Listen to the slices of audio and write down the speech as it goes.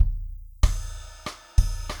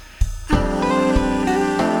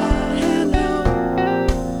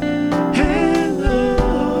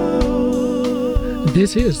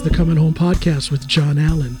This is the Coming Home Podcast with John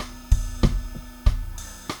Allen.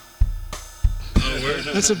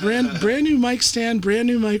 That's a brand new mic stand, brand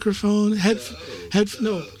new microphone,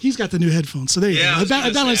 no, he's got the new headphones. So there you go.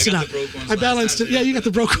 I balanced it out. I balanced it. Yeah, you got the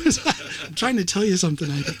broke ones. I'm trying to tell you something,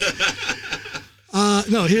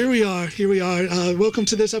 No, here we are. Welcome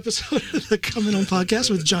to this episode of the Coming Home Podcast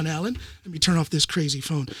with John Allen. Let me turn off this crazy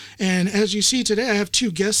phone. And as you see today, I have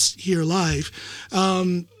two guests here live.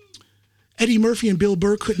 Eddie Murphy and Bill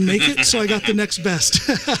Burr couldn't make it, so I got the next best.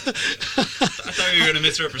 I thought you were going to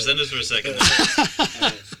misrepresent us for a second.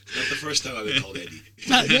 Not the first time I've been called Eddie.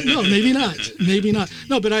 No, maybe not. Maybe not.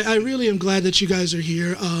 No, but I really am glad that you guys are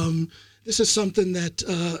here. This is something that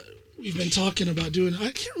we've been talking about doing. I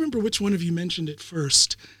can't remember which one of you mentioned it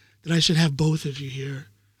first, that I should have both of you here.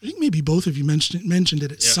 I think maybe both of you mentioned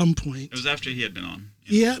it at some point. It was after he had been on.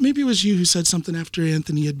 Yeah, maybe it was you who said something after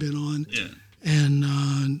Anthony had been on. Yeah.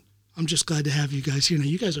 And I'm just glad to have you guys here. Now,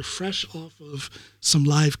 you guys are fresh off of some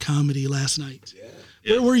live comedy last night.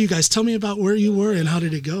 Yeah. Where were you guys? Tell me about where you were and how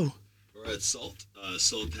did it go? We're at Salt.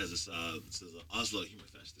 Salt has this Oslo Humor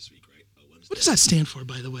Fest this week, right? Wednesday. What does that stand for,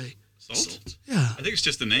 by the way? Salt? Yeah. I think it's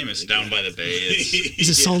just the name. It's down by the bay. Is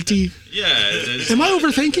it salty? Yeah. Am I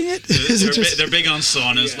overthinking it? They're big on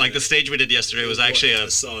saunas. Yeah. Like the stage we did yesterday was actually a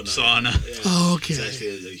sauna. Yeah. Oh, okay. It's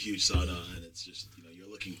actually a huge sauna, and it's just, you're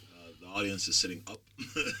looking, the audience is sitting up,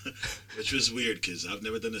 which was weird because I've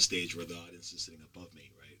never done a stage where the audience is sitting above me,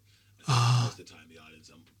 right? Most of the time, the audience,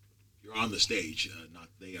 you're on the stage, not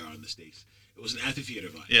they are on the stage. It was an amphitheater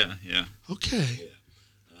vibe. Yeah. Okay.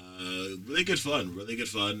 Yeah. Really good fun.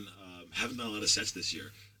 Haven't done a lot of sets this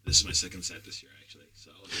year. This is my second set this year, actually. So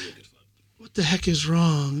it was really good fun. What the heck is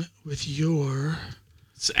wrong with your...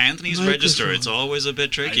 It's Anthony's microphone register. It's always a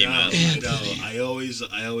bit tricky, man. I know. I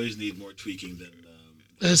always need more tweaking than...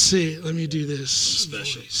 Let's see. Let me do this.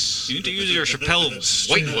 Special. Voice. You need to use your Chappelle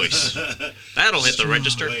white voice. That'll hit the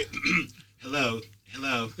register. Wait. Hello.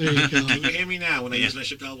 There you go. Can you hear me now when I use my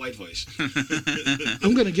Chappelle white voice?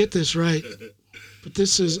 I'm going to get this right. But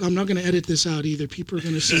I'm not going to edit this out either. People are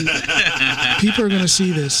going to see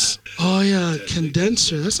this. Oh, yeah,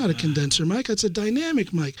 condenser. That's not a condenser mic. That's a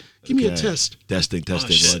dynamic mic. Give me a test. Testing. 1, 2,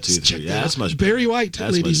 3. Yeah, that's much better. Barry White,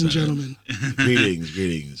 ladies and gentlemen.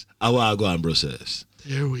 Greetings. Agua process.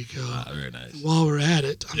 There we go. Very nice. While we're at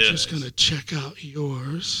it, I'm just going to check out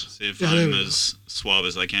yours. See if I'm as suave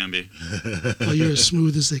as I can be. Oh, you're as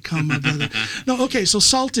smooth as they come, my brother. No, okay, so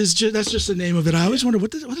SALT is that's just the name of it. I always wonder, what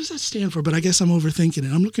does that stand for? But I guess I'm overthinking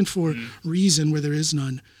it. I'm looking for reason where there is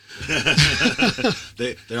none.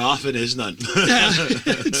 There often is none.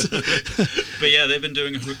 But yeah, they've been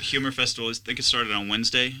doing a humor festival. I think it started on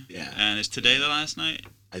Wednesday. Yeah. And is today the last night?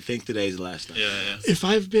 I think today's the last night. Yeah. If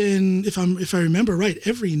I remember right,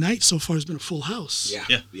 every night so far has been a full house.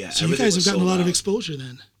 Yeah. So you guys have gotten a lot of exposure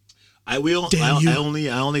then. I was only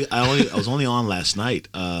on last night.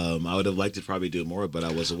 I would have liked to probably do more, but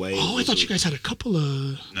I was away. Oh, I thought you guys had a couple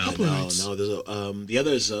of nights. No.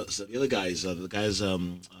 There's the other guys,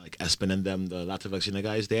 like Espen and them, the Latte Vaccina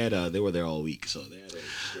guys. They were there all week, so they had a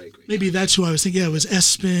great. Maybe that's who I was thinking. Yeah, it was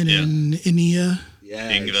Espen and Inia. Yeah,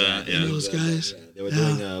 exactly. Those guys. Yeah. They were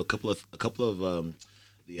doing a couple of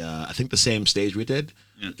I think the same stage we did,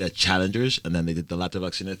 the challengers, and then they did the Latte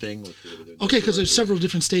Vaccina thing. Okay, because there's several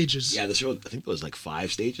different stages. Yeah, I think there was like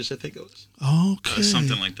 5 stages. I think it was. Okay.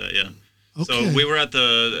 Something like that. Yeah. Okay. So we were at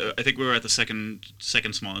the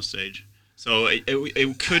second smallest stage. So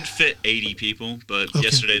it could fit 80 people, but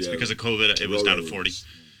yesterday because of COVID, it was down to 40.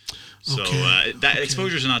 So that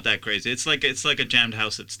exposure's not that crazy. It's like a jammed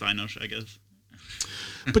house at Steinosh, I guess.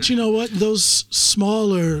 But you know what? Those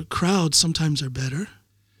smaller crowds sometimes are better.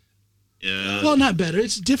 Yeah. Well, not better.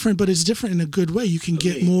 It's different, but it's different in a good way. You can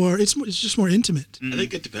get more. It's just more intimate. I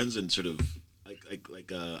think it depends on sort of I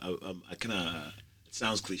kind of. It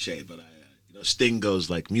sounds cliche, but Sting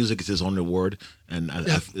goes like music is his own reward, and I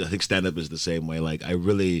think stand up is the same way. Like I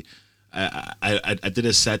did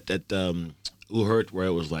a set at Uhurt where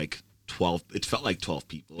it was like 12. It felt like 12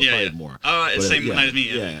 people. Probably more. Oh, same as me.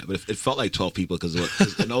 Yeah, but it felt like 12 people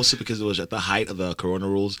and also because it was at the height of the Corona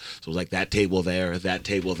rules. So it was like that table there, that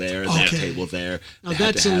table there, that table there. Now they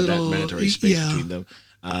that's had to have a little that mandatory space between them.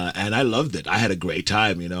 And I loved it. I had a great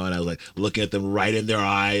time, and I was like looking at them right in their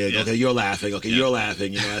eye. And, okay, you're laughing. Okay, you're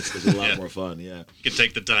laughing. It's a lot more fun. Yeah, you can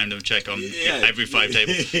take the time to check on every 5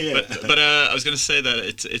 tables. But I was gonna say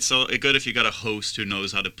that it's so good if you got a host who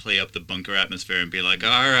knows how to play up the bunker atmosphere and be like,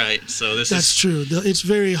 all right, so that's true. It's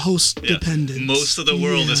very host dependent. Most of the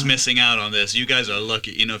world is missing out on this. You guys are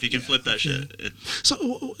lucky. If you can flip that shit.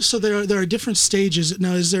 So there are different stages.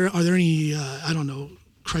 Now, are there any I don't know,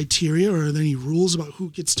 criteria, or are there any rules about who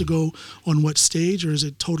gets to go on what stage, or is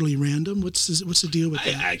it totally random? What's the deal with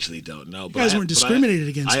that? I actually don't know. You guys weren't discriminated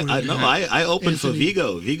against. I opened for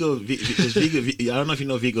Vigo. Vigo, I don't know if you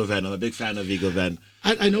know Vigo Venn. I'm a big fan of Vigo Venn.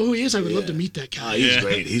 I know who he is. I would love to meet that guy. He's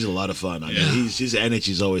great. He's a lot of fun. I mean, his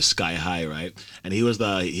energy is always sky high, right? And he was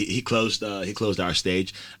he closed our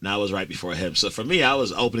stage. And I was right before him. So for me, I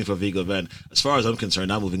was opening for Vigo Venn. As far as I'm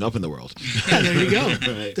concerned, I'm moving up in the world. Yeah, there you go.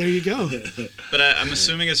 Right. There you go. But I'm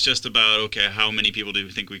assuming it's just about how many people do you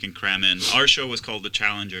think we can cram in? Our show was called The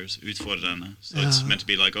Challengers, Utfordrerne. So it's meant to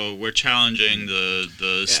be like, we're challenging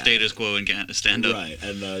the status quo in stand up. Right,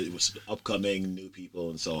 and it was upcoming new people,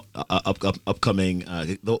 and so upcoming.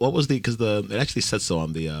 What was it actually said so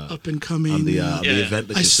on the up and coming on the event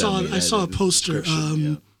that you sent me. I saw a poster.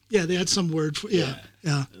 They had some word for yeah.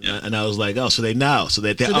 And I was like, so they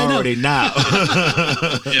already know.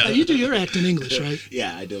 Now, you do your act in English, right?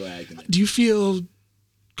 Yeah, I do my act in English. Do you feel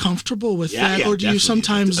comfortable with that, or do you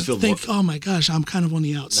sometimes think, oh my gosh, I'm kind of on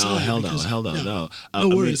the outside? No, hell no. No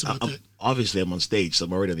worries about that. Obviously, I'm on stage, so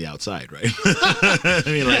I'm already on the outside, right? I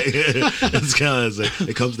mean, like, it's kind of like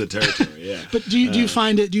it comes to territory, yeah. But do you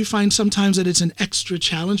find it? Do you find sometimes that it's an extra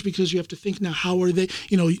challenge because you have to think now? How are they?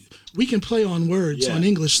 We can play on words on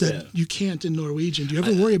English that you can't in Norwegian. Do you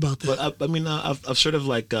ever worry about that? But I've sort of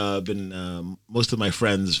like been most of my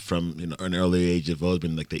friends from an early age have always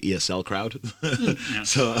been like the ESL crowd,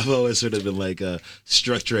 so I've always sort of been like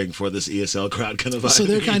structuring for this ESL crowd kind of vibe. So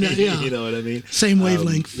they're kind of you know what I mean? Same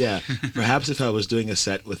wavelength. Yeah. Perhaps if I was doing a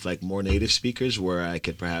set with like more native speakers, where I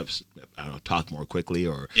could perhaps talk more quickly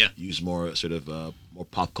or use more sort of more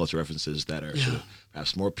pop culture references that are sort of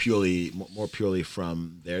perhaps more purely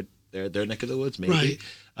from their neck of the woods, maybe. Right.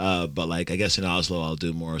 But like I guess in Oslo, I'll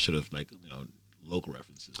do more sort of like local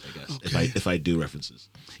references. I guess if I do references.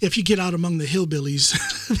 If you get out among the hillbillies.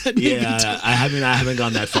 I haven't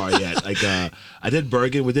gone that far yet. Like I did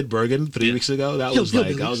Bergen. We did Bergen 3 weeks ago. That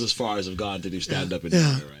was as far as I've gone to do stand up in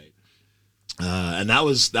Norway, right? And that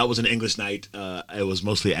was an English night. It was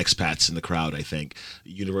mostly expats in the crowd, I think.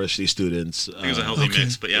 University students. I think it was a healthy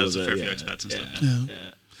mix, but it was a fair few expats and stuff. Yeah.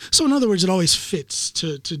 So in other words, it always fits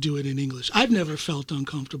to do it in English. I've never felt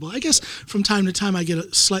uncomfortable. I guess from time to time I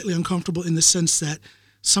get slightly uncomfortable in the sense that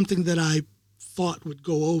something that I thought would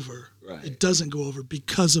go over, it doesn't go over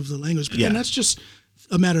because of the language. But then that's just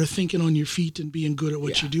a matter of thinking on your feet and being good at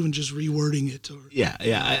what you do and just rewording it.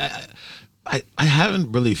 I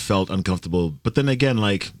haven't really felt uncomfortable, but then again,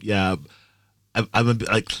 like, I'm a bit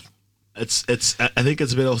like, it's I think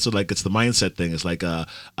it's a bit also like it's the mindset thing. It's like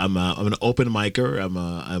I'm an open micer.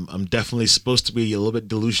 I'm definitely supposed to be a little bit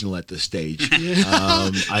delusional at this stage.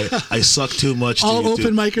 I suck too much. All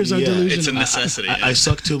open micers are delusional. It's a necessity. I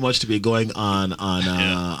suck too much to be going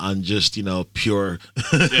on just pure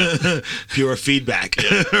pure feedback.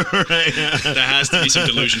 Right? There has to be some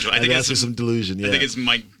delusion to it. I think it's some delusion. Yeah. I think it's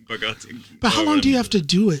Mike. But how long do you have to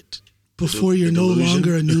do it before you're no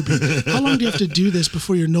longer a newbie? How long do you have to do this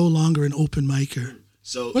before you're no longer an open micer?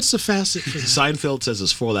 So what's the facet for that? Seinfeld says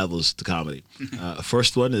there's 4 levels to comedy.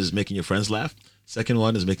 First one is making your friends laugh. Second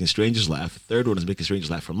one is making strangers laugh. Third one is making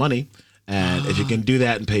strangers laugh for money. And if you can do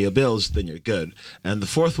that and pay your bills, then you're good. And the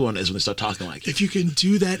fourth one is when they start talking like you. If you can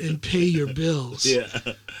do that and pay your bills. Yeah.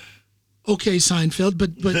 Okay, Seinfeld,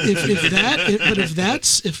 but if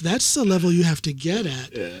that's the level you have to get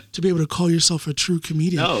at to be able to call yourself a true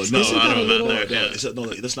comedian. No, I don't know about that. No,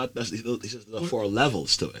 that's not. He says there are 4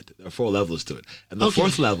 levels to it. There are 4 levels to it, and the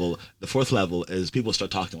fourth level is people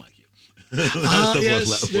start talking like you.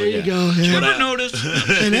 Yes, there you go. Yeah. Never noticed.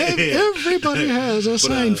 And everybody has a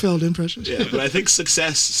Seinfeld impression. Yeah, but I think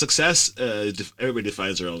success. Everybody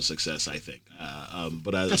defines their own success. I think,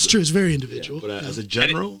 but that's true. It's very individual. But as a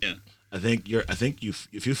general. I think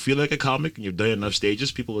if you feel like a comic and you've done enough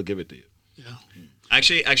stages, people will give it to you. Yeah.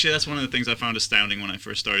 Actually, that's one of the things I found astounding when I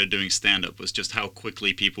first started doing stand-up was just how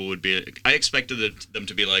quickly people would be. I expected them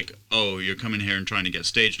to be like, "Oh, you're coming here and trying to get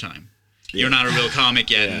stage time. You're not a real comic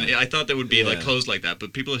yet." Yeah. And I thought they would be like closed like that,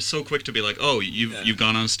 but people are so quick to be like, "Oh, you've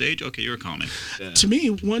gone on stage. Okay, you're a comic." Yeah. To me,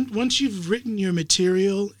 once you've written your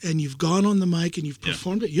material and you've gone on the mic and you've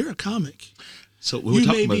performed it, you're a comic. So you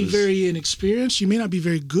may be very inexperienced. You may not be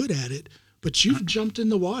very good at it, but you've jumped in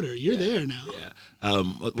the water. You're there now. Yeah.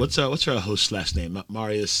 What's our host's last name?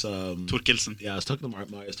 Marius Torkelsen. Yeah, I was talking to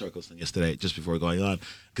Marius Torkelsen yesterday, just before going on,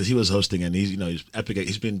 because he was hosting and he's epic.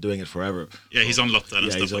 He's been doing it forever. Yeah, he's on Lotta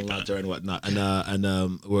and stuff he's like on that. Lotta and whatnot.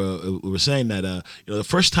 And we were saying that the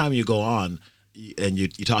first time you go on and you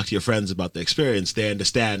talk to your friends about the experience, they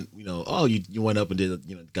understand. You went up and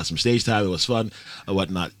did got some stage time. It was fun or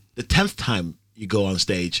whatnot. The 10th time you go on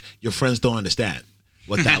stage, your friends don't understand.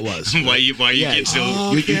 what that was. Why you get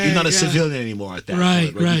so... You're not a civilian anymore at that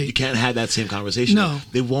point. Right. You can't have that same conversation. No.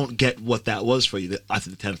 They won't get what that was for you after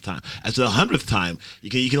the 10th time. After the 100th time, you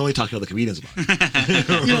can only talk to other comedians about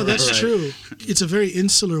it. That's true. It's a very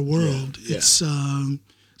insular world. Yeah. It's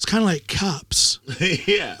kind of like cops.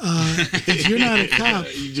 Yeah. If you're not a cop,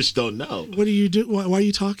 you just don't know. What do you do? Why are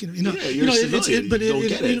you talking? You're a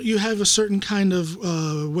civilian. You have a certain kind of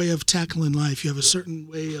way of tackling life. You have a certain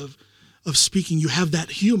way of speaking. You have that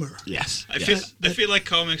humor. Yes. I feel like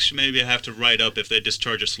comics should maybe have to write up if they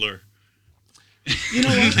discharge a slur. You know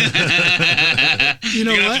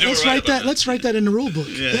what? Let's write that in the rule book.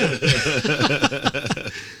 Yeah.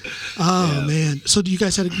 Man. So you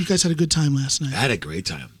guys had a good time last night? I had a great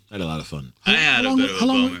time. I had a lot of fun. I had a bit of a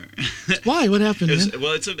bummer. Why? What happened, man?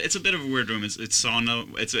 Well, it's a bit of a weird room. It's sauna.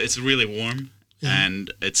 It's really warm. Yeah.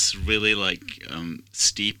 And it's really like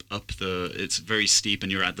steep up it's very steep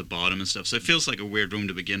and you're at the bottom and stuff. So it feels like a weird room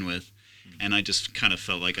to begin with. And I just kind of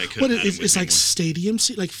felt like I could. It's like stadium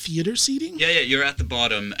seat, like theater seating. Yeah. You're at the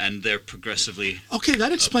bottom, and they're progressively. Okay,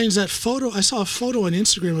 that explains that photo. I saw a photo on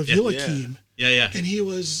Instagram of Joachim. Yeah. And he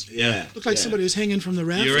was. Looked like somebody was hanging from the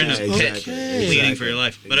rafters. You're in a pit, bleeding for your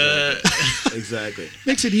life. But exactly.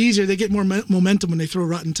 Makes it easier. They get more momentum when they throw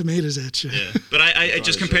rotten tomatoes at you. Yeah. But I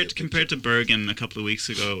just compared to Bergen a couple of weeks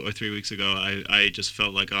ago or 3 weeks ago, I just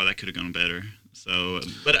felt like that could have gone better. So,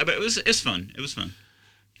 but it's fun. It was fun.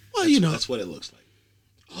 Well, that's what it looks like.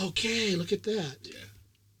 Okay, look at that. Yeah,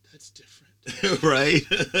 that's different. Right?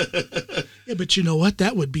 Yeah, but you know what?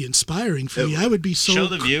 That would be inspiring for me. I would be so. Show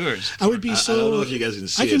the viewers. I would be so. I don't know if you guys can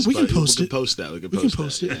see it. We can post it. We can post that. We can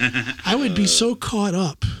post it. I would be so caught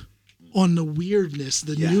up on the weirdness,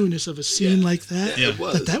 the newness of a scene like that. Yeah,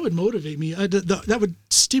 that would motivate me. That would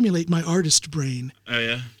stimulate my artist brain. Oh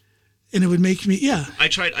yeah. And it would make me, I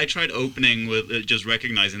tried opening with just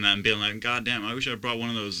recognizing that and being like, God damn, I wish I brought one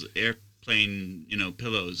of those airplane,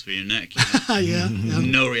 pillows for your neck. Yeah.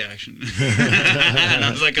 No reaction. And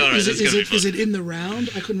I was like, all right, is it in the round?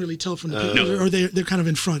 I couldn't really tell from the pictures, or they're kind of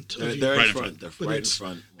in front. They're right in front. They're right in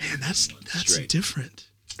front. Man, that's different.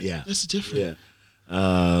 Yeah, that's different.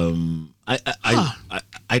 Yeah.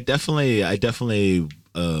 I definitely.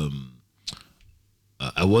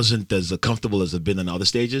 I wasn't as comfortable as I've been in other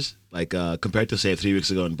stages, like compared to say 3 weeks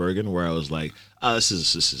ago in Bergen, where I was like, "Oh, this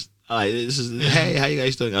is hey, how you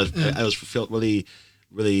guys doing?" I felt really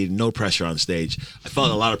no pressure on stage. I felt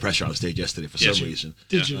a lot of pressure on stage yesterday for some reason.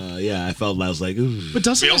 Did you? I felt I was like, ooh. But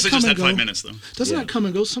doesn't we also just had 5 minutes though. Doesn't that come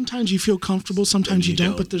and go? Sometimes you feel comfortable, sometimes you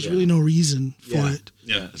don't, but there's really no reason for it.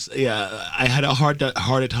 Yeah. I had a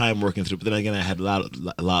harder time working through, but then again, I had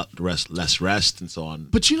a lot less rest and so on.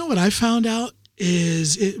 But you know what I found out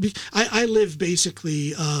is I live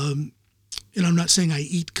basically, and I'm not saying I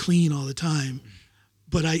eat clean all the time,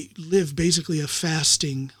 but I live basically a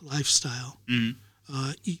fasting lifestyle.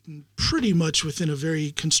 Mm-hmm. Eating pretty much within a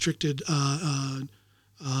very constricted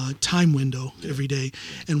time window every day.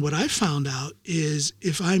 And what I found out is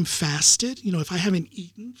if I'm fasted, if I haven't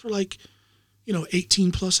eaten for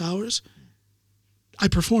 18 plus hours, I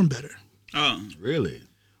perform better. Oh, really?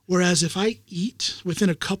 Whereas if I eat within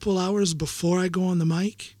a couple hours before I go on the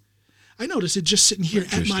mic, I notice it just sitting here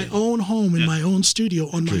at my own home in my own studio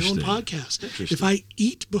on my own podcast. If I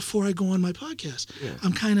eat before I go on my podcast,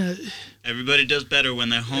 I'm kind of... Everybody does better when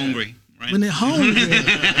they're hungry, right? When they're hungry.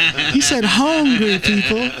 He said hungry,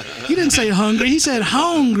 people. He didn't say hungry. He said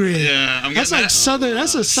hungry. Yeah, I'm that's like southern.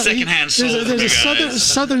 That's a secondhand soul. There's a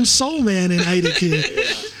southern soul man in Eirik here.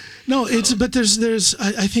 No, but there's.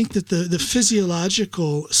 I think that the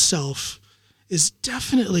physiological self is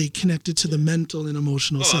definitely connected to the mental and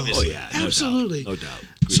emotional self. Obviously. Oh yeah, absolutely, no doubt.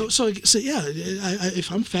 So yeah, if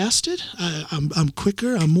I'm fasted, I'm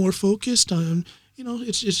quicker, I'm more focused.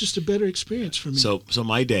 It's just a better experience for me. So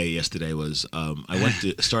my day yesterday was I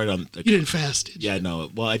started on. You didn't fast. Did you? Yeah, no.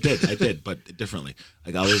 Well, I did, but differently.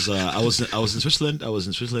 Like I was in Switzerland. I was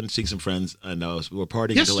in Switzerland seeing some friends, and we were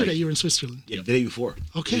partying. Yesterday, you were in Switzerland. Yeah, the day before.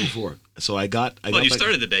 Okay. The day before. So I got. You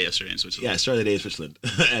started the day yesterday in Switzerland. Yeah, I started the day in Switzerland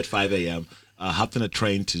at 5 a.m. Hopped on a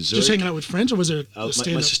train to Zurich. Just hanging out with friends, or was there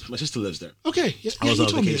my sister lives there. Okay. Yeah, I was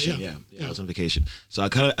on vacation. Yeah. I was on vacation. So I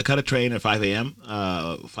cut a train at 5 a.m.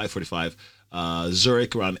 5:45.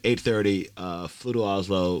 Zurich around 8:30. Flew to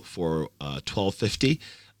Oslo for 12:50.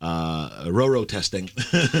 Ro testing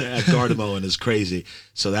at Gardermoen is crazy.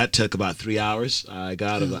 So that took about 3 hours. I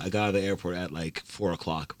got out of the airport at like 4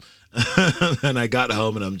 o'clock, and I got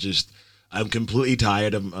home and I'm completely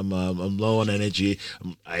tired. I'm low on energy.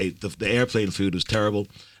 The airplane food was terrible,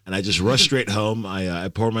 and I just rushed straight home. I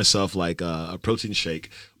poured myself like a protein shake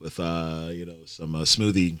with some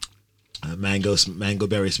smoothie mango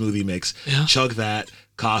berry smoothie mix. Yeah. Chug that,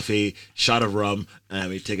 coffee, shot of rum, and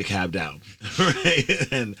we take a cab down. Right?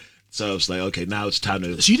 And so it's like, okay, now it's time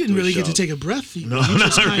to. So you didn't really show. get to take a breath. No,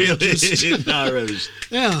 not really. Just... Not really.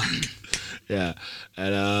 Yeah. Yeah,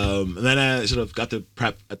 and then I sort of got to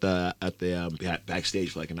prep at the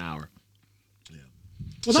backstage for like an hour. Yeah.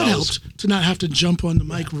 Well, that helped to not have to jump on the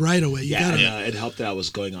mic right away. It helped that I was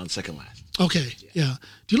going on second last. Okay, yeah.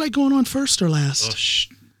 Do you like going on first or last?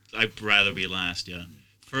 I'd rather be last. Yeah,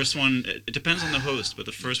 first one. It depends on the host, but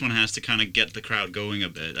the first one has to kind of get the crowd going a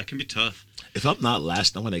bit. That can be tough. If I'm not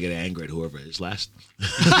last, I'm gonna get angry at whoever is last.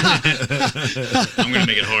 I'm gonna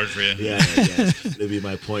make it hard for you. Yeah. That'd be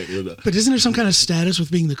my point. But isn't there some kind of status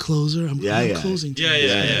with being the closer? I'm closing. Yeah,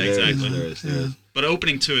 exactly. There is. But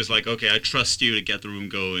opening too is like, okay, I trust you to get the room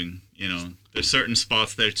going. You know, there's certain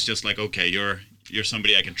spots that it's just like, okay, you're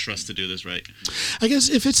somebody I can trust to do this right. I guess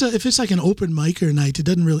if it's like an open micer night, it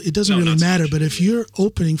doesn't really matter. But if you're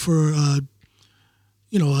opening for a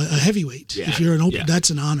heavyweight, if you're an open, that's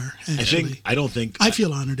an honor. Actually. I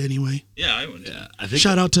feel honored anyway. Yeah, I would. Yeah,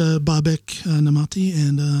 shout out to Babek Namati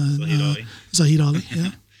and Zahid Ali.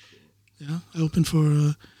 Yeah. I opened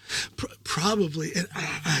for probably. And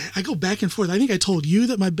I go back and forth. I think I told you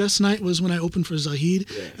that my best night was when I opened for Zahid.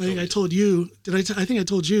 Yeah, I think I told you. I think I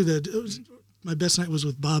told you that my best night was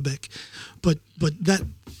with Babek, but that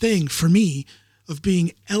thing for me of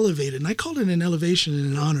being elevated, and I called it an elevation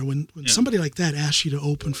and an honor when somebody like that asks you to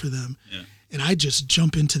open for them, and I just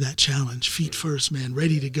jump into that challenge, feet first, man,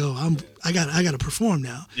 ready to go. I got to perform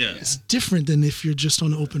now. Yeah. It's different than if you're just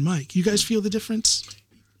on an open mic. You guys feel the difference?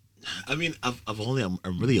 I mean,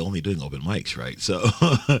 I'm really only doing open mics, right? So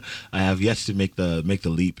I have yet to make the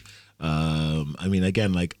leap. I mean,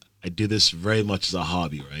 again, like I do this very much as a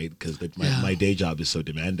hobby, right? Because my day job is so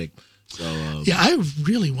demanding. So I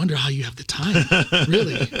really wonder how you have the time.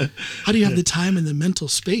 Really, how do you have the time and the mental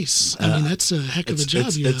space? I mean, that's a heck of a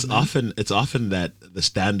job. It's often that the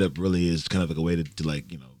stand-up really is kind of like a way to like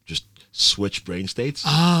just switch brain states.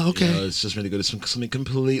 Okay. It's just really good. It's something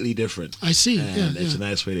completely different. I see. And it's a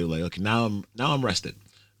nice way to like, okay, now I'm rested,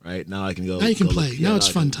 right? Now I can go. Now you can play. Now it's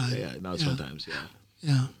fun time. Yeah. Now it's fun times. Yeah.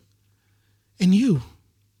 Yeah. And you,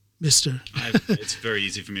 Mister. It's very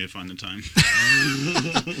easy for me to find the time.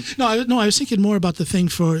 No, I was thinking more about the thing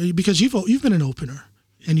because you've been an opener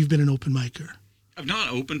and you've been an open micer. I've not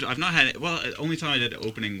opened. I've not had. Well, the only time I did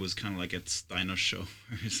opening was kind of like at Steiner's show.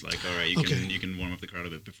 It's like, all right, you can warm up the crowd a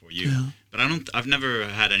bit before you. Yeah. But I've never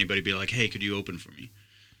had anybody be like, hey, could you open for me?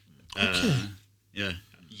 Okay.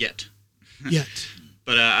 Yet. Yet.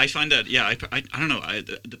 But I find that, I don't know,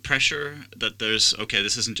 the pressure that there's, okay,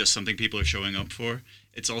 this isn't just something people are showing up for.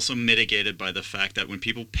 It's also mitigated by the fact that when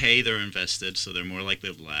people pay, they're invested, so they're more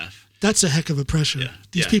likely to laugh. That's a heck of a pressure. Yeah.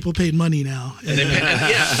 These people paid money now. And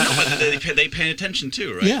they pay attention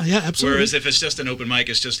too, right? Yeah, absolutely. Whereas if it's just an open mic,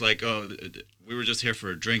 it's just like, oh, we were just here for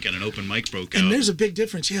a drink and an open mic broke out. And there's a big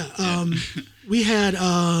difference, we had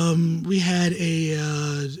a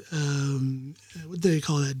what do they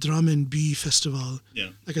call that? Drum and B festival. Yeah.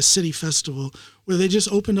 Like a city festival where they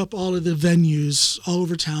just opened up all of the venues all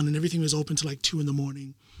over town and everything was open till like 2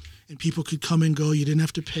 a.m. and people could come and go. You didn't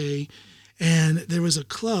have to pay. And there was a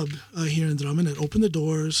club here in Drummond that opened the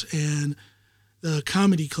doors, and the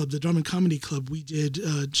comedy club, the Drummond Comedy Club, we did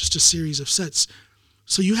just a series of sets.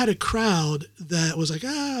 So you had a crowd that was like,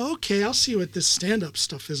 okay, I'll see what this stand-up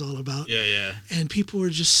stuff is all about. Yeah. And people were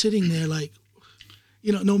just sitting there like,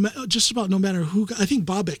 just about no matter who. I think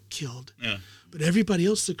Bobek killed. Yeah. But everybody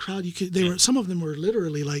else, the crowd, some of them were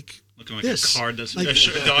literally like, looking like this. A card that's a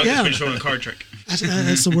dog that's been showing a card trick.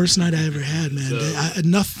 That's the worst night I ever had, man.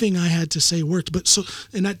 Nothing I had to say worked.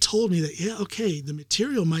 And that told me that, the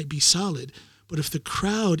material might be solid, but if the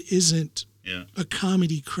crowd isn't a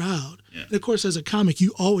comedy crowd, and of course, as a comic,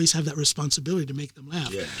 you always have that responsibility to make them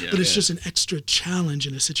laugh. But it's just an extra challenge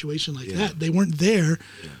in a situation like that. They weren't there.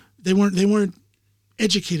 They weren't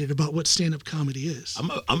educated about what stand-up comedy is.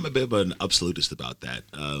 I'm a bit of an absolutist about that.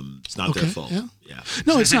 It's not their fault. Yeah.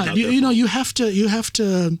 No, it's not. You have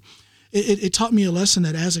to. It taught me a lesson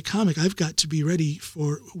that as a comic, I've got to be ready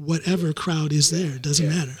for whatever crowd is there. It doesn't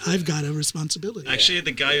matter. I've got a responsibility. Actually,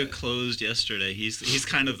 the guy who closed yesterday, he's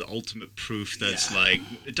kind of the ultimate proof that's like,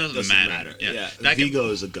 it doesn't matter. Vigo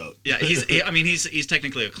is a goat. Yeah, he's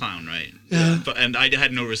technically a clown, right? Yeah. And I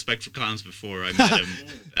had no respect for clowns before I met him.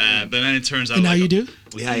 But then it turns out. And now you do?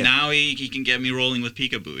 Yeah. Now he can get me rolling with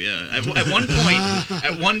peekaboo. Yeah.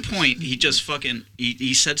 At one point, he just fucking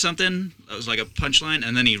he said something that was like a punchline,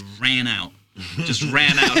 and then he ran out. just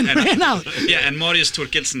ran out. Ran out. Yeah, and Marius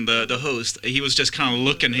Torkelsen, the host, he was just kind of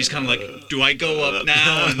looking. He's kind of like, do I go up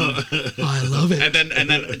now? Oh, I love it. And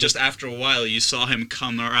then just after a while, you saw him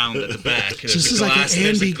come around at the back. So this is like an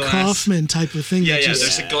Andy Kaufman type of thing. Yeah,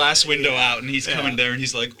 there's a glass window out, and he's coming there, and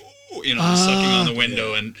he's like, ooh, sucking on the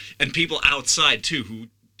window, and people outside too who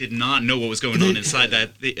did not know what was going on inside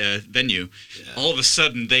that venue. Yeah. All of a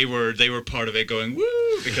sudden, they were part of it, going woo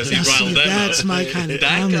because he riled them up. That's my kind of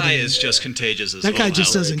comedy. That guy is just contagious as well. That guy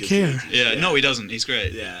just doesn't care. Yeah, no, he doesn't. He's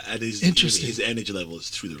great. Yeah, and interesting. His energy level is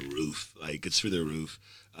through the roof. Like it's through the roof.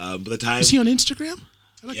 By the time is he on Instagram?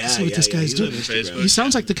 I like to see what this guy's doing. He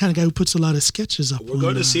sounds like the kind of guy who puts a lot of sketches up. We're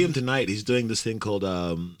going to see him tonight. He's doing this thing called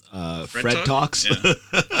Fred Talks. Yeah.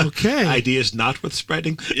 Okay. Ideas not worth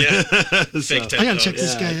spreading. Yeah. So, I gotta check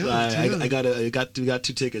this guy out. We got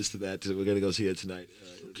 2 tickets to that. We're gonna go see it tonight.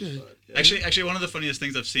 Okay. Actually, one of the funniest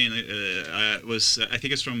things I've seen was I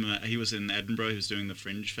think it's from he was in Edinburgh. He was doing the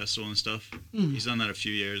Fringe Festival and stuff. He's done that a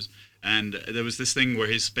few years, and there was this thing where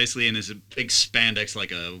he's basically in his big spandex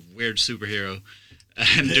like a weird superhero.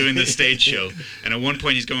 And doing the stage show, and at one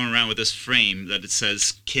point he's going around with this frame that it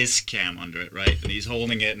says "Kiss Cam" under it, right? And he's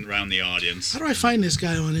holding it around the audience. How do I find this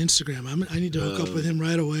guy on Instagram? I need to hook up with him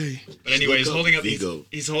right away. But anyway, he's holding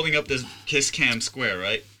up this Kiss Cam square,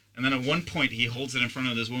 right? And then at one point he holds it in front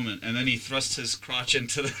of this woman, and then he thrusts his crotch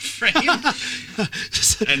into the frame,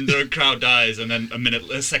 and the crowd dies. And then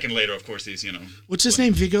a second later, of course, he's What's his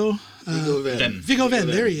name? Vigo. Vigo Venn.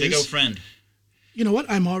 There he is. Vigo friend. You know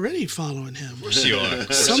what? I'm already following him. Of course you are.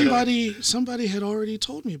 Somebody had already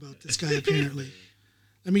told me about this guy, apparently.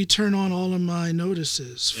 Let me turn on all of my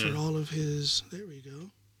notices for all of his... There we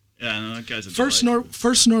go. Yeah, no, that guy's a first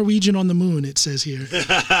Norwegian on the moon, it says here.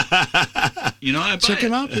 I buy Check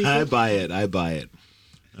him out, people. I buy it.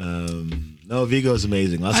 No, Vigo's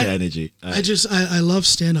amazing. Lots of energy. I love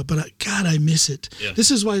stand-up, but God, I miss it. Yeah.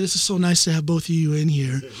 This is why this is so nice to have both of you in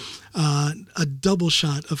here. A double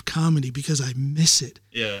shot of comedy because I miss it.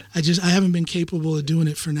 Yeah. I haven't been capable of doing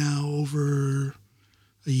it for now over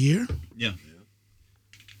a year. Yeah.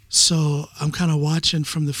 So I'm kind of watching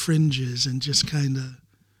from the fringes and just kind of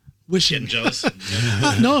wishing. Getting jealous? Quite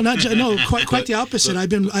the opposite. I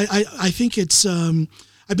think it's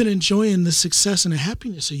I've been enjoying the success and the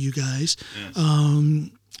happiness of you guys. Yeah.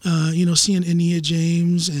 Seeing Ania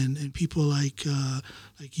James and people like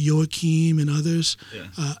Joachim and others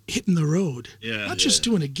hitting the road. Yeah. Not just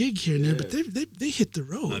doing a gig here and there, but they hit the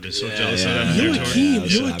road. I've been so jealous of them.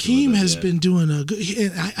 Joachim has been doing a good.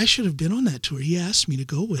 I should have been on that tour. He asked me to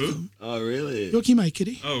go with him. Oh, really? Joachim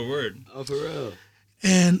Aikidi. Oh, word. Oh, for real.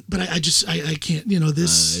 But I can't,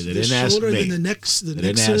 this shoulder and the neck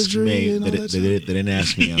surgery and all that stuff. They didn't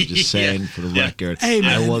ask me. I'm just saying for the record. Hey,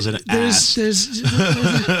 man, I wasn't asked.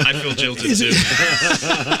 I feel jilted too.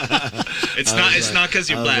 It's not because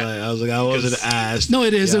you're black. I wasn't asked. No,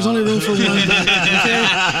 it is. There's only room for one black. Okay?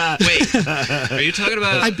 Wait, are you talking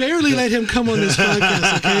about? I barely let him come on this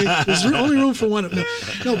podcast. Okay, there's only room for one.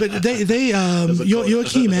 No, but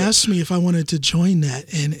Joachim asked me if I wanted to join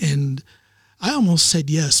that, and I almost said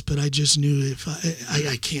yes, but I just knew if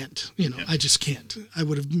I can't, I just can't. I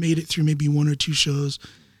would have made it through maybe 1 or 2 shows,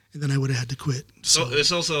 and then I would have had to quit. So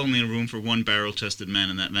there's also only room for one barrel-chested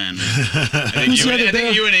man in that van. I think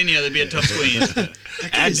you and Anya, that'd be a tough squeeze.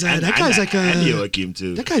 That guy's like a... And Joachim,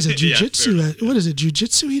 too. That guy's a jiu-jitsu. What is it,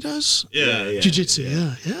 jiu-jitsu he does? Yeah.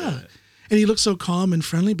 Jiu-jitsu, yeah. And he looks so calm and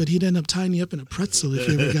friendly, but he'd end up tying you up in a pretzel if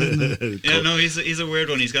you ever got in a... Yeah, no, he's a weird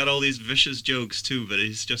one. He's got all these vicious jokes, too, but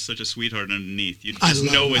he's just such a sweetheart underneath. You just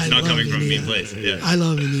know it's not coming from a mean place. Yeah. I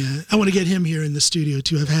love him, yeah. I want to get him here in the studio,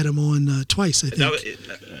 too. I've had him on twice, I think.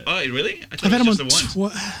 Really? I've had him on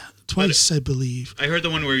twice, I believe. I heard the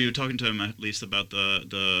one where you were talking to him at least about the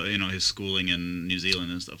his schooling in New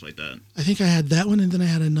Zealand and stuff like that. I think I had that one, and then I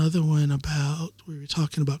had another one about, we were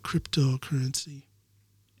talking about cryptocurrency.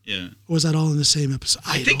 Yeah. Or was that all in the same episode?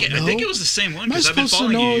 I think it was the same one because I've been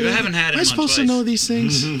following you. You haven't had it. Am I supposed to know these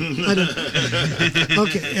things? I don't.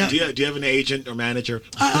 Okay. Yeah. Do you have an agent or manager?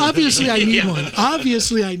 Obviously, I need one.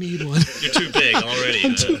 Obviously, I need one. You're too big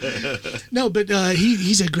already. No, but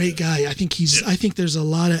he's a great guy. I think there's a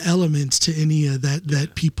lot of elements to Enia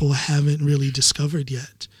that people haven't really discovered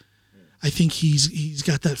yet. I think he's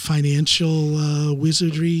got that financial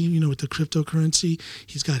wizardry, with the cryptocurrency.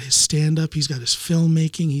 He's got his stand-up. He's got his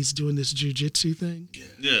filmmaking. He's doing this jiu-jitsu thing.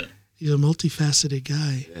 Yeah. He's a multifaceted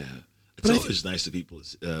guy. Yeah. It's always nice to people.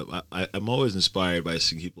 I'm always inspired by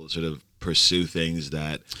seeing people sort of pursue things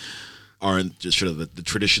that aren't just sort of the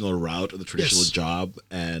traditional route or the traditional job.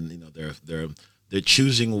 And, they're they're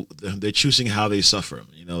choosing how they suffer.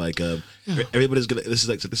 You know, like everybody's gonna. This is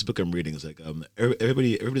like this book I'm reading is like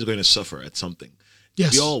everybody's going to suffer at something.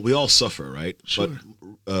 Yes. We all suffer, right? Sure.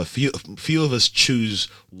 But few of us choose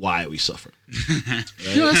why we suffer. Right?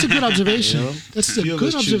 That's a good observation. You know? That's a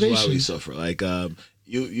good observation. Choose why we suffer. Like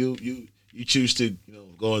you choose to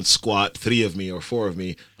go and squat 3 of me or 4 of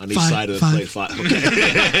me on each side of the plate. 5. Okay.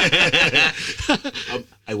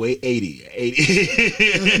 I weigh 80.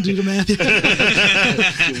 Do the math.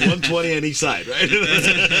 120 on each side, right?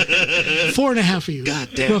 4.5 of you. God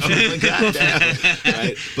damn.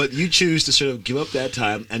 Right? But you choose to sort of give up that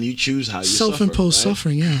time, and you choose how you suffer. Self-imposed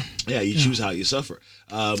suffering, yeah. Yeah, you choose how you suffer.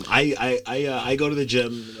 I go to the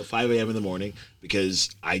gym 5 a.m. in the morning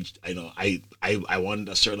because I want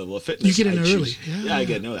a certain level of fitness. You get in early. Yeah, I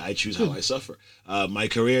get in early. I choose how I suffer. My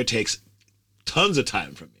career takes tons of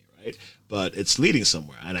time from me, right? But it's leading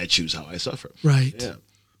somewhere, and I choose how I suffer. Right. Yeah.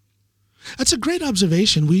 That's a great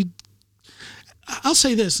observation. I'll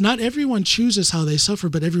say this: not everyone chooses how they suffer,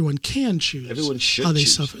 but everyone can choose. Everyone should how they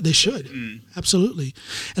choose. suffer. They should, absolutely.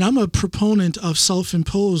 And I'm a proponent of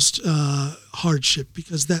self-imposed hardship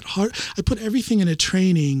because I put everything in a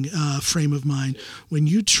training frame of mind. When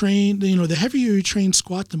you train, the heavier you train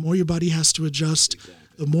squat, the more your body has to adjust. Exactly.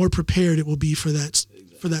 The more prepared it will be for that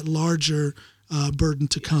larger burden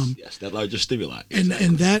to come. Yes, that larger stimuli. And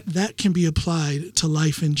that can be applied to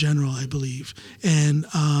life in general, I believe. And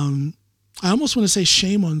I almost want to say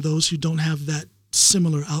shame on those who don't have that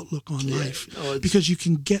similar outlook on life, because you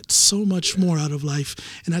can get so much more out of life,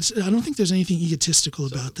 and I don't think there's anything egotistical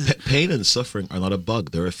about that. Pain and suffering are not a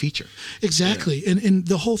bug; they're a feature. Exactly, and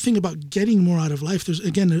the whole thing about getting more out of life. I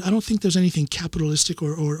don't think there's anything capitalistic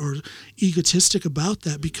or egotistic about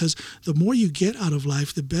that, because the more you get out of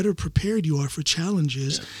life, the better prepared you are for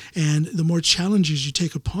challenges, and the more challenges you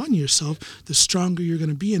take upon yourself, the stronger you're going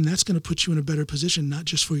to be, and that's going to put you in a better position, not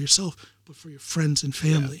just for yourself, but for your friends and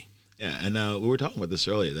family. Yeah, and we were talking about this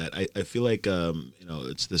earlier, that I feel like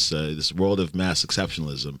it's this world of mass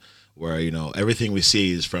exceptionalism where everything we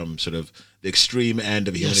see is from sort of the extreme end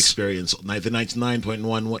of human experience. The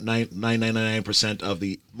 99.999% of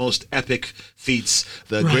the most epic feats,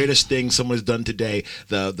 the greatest thing someone's done today,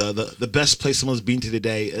 the best place someone's been to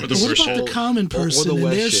today. But what about the common person and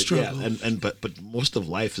their struggle? Yeah, but most of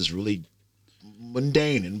life is really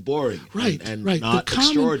mundane and boring, and not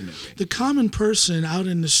extraordinary. The common person out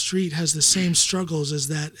in the street has the same struggles as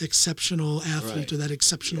that exceptional athlete or that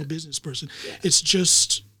exceptional business person. Yeah. It's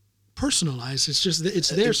just personalized. It's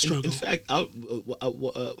their struggle. In fact,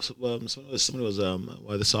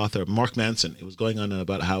 this author Mark Manson, it was going on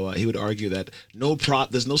about how he would argue that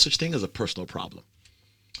there's no such thing as a personal problem.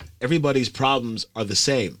 Everybody's problems are the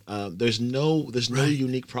same. There's no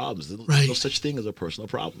unique problems. There's no such thing as a personal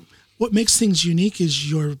problem. What makes things unique is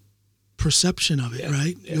your perception of it,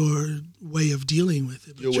 right? Yeah. Your way of dealing with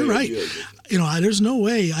it. But you're right. There's no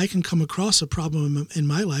way I can come across a problem in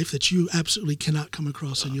my life that you absolutely cannot come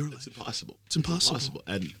across in your life. It's impossible. It's impossible.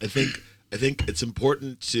 And I think it's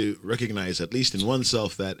important to recognize, at least in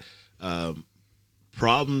oneself, that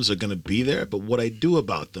problems are going to be there, but what I do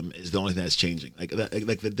about them is the only thing that's changing. Like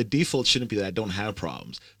the default shouldn't be that I don't have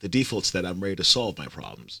problems. The default's that I'm ready to solve my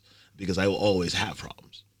problems, because I will always have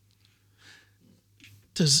problems.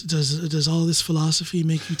 Does all this philosophy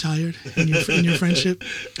make you tired in your friendship?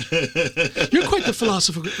 You're quite the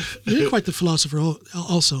philosopher. You're quite the philosopher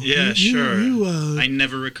also. Yeah, sure. I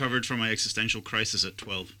never recovered from my existential crisis at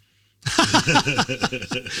 12.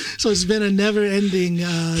 So it's been a never-ending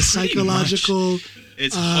psychological.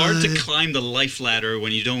 It's hard to climb the life ladder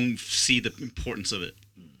when you don't see the importance of it.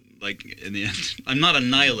 Like, in the end, I'm not a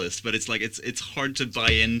nihilist, but it's like it's hard to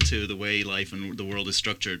buy into the way life and the world is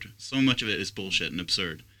structured. So much of it is bullshit and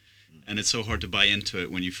absurd, and it's so hard to buy into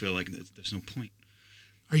it when you feel like there's no point.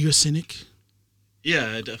 Are you a cynic?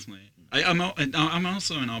 Yeah, definitely. I'm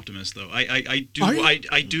also an optimist, though. I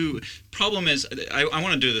do. Problem is, I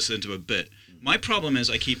want to do this into a bit. My problem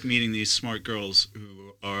is I keep meeting these smart girls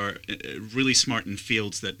who are really smart in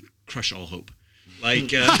fields that crush all hope.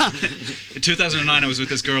 Like, in 2009, I was with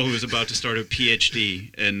this girl who was about to start a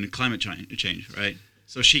PhD in climate change, right?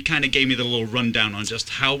 So she kind of gave me the little rundown on just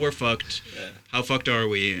how we're fucked, how fucked are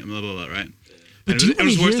we, and blah, blah, blah, right? But it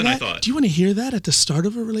was worse than I thought. Do you want to hear that at the start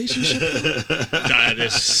of a relationship? That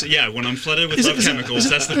is, when I'm flooded with love chemicals,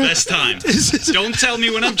 that's the best time. Don't tell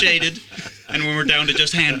me when I'm jaded and when we're down to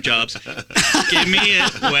just hand jobs. Give me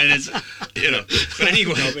it when it's, But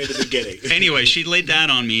anyway. Tell me at the beginning. Anyway, she laid that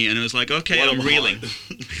on me, and it was like, okay, I'm reeling.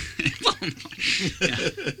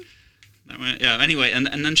 Anyway,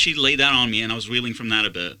 and then she laid that on me, and I was reeling from that a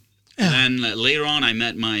bit. Yeah. And then later on, I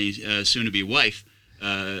met my soon-to-be wife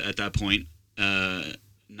at that point.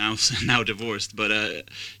 now divorced, but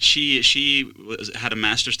she had a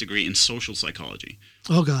master's degree in social psychology.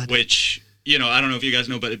 Oh God. Which, I don't know if you guys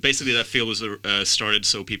know, but basically that field was started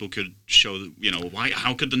so people could show,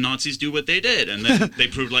 how could the Nazis do what they did? And then they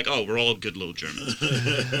proved we're all good little Germans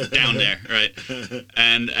down there, right?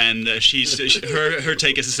 And her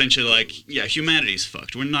take is essentially humanity's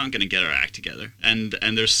fucked. We're not going to get our act together. And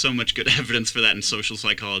there's so much good evidence for that in social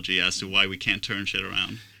psychology as to why we can't turn shit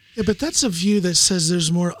around. Yeah, but that's a view that says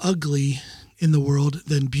there's more ugly in the world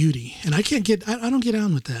than beauty, and I don't get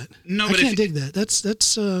on with that. No, I can't dig that.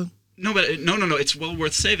 That's. No, it's well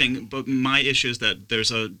worth saving. But my issue is that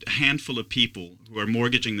there's a handful of people who are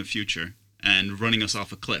mortgaging the future and running us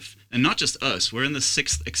off a cliff, and not just us. We're in the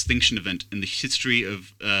 6th extinction event in the history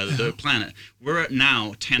of the planet. We're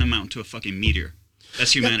now tantamount to a fucking meteor.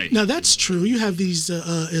 That's humanity. Now that's true. You have these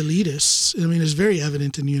elitists. I mean, it's very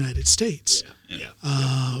evident in the United States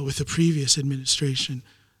with the previous administration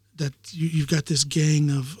that you've got this gang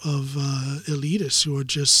of elitists who are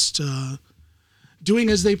just doing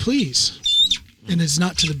as they please, and it's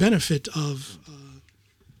not to the benefit of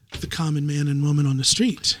the common man and woman on the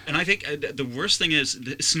street. And I think the worst thing is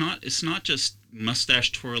it's not just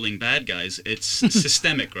mustache twirling bad guys. It's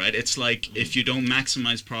systemic, right? It's like if you don't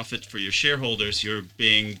maximize profit for your shareholders, you're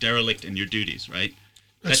being derelict in your duties, right?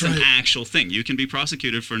 That's right. An actual thing. You can be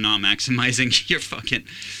prosecuted for not maximizing your fucking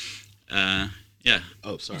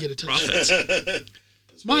Oh, sorry. You get a profits.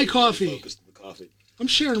 It's my coffee. Coffee. I'm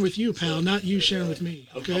sharing with you, pal, not you sharing with me.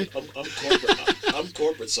 Okay. I'm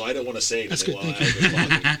corporate, so I don't want to say anything. That's good.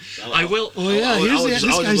 Thank you. I will. Oh yeah, this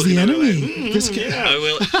guy's the enemy. This guy. I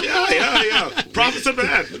will. Yeah. Profits are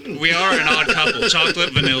bad. We are an odd couple.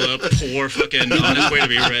 Chocolate, vanilla, poor, fucking on his way to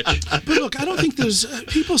be rich. But look, I don't think there's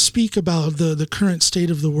people speak about the current state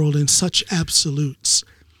of the world in such absolutes.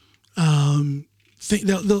 In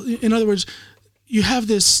other words, you have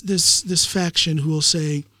this faction who will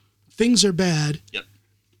say things are bad. Yep.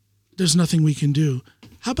 There's nothing we can do.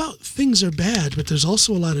 How about things are bad, but there's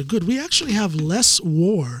also a lot of good? We actually have less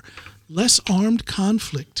war, less armed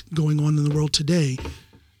conflict going on in the world today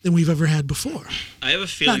than we've ever had before. I have a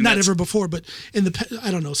feeling not ever before, but I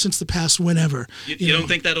don't know, since the past whenever. You don't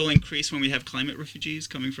think that'll increase when we have climate refugees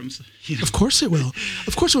coming from? Of course it will.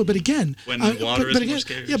 Of course it will. But again, when water is more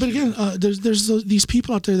scarce. Yeah, but again, there's these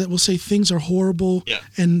people out there that will say things are horrible,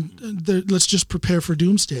 and let's just prepare for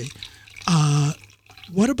doomsday.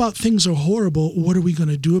 What about things are horrible? What are we going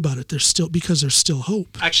to do about it? There's still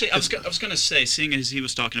hope. Actually, I was going to say, seeing as he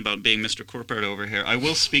was talking about being Mr. Corporate over here, I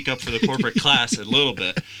will speak up for the corporate class a little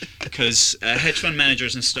bit, because hedge fund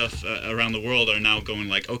managers and stuff around the world are now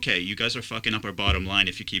going okay, you guys are fucking up our bottom line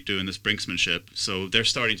if you keep doing this brinksmanship. So they're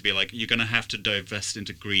starting to be you're going to have to divest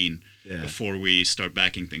into green before we start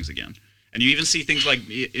backing things again. And you even see things I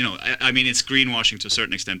mean, it's greenwashing to a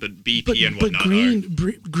certain extent, but BP and whatnot.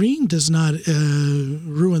 But green does not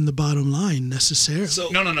ruin the bottom line necessarily.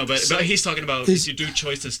 No. But he's talking about if you do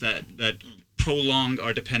choices that prolong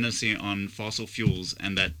our dependency on fossil fuels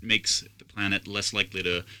and that makes the planet less likely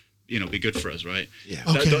to, be good for us, right? Yeah.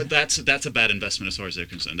 Okay. That's a bad investment as far as they're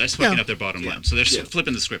concerned. That's fucking up their bottom line. So they're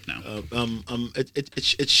flipping the script now.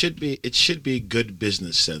 It should be good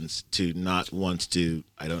business sense to not want to,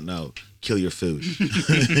 I don't know, kill your food.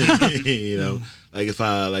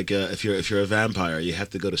 If you're a vampire, you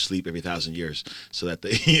have to go to sleep every 1,000 years so that the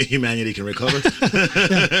humanity can recover.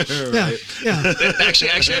 Yeah.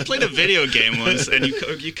 Actually, I played a video game once, and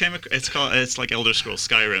you came. It's like Elder Scrolls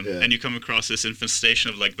Skyrim, and you come across this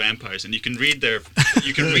infestation of vampires, and you can read their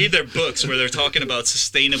books where they're talking about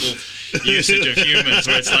sustainable usage of humans,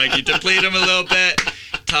 where it's you deplete them a little bit,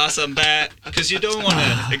 toss them back, because you don't want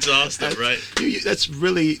to exhaust them, right? That's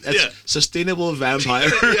sustainable vampire.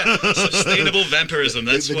 Sustainable vampirism.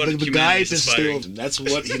 That's what the guide is inspiring. That's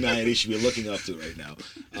what humanity should be looking up to right now.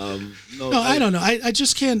 I don't know. I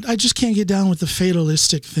just can't get down with the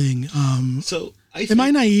fatalistic thing. Am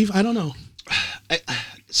I naive? I don't know.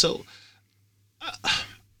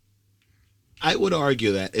 I would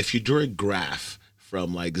argue that if you drew a graph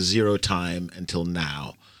from zero time until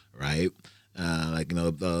now, right?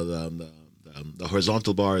 The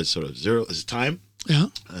horizontal bar is sort of zero is time. Yeah.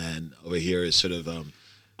 And over here is sort of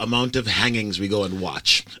amount of hangings we go and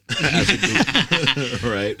watch as a group,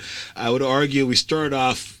 right? I would argue we start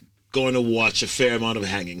off going to watch a fair amount of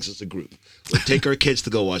hangings as a group. We take our kids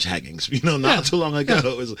to go watch hangings. Not too long ago,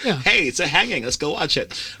 it was, hey, it's a hanging. Let's go watch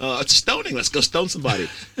it. It's stoning. Let's go stone somebody,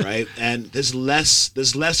 right? And there's less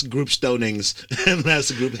group stonings and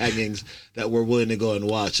less group hangings that we're willing to go and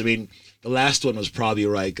watch. I mean, The last one was probably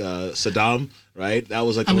like Saddam, right? That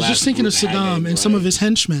was like the I was last just thinking of group Saddam hanging, and some right? of his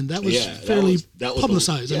henchmen. That was fairly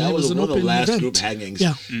publicized. That was an one of the open last event. group hangings.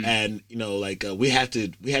 Yeah. And like we had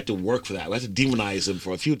to work for that. We had to demonize them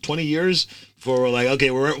for 20 years. For like,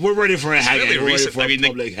 okay, we're ready for a hanging. Really we're recent. ready for I a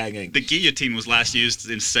mean, public hanging. The guillotine was last used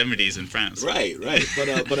in the 70s in France. Right.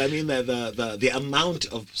 But I mean that the amount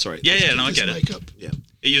of I get it. Yeah.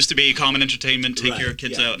 It used to be common entertainment. Take your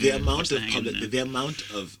kids out. The and amount watch of hanging, the amount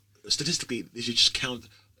of statistically, you should just count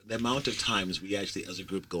the amount of times we actually, as a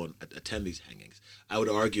group, go and attend these hangings. I would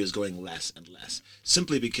argue is going less and less,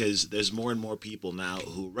 simply because there's more and more people now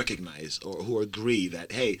who recognize or who agree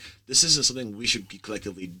that, hey, this isn't something we should be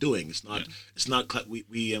collectively doing. It's not. Yeah. It's not.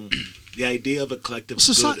 The idea of a collective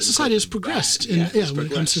society has progressed. When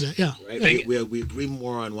it comes to that. Yeah. Right. Yeah. We agree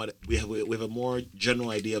more on what we have a more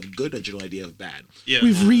general idea of good and general idea of bad. Yeah.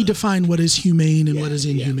 We've redefined what is humane and what is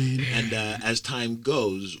inhumane. Yeah. And as time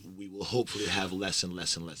goes, we will hopefully have less and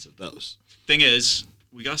less and less of those. Thing is,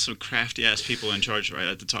 we got some crafty ass people in charge right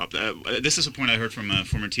at the top. This is a point I heard from a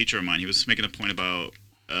former teacher of mine. He was making a point about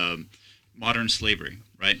modern slavery,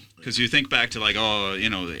 right? Because you think back to like, the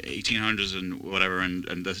 1800s and whatever, and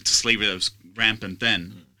the slavery that was rampant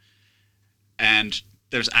then. And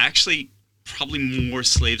there's actually probably more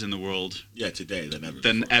slaves in the world today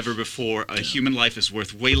than ever before. A human life is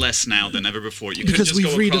worth way less now than ever before. Because we've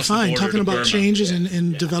redefined, talking about changes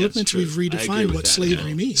and developments, we've redefined what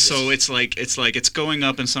slavery means. So it's going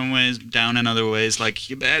up in some ways, down in other ways,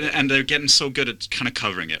 and they're getting so good at kind of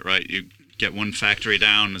covering it, right? You get one factory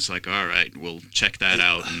down, it's like, all right, we'll check that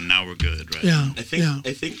out, and now we're good, right? Yeah. I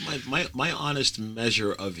think my honest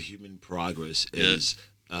measure of human progress is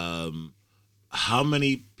how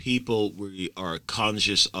many people we are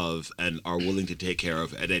conscious of and are willing to take care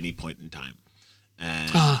of at any point in time. And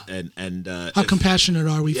how compassionate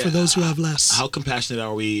are we for those who have less? How compassionate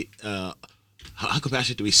are we? How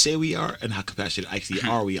compassionate do we say we are, and how compassionate actually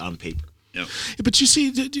are we on paper? Yep. But you see,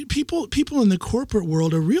 people in the corporate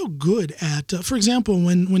world are real good at, for example,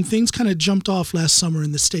 when things kind of jumped off last summer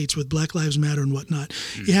in the States with Black Lives Matter and whatnot,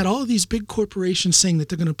 you had all of these big corporations saying that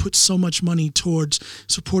they're going to put so much money towards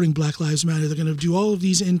supporting Black Lives Matter. They're going to do all of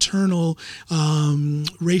these internal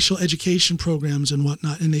racial education programs and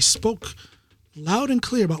whatnot. And they spoke loud and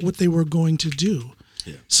clear about what they were going to do.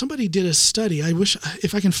 Yeah. Somebody did a study. I wish,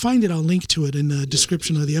 if I can find it, I'll link to it in the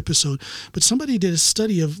description of the episode. But somebody did a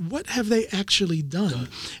study of what have they actually done,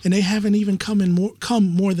 and they haven't even come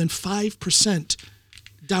more than 5%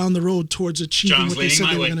 down the road towards achieving what they said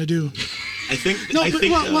they were going to do. I think.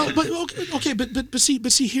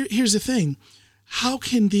 But see, here's the thing. How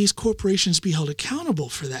can these corporations be held accountable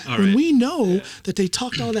for that when we know that they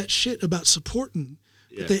talked all that shit about supporting?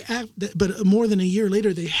 Yeah. But more than a year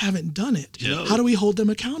later, they haven't done it. How do we hold them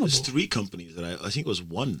accountable? There's 3 companies that I think it was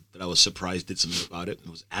one that I was surprised did something about it. It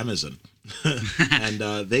was Amazon,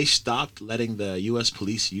 and they stopped letting the U.S.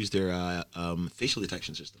 police use their facial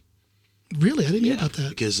detection system. Really, I didn't hear about that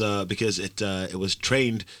because it was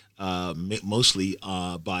trained mostly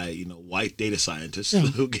by white data scientists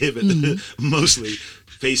who give it mostly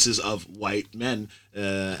faces of white men,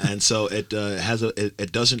 and so it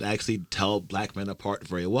doesn't actually tell black men apart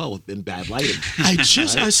very well in bad lighting. I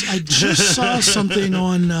just saw something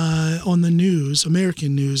on the news,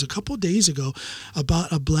 American news, a couple of days ago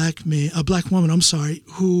about a black woman,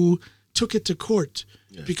 who took it to court.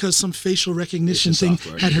 Yeah. Because some facial recognition thing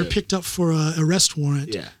had her picked up for an arrest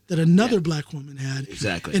warrant that another black woman had.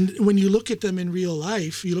 Exactly. And when you look at them in real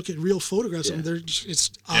life, you look at real photographs of them,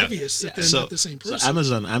 it's obvious that they're not the same person. So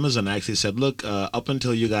Amazon actually said, look, up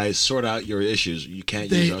until you guys sort out your issues, you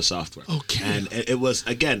can't use our software. Okay. And it was,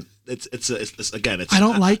 again, it's I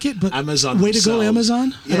don't like it, but Amazon way to go,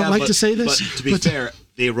 Amazon. I don't like to say this. But to be fair,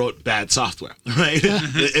 they wrote bad software, right?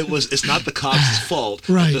 It's not the cops' fault.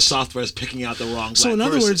 Right. The software is picking out the wrong black person. In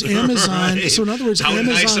other words, Amazon. Right? So in other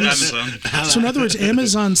words,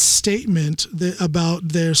 Amazon's statement about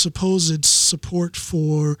their supposed support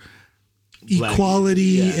for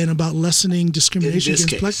equality and about lessening discrimination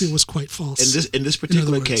against black people was quite false. In this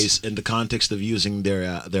particular case, in the context of using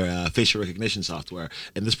their facial recognition software,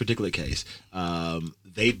 in this particular case,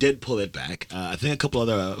 they did pull it back. I think a couple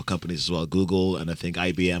other companies as well, Google and I think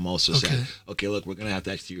IBM also said, okay, look, we're going to have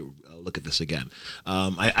to actually look at this again.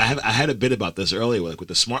 I had a bit about this earlier, like with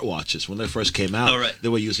the smartwatches. When they first came out, they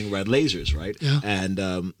were using red lasers, right? Yeah.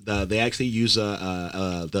 And they actually use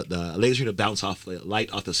the laser to bounce off the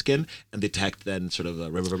light off the skin and detect then sort of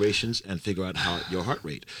reverberations and figure out your heart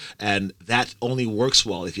rate. And that only works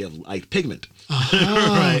well if you have light pigment,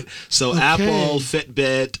 right? So Apple,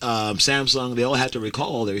 Fitbit, Samsung, they all had to recall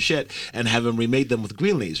recall their shit and have them remade them with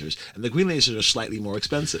green lasers. And the green lasers are slightly more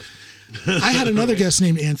expensive. I had another guest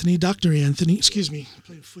named Anthony, Dr. Anthony, excuse me,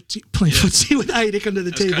 playing footsie with Eirik under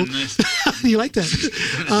the table. Nice. You like that?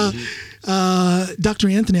 Dr.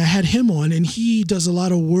 Anthony, I had him on, and he does a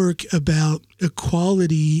lot of work about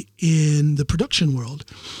equality in the production world,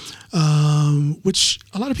 which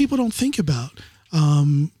a lot of people don't think about.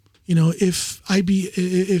 If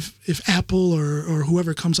Apple or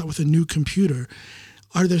whoever comes out with a new computer,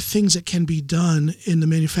 are there things that can be done in the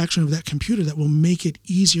manufacturing of that computer that will make it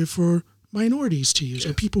easier for minorities to use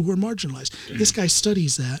or people who are marginalized? This guy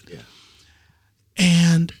studies that,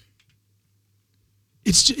 and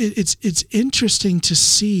it's interesting to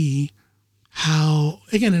see how,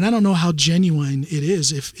 again, and I don't know how genuine it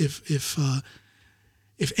is if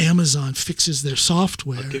Amazon fixes their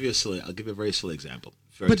software. I'll give you a very silly example.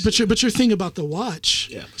 But your thing about the watch.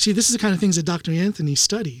 Yeah. See, this is the kind of things that Dr. Anthony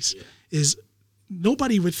studies. Is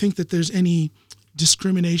nobody would think that there's any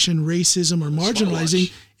discrimination, racism, or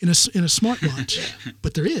marginalizing in a smartwatch,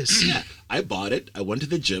 but there is. Yeah, I bought it. I went to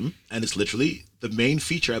the gym, and it's literally the main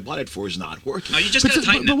feature I bought it for is not working. Oh, you just gotta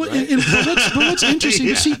tighten it. But what's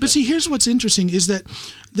interesting? But see, here's what's interesting is that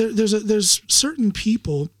there's certain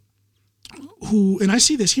people who, and I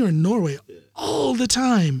see this here in Norway all the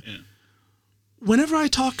time. Yeah. Whenever I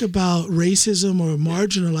talk about racism or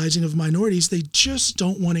marginalizing of minorities, they just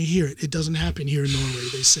don't want to hear it. It doesn't happen here in Norway,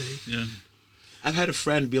 they say. Yeah. I've had a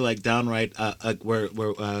friend be like downright, we're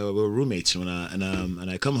roommates, and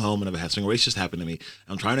I come home and I've had something racist happen to me.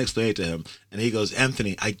 I'm trying to explain it to him, and he goes,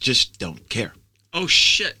 "Anthony, I just don't care." Oh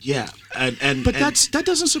shit! Yeah, that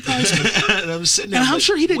doesn't surprise me. And I'm sitting there, and I'm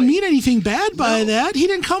sure he didn't mean anything bad by that. He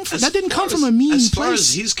didn't come from that. Didn't come from a mean place. As far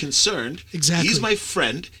as he's concerned, exactly. He's my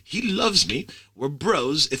friend. He loves me. We're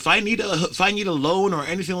bros. If I need a loan or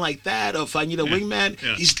anything like that, or if I need a wingman,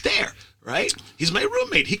 he's there. Right? He's my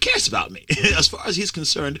roommate. He cares about me. As far as he's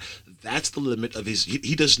concerned, that's the limit of his.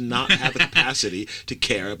 He does not have the capacity to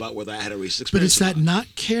care about whether I had a racist experience. But it's that not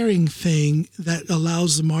caring thing that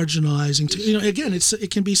allows the marginalizing to. Again,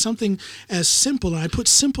 it can be something as simple, and I put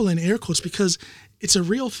simple in air quotes because it's a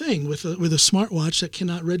real thing with a smartwatch that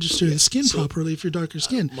cannot register the skin properly if you're darker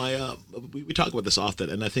skinned. We talk about this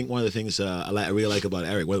often, and I think one of the things I really like about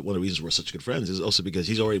Eirik, one of the reasons we're such good friends, is also because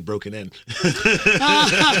he's already broken in. Hey,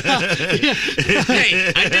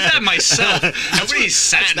 I did that myself. Nobody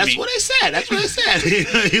sat me. That's what I said.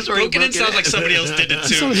 He's already broken in. Sounds like somebody else did it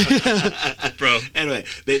too, bro. Anyway,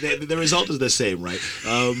 the result is the same, right?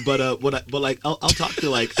 I'll talk to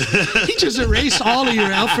like. He just erased all of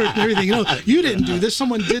your effort and everything. You didn't do this.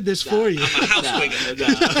 Someone did this for you. I'm a house wigger.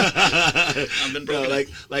 I've been broken.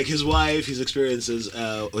 Like his wife, his experiences,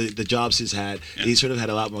 the jobs he's had. Yeah. He sort of had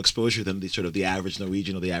a lot more exposure than the average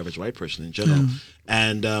Norwegian or the average white person in general.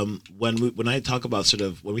 And when we talk about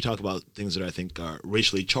things that I think are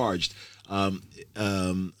racially charged, maybe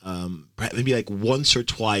like once or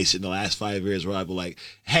twice in the last 5 years, where I'll be like,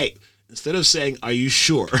 hey. Instead of saying, "Are you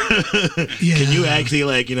sure?" Can you actually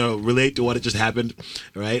relate to what had just happened,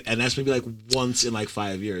 right? And that's maybe like once in like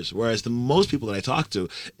 5 years. Whereas the most people that I talk to,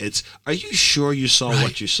 it's, "Are you sure you saw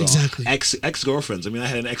what you saw?" Exactly. Ex-girlfriends. I mean, I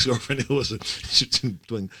had an ex-girlfriend who was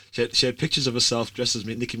she had pictures of herself dressed as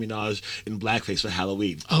Nicki Minaj in blackface for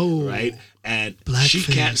Halloween. Oh, right. And blackface. She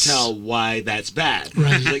can't tell why that's bad.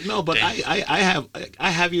 Right. She's like, no, but I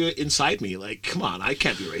have you inside me. Like, come on, I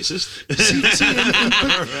can't be racist.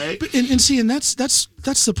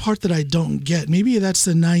 That's the part that I don't get. Maybe that's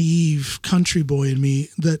the naive country boy in me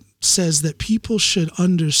that says that people should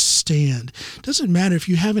understand. It doesn't matter if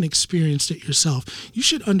you haven't experienced it yourself. You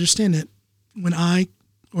should understand that when I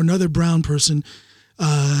or another brown person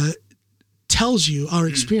tells you our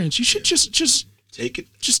experience, you should just take it.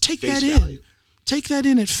 Just take that in. Value. Take that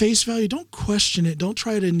in at face value. Don't question it. Don't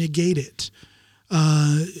try to negate it.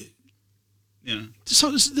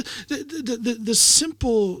 So the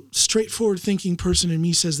simple, straightforward thinking person in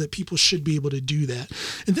me says that people should be able to do that.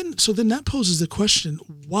 And then that poses the question,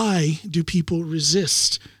 why do people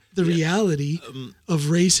resist the reality of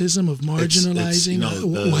racism, of marginalizing?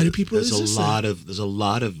 Why do people resist that? There's a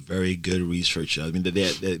lot of very good research. I mean,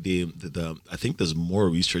 I think there's more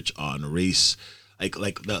research on race. I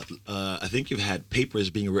think you've had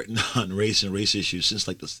papers being written on race and race issues since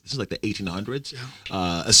the 1800s.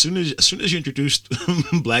 Yeah. As soon as you introduced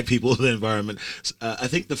black people to the environment, I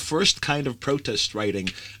think the first kind of protest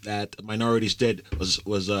writing that minorities did was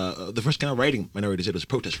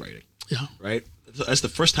protest writing. Yeah. Right? So that's the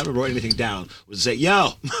first time I wrote anything down, was to say, yo,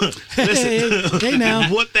 listen, hey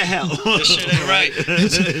now. what the hell? This shit ain't right.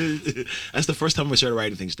 That's the first time I started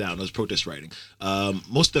writing things down. It was protest writing.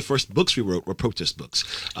 Most of the first books we wrote were protest books.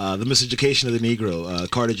 The Miseducation of the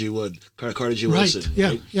Negro, Carter G. Wilson. Yeah,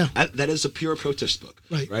 right? yeah. That is a pure protest book.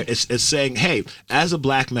 Right. It's saying, hey, as a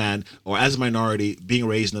black man or as a minority being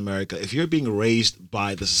raised in America, if you're being raised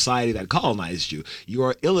by the society that colonized you, you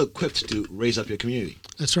are ill-equipped to raise up your community.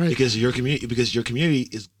 That's right. Because your community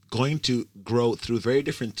is going to grow through very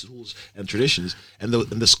different tools and traditions, and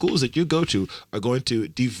the schools that you go to are going to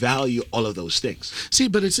devalue all of those things. See,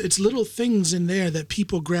 but it's little things in there that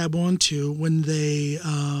people grab onto when they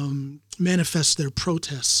manifest their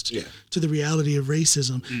protest to the reality of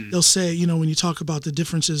racism. They'll say, when you talk about the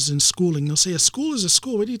differences in schooling, they'll say a school is a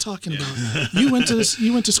school. What are you talking about? You went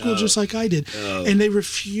to school just like I did, and they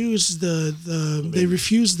refuse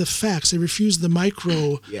the facts. They refuse the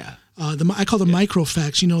micro. I call them micro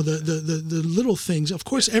facts. The little things. Of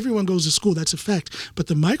course, everyone goes to school. That's a fact. But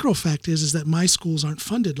the micro fact is that my schools aren't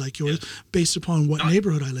funded like yours, based upon what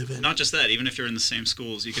neighborhood I live in. Not just that. Even if you're in the same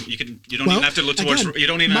schools, you don't even have to look towards. You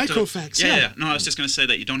don't even micro have to. Facts. Yeah. No, I was just going to say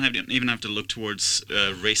that you don't even have to look towards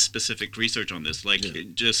race-specific research on this.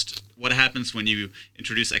 Just what happens when you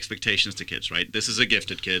introduce expectations to kids. Right. This is a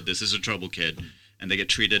gifted kid. This is a troubled kid, and they get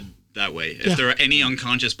treated that way. If there are any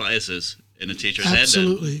unconscious biases in a teacher's head,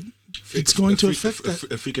 absolutely. It's going to affect that.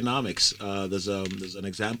 Freakonomics. There's an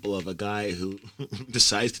example of a guy who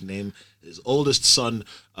decides to name his oldest son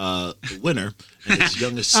Winner and his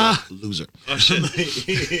youngest son Loser. Oh, shit.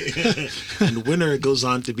 And Winner goes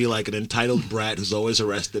on to be like an entitled brat who's always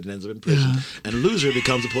arrested and ends up in prison. And Loser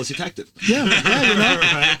becomes a police detective.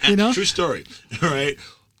 Right? True story. All right.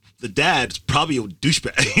 The dad's probably a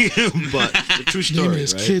douchebag, but it's a true story,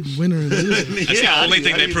 his right? Kid, Winner, and Loser. That's the only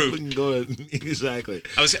thing they prove. Exactly.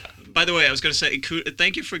 By the way, I was going to say,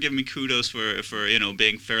 thank you for giving me kudos for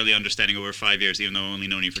being fairly understanding over 5 years, even though I've only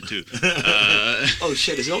known you for 2. Oh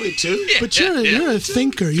shit! Is it only 2? Yeah, but you're a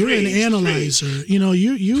thinker. You're an analyzer. You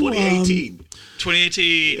 2018.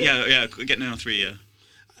 2018. Yeah. Getting on 3. Yeah.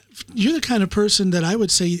 You're the kind of person that I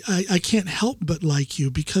would say I can't help but like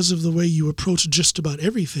you because of the way you approach just about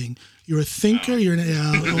everything. You're a thinker. You're a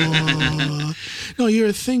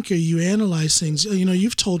thinker. You analyze things.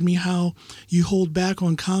 You've told me how you hold back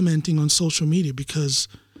on commenting on social media because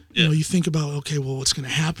you think about, okay, well, what's going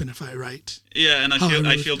to happen if I write? Yeah, and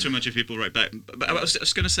I feel too much if people write back. But I was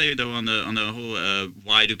going to say though on the whole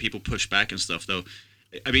why do people push back and stuff though.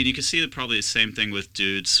 I mean, you can see probably the same thing with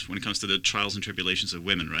dudes when it comes to the trials and tribulations of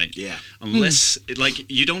women, right? Yeah. Unless,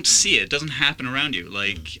 you don't see it. It doesn't happen around you.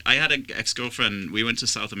 Like, I had an ex-girlfriend, we went to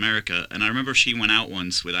South America, and I remember she went out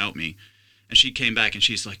once without me, and she came back, and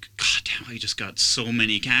she's like, God damn, I just got so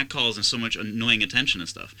many catcalls and so much annoying attention and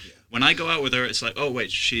stuff. Yeah. When I go out with her, it's like, oh,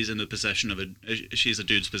 wait, she's in the possession she's a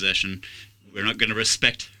dude's possession. We're not going to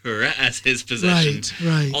respect her as his possession.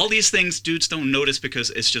 Right. All these things dudes don't notice because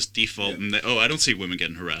it's just default. And I don't see women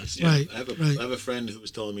getting harassed. Yeah. Right. I have a friend who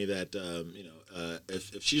was telling me that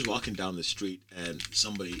if she's walking down the street and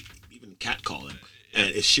somebody even catcalling, and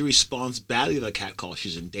if she responds badly to the catcall,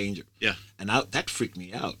 she's in danger. Yeah. And that freaked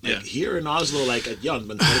me out. Here in Oslo, at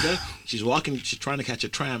Jernbanetorget, she's trying to catch a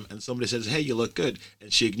tram, and somebody says, "Hey, you look good,"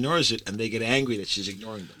 and she ignores it, and they get angry that she's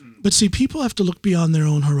ignoring them. But see, people have to look beyond their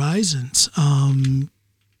own horizons.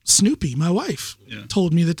 Snoopy, my wife,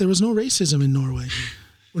 told me that there was no racism in Norway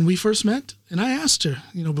when we first met, and I asked her,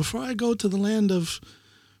 before I go to the land of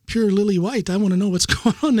pure lily white, I want to know what's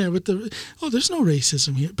going on there. There's no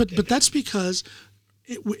racism here. But that's because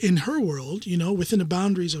in her world, within the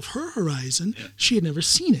boundaries of her horizon, she had never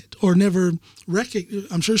seen it or never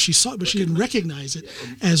I'm sure she saw it, but she didn't recognize it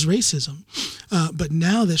as racism. But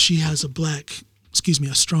now that she has a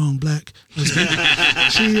strong black husband,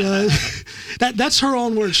 that's her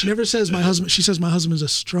own word. She never says my husband. She says my husband is a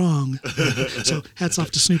strong. So hats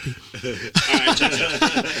off to Snoopy. All right,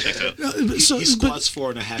 he squats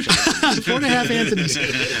 4.5 Anthony's. 4.5 Anthony's.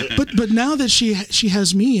 But now that she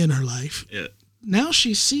has me in her life. Yeah. Now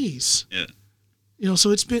she sees. Yeah. So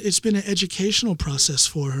it's been an educational process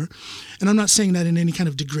for her, and I'm not saying that in any kind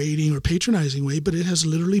of degrading or patronizing way, but it has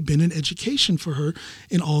literally been an education for her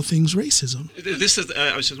in all things racism. This is.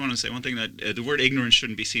 I was just want to say one thing that the word ignorance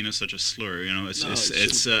shouldn't be seen as such a slur.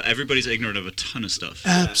 It's everybody's ignorant of a ton of stuff.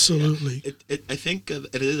 Absolutely. Yeah. I think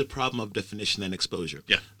it is a problem of definition and exposure.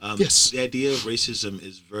 Yeah. Yes. The idea of racism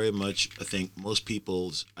is very much. I think most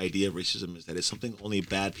people's idea of racism is that it's something only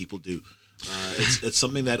bad people do. It's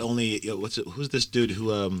something that only who's this dude who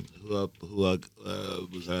was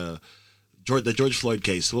the George Floyd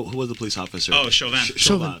case. Who was the police officer? Oh, Chauvin.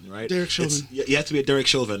 Chauvin, right? Derek Chauvin. You have to be a Derek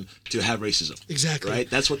Chauvin to have racism. Exactly. Right?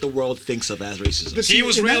 That's what the world thinks of as racism. But He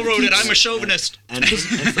was railroaded. I'm a chauvinist. And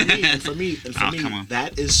for me, come on.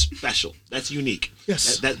 that is special. That's unique.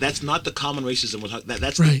 Yes. That's not the common racism we're talking.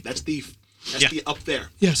 That's Right. the up there.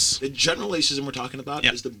 Yes. The general racism we're talking about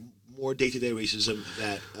is the more day-to-day racism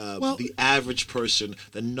that the average person,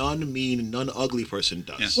 the non-mean, non-ugly person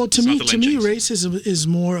does. Yeah. Well, to me, racism is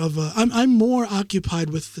more of a. I'm more occupied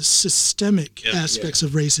with the systemic aspects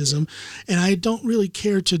of racism, and I don't really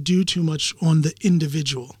care to do too much on the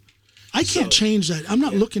individual. I can't change that. I'm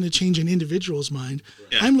not looking to change an individual's mind.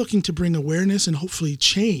 Yeah. I'm looking to bring awareness and hopefully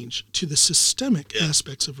change to the systemic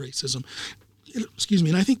aspects of racism. Excuse me,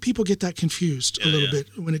 and I think people get that confused a little bit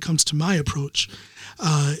when it comes to my approach.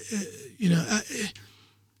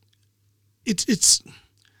 It's.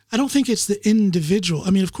 I don't think it's the individual. I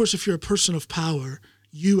mean, of course, if you're a person of power,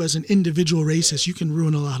 you as an individual racist, you can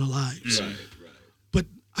ruin a lot of lives. Right. But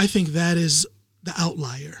I think that is the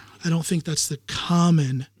outlier. I don't think that's the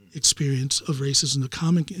common experience of racism. The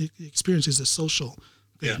common experience is the social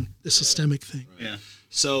thing, the systemic thing. Right. Yeah.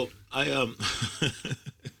 So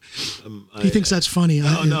he thinks that's funny.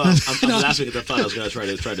 I'm laughing because I thought I was going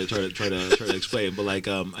to try to explain, but like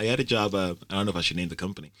I had a job. I don't know if I should name the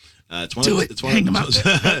company. It's one of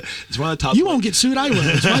the top. You won't get sued. I will.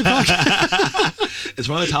 It's my podcast. It's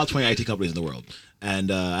one of the top 20 IT companies in the world,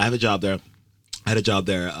 and I have a job there. I had a job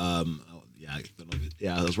there. I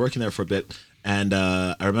was working there for a bit, and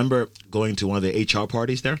I remember going to one of the HR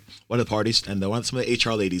parties there. One of the parties, and some of the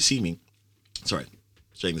HR ladies see me. Sorry.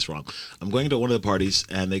 Saying this wrong. I'm going to one of the parties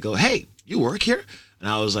and they go, "Hey, you work here?" And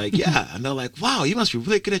I was like, "Yeah." And they're like, "Wow, you must be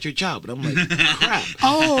really good at your job." And I'm like, "Crap."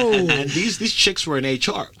 Oh. And these chicks were in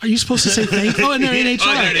HR. Are you supposed to say thank you? Oh, and they're in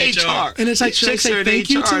HR. They're in HR. And it's like, should I say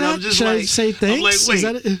thank you to that? Should I say thanks? I'm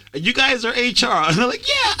like, wait, you guys are HR? And they're like,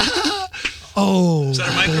 "Yeah." Oh. Is that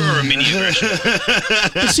a micro or a mini aggression?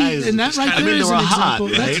 See, and that right there is an example.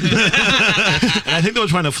 Right? And I think they were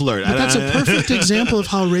trying to flirt. But that's a perfect example of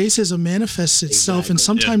how racism manifests itself, and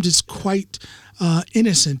sometimes it's quite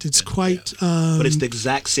innocent. It's quite... but it's the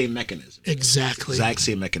exact same mechanism. Exactly. Exact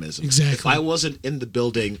same mechanism. Exactly. If I wasn't in the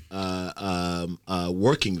building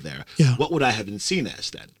working there, what would I have been seen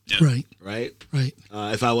as then? Yeah. Right.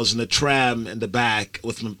 If I was in the tram in the back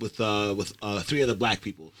with 3 other black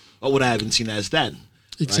people, what would I have been seen as then?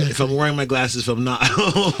 Exactly. Right? If I'm wearing my glasses, if I'm not,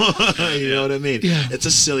 you know what I mean? Yeah. It's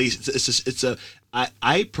a silly.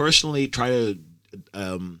 I personally try to.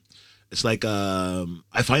 It's like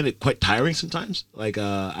I find it quite tiring sometimes. Like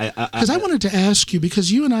because I wanted to ask you,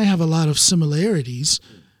 because you and I have a lot of similarities,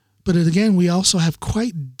 but again we also have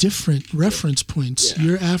quite different reference points.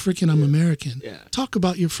 You're African, I'm American. Talk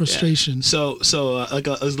about your frustration. So there's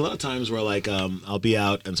a lot of times where like I'll be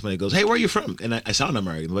out and somebody goes, "Hey, where are you from?" And I sound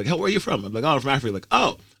American. They're like, "Hey, where are you from?" I'm like, "Oh, I'm from Africa." Like,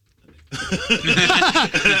 "Oh."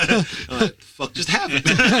 Fuck just happened.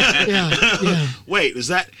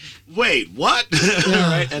 Wait, what?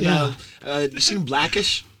 Right? And you seen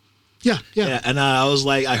Blackish? Yeah. And I was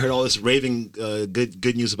like, I heard all this raving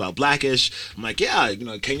good news about Blackish. I'm like,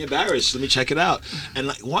 Kenya Barris, let me check it out. And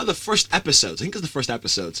like one of the first episodes, I think it's the first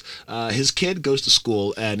episodes, his kid goes to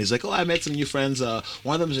school and he's like, "Oh, I met some new friends.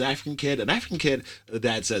 One of them is an African kid. The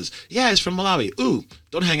dad says, "Yeah, he's from Malawi. Ooh,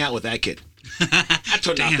 don't hang out with that kid." I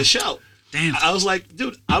turned off the show. Damn. I was like,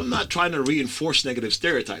 dude, I'm not trying to reinforce negative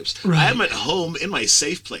stereotypes. Right. I am at home in my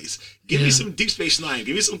safe place. Give me some Deep Space Nine.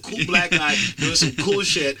 Give me some cool black guy doing some cool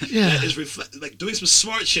shit that is like doing some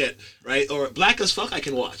smart shit, right? Or Black as Fuck I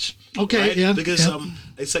can watch. Okay, right? yeah. Because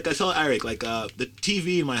it's like I tell Eirik, like the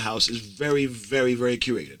TV in my house is very, very, very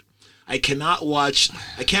curated. I can't watch,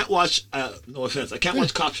 no offense, I can't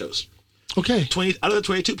watch cop shows. Okay. 20 out of the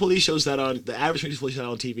 22 police shows that on the average 22 police shows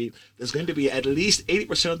on TV, there's going to be at least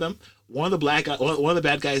 80% of them. One of the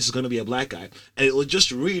bad guys is going to be a black guy, and it will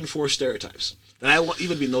just reinforce stereotypes that I won't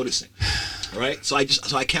even be noticing. Right? So I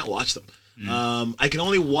can't watch them. I can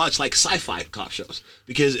only watch like sci-fi cop shows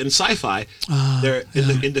because in sci-fi,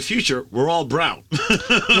 in the future we're all brown.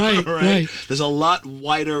 Right. There's a lot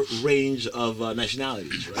wider range of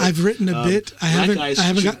nationalities. Right? I've written a bit. I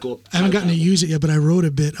haven't gotten to use it yet, but I wrote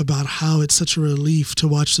a bit about how it's such a relief to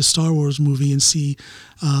watch the Star Wars movie and see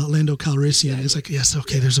Lando Calrissian. It's like, yes,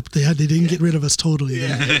 okay. They didn't get rid of us totally.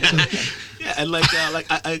 Yeah, and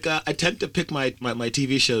I tend to pick my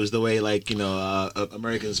TV shows the way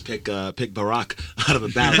Americans pick Barack out of a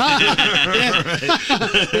battle.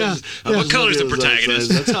 What color is the protagonist?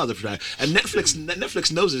 That's how the protagonist. And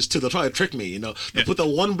Netflix knows this too. They'll try to trick me. They put the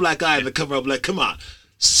one black guy in the cover. I'm like, come on.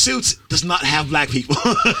 Suits does not have black people.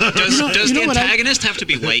 Does the antagonist have to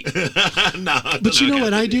be white? No. But you know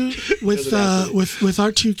what I do with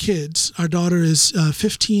our two kids? Our daughter is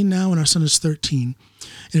 15 now, and our son is 13.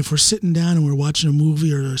 And if we're sitting down and we're watching a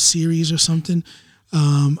movie or a series or something,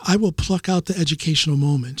 I will pluck out the educational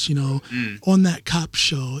moments. On that cop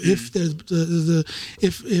show, if the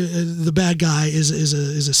bad guy is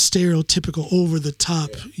a stereotypical over the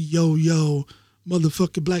top yo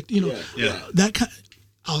motherfucker black, that kind.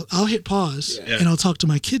 I'll hit pause and I'll talk to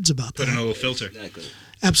my kids about that. Put in a little filter. Exactly.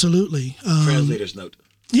 Absolutely. Translator's note.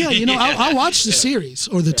 Yeah, I'll watch the series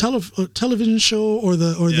or the television show or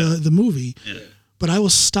the movie, but I will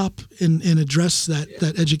stop and address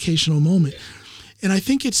that educational moment. And I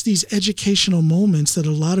think it's these educational moments that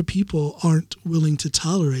a lot of people aren't willing to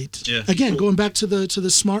tolerate. Yeah. Again, going back to the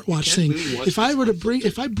smartwatch thing, if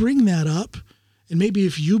I bring that up. And maybe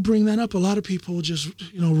if you bring that up, a lot of people will just,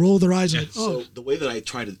 roll their eyes and So the way that I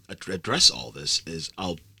try to address all this is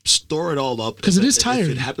I'll store it all up. Because it is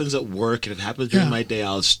tiring. If it happens at work and it happens during my day,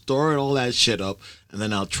 I'll store all that shit up. And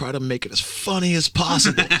then I'll try to make it as funny as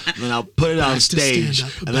possible. And then I'll put it on stage.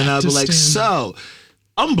 And then I'll be like, so...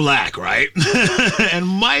 I'm black, right? And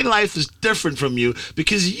my life is different from you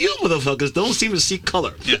because you motherfuckers don't seem to see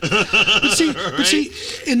color. Yeah. But see,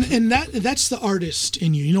 and that's the artist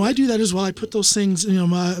in you. I do that as well. I put those things.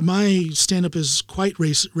 My stand-up is quite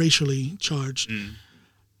racially charged.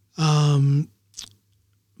 My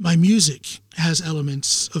music has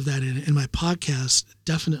elements of that in it, and my podcast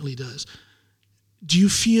definitely does. Do you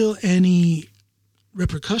feel any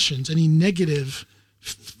repercussions, any negative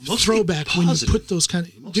throwback when you put those kind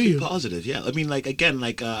of? Do you? Positive, yeah. I mean,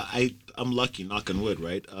 I'm lucky, knock on wood,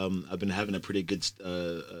 right? I've been having a pretty good,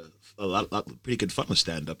 pretty good fun with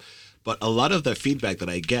stand up, but a lot of the feedback that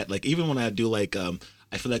I get, like even when I do I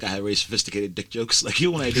feel like I have very sophisticated dick jokes. Like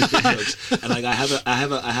even when I do dick jokes, and I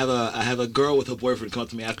have a girl with a boyfriend come up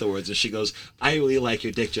to me afterwards, and she goes, "I really like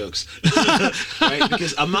your dick jokes," right?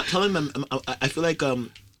 Because I'm not telling them. I feel like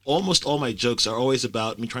almost all my jokes are always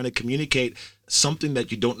about me trying to communicate something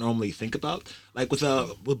that you don't normally think about. I have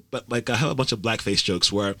a bunch of blackface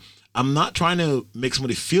jokes where I'm not trying to make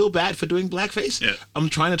somebody feel bad for doing blackface. Yeah. I'm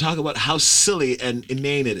trying to talk about how silly and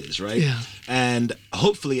inane it is, right? Yeah. And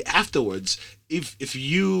hopefully afterwards, if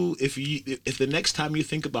the next time you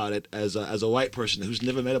think about it as a white person who's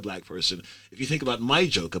never met a black person, if you think about my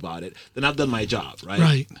joke about it, then I've done my job,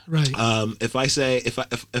 right? Right.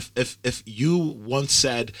 If you once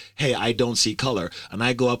said, "Hey, I don't see color," and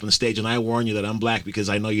I go up on stage and I warn you that I'm black because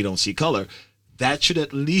I know you don't see color, that should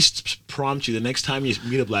at least prompt you the next time you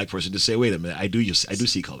meet a black person to say, "Wait a minute, I do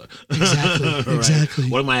see color." Exactly. Right? Exactly.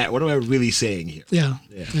 What am I really saying here? Yeah.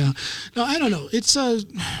 No, I don't know. It's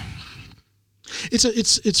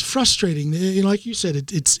frustrating. Like you said,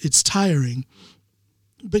 it's tiring.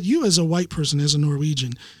 But you, as a white person, as a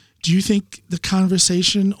Norwegian, do you think the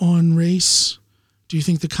conversation on race? Do you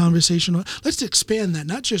think the conversation on, let's expand that,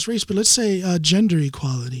 not just race, but let's say gender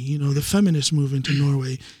equality? The feminist movement in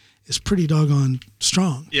Norway is pretty doggone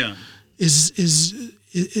strong. Yeah.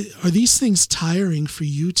 Are these things tiring for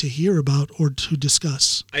you to hear about or to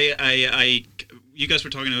discuss? You guys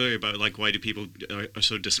were talking earlier about why do people are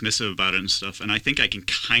so dismissive about it and stuff, and I think I can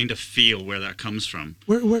kind of feel where that comes from.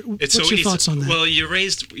 What's your thoughts on that? Well, you're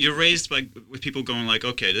raised with people going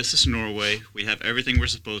okay, this is Norway. We have everything we're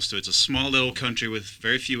supposed to. It's a small little country with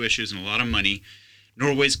very few issues and a lot of money.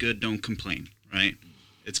 Norway's good. Don't complain. Right?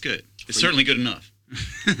 It's good. It's certainly good enough.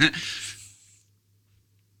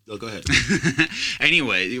 Oh, go ahead.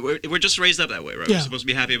 Anyway, we're just raised up that way, right? Yeah. We're supposed to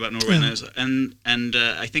be happy about Norway, and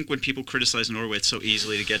I think when people criticize Norway, it's so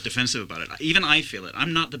easily to get defensive about it. Even I feel it.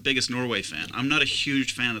 I'm not the biggest Norway fan. I'm not a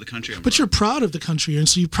huge fan of the country. But you're proud of the country, and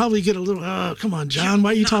so you probably get a little. Come on, John,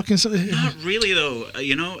 why are you talking so? Not really, though.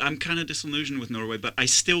 I'm kind of disillusioned with Norway, but I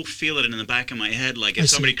still feel it in the back of my head. Like if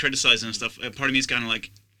somebody criticizes and stuff, part of me is kind of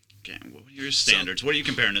like, okay, what are your standards? What are you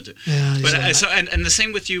comparing it to? Yeah, but and the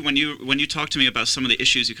same with you when you talk to me about some of the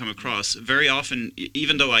issues you come across. Very often,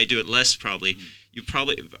 even though I do it less, probably you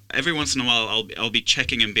every once in a while I'll be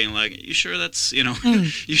checking and being like, you sure that's you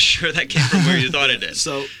sure that came from where you thought it did?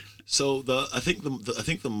 So I think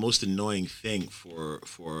the most annoying thing for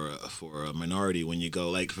a minority when you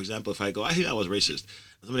go for example, if I go, I think that was racist,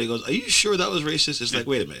 and somebody goes, are you sure that was racist? It's like,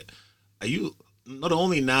 wait a minute, are you? Not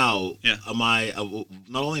only now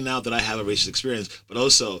not only now that I have a racist experience, but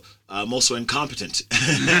also I'm also incompetent.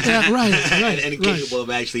 Right. and incapable of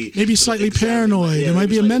actually maybe slightly paranoid. There might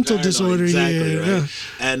be a mental disorder here. Right?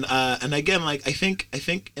 Yeah. And again, I think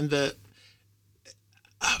in the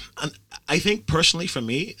I think personally for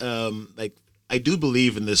me, I do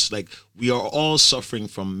believe in this. Like, we are all suffering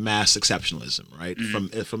from mass exceptionalism, right?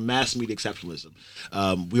 From mass media exceptionalism.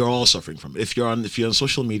 We are all suffering from it. If you're on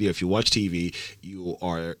social media, if you watch TV, you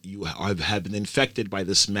have been infected by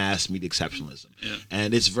this mass media exceptionalism,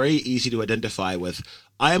 and it's very easy to identify with.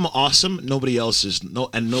 I am awesome. Nobody else is.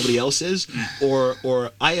 Nobody else is,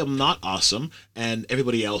 or I am not awesome, and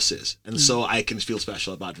everybody else is, and so I can feel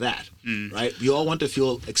special about that, right? We all want to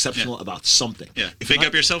feel exceptional about something. Yeah, pick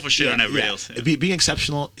up yourself or shit on everybody else. Yeah. Being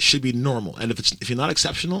exceptional should be normal, and if you're not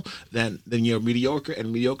exceptional, then you're mediocre,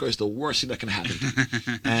 and mediocre is the worst thing that can happen.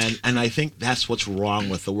 and I think that's what's wrong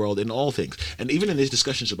with the world in all things, and even in these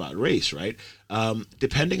discussions about race, right?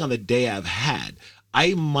 Depending on the day I've had,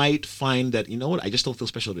 I might find that, you know what, I just don't feel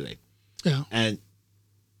special today. Yeah. And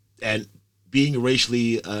being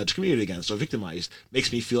racially discriminated against or victimized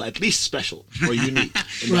makes me feel at least special or unique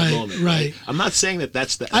in that moment. Right. I'm not saying that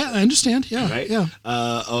that's the. I understand. Yeah. Right. Yeah.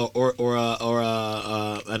 And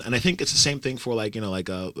I think it's the same thing for a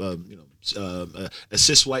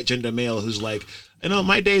cis white gender male who's like,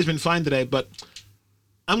 my day has been fine today, but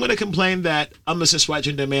I'm going to complain that I'm a cis white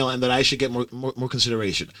gender male and that I should get more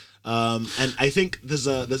consideration. And I think it's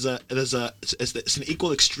an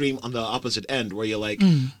equal extreme on the opposite end where you're like,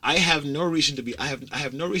 I have no reason to be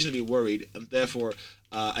worried, and therefore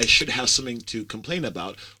I should have something to complain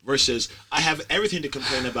about. Versus I have everything to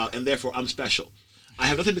complain about, and therefore I'm special. I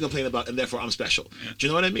have nothing to complain about, and therefore I'm special. Yeah. Do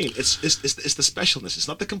you know what I mean? It's the specialness. It's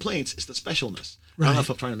not the complaints. It's the specialness. Right. I don't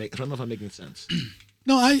know if I'm making sense.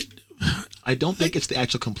 No, I don't think it's the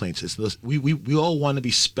actual complaints. It's we all want to be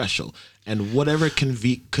special, and whatever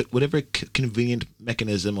convenient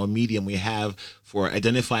mechanism or medium we have for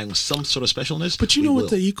identifying with some sort of specialness. But you know what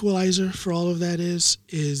the equalizer for all of that is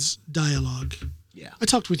dialogue. Yeah, I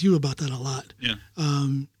talked with you about that a lot. Yeah.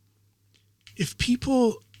 If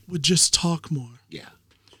people would just talk more. Yeah.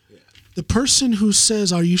 The person who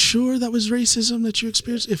says, "Are you sure that was racism that you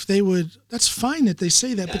experienced?" If they would, that's fine that they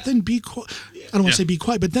say that, but then be quiet. I don't want to say be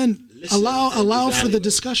quiet, but then allow for the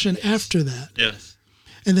discussion after that. Yes.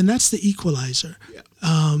 And then that's the equalizer. Yeah.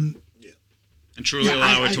 And truly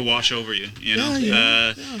allow it to wash over you,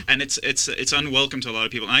 Yeah. And it's unwelcome to a lot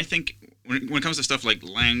of people. And I think when it comes to stuff like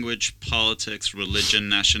language, politics, religion,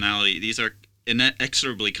 nationality, these are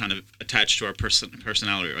inexorably kind of attached to our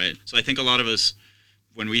personality, right? So I think a lot of us,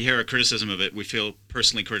 when we hear a criticism of it, we feel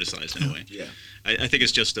personally criticized in a way. Yeah. I think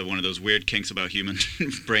it's just one of those weird kinks about human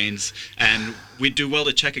brains, and we do well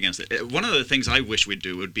to check against it. One of the things I wish we'd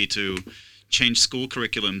do would be to change school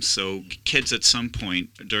curriculum so kids at some point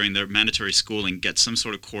during their mandatory schooling get some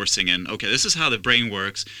sort of coursing in, okay, this is how the brain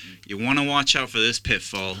works. You want to watch out for this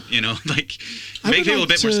pitfall, make people a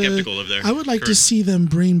bit more skeptical of their I would like to see them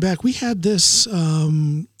bring back, we had this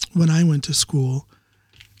when I went to school,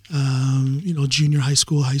 junior high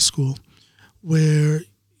school, where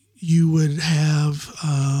you would have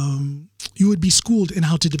you would be schooled in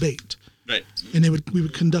how to debate, right? And we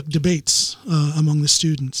would conduct debates among the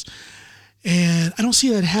students, and I don't see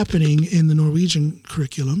that happening in the Norwegian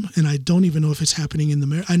curriculum, and I don't even know if it's happening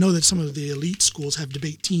in I know that some of the elite schools have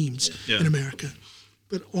debate teams in America,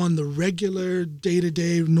 but on the regular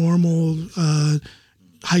day-to-day normal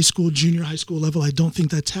junior high school level, I don't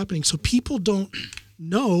think that's happening. So people don't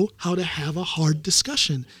know how to have a hard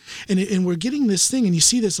discussion, and we're getting this thing, and you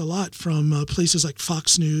see this a lot from places like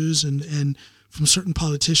Fox News and from certain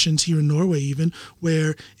politicians here in Norway even,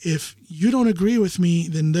 where if you don't agree with me,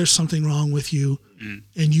 then there's something wrong with you, and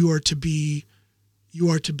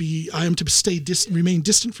I am to remain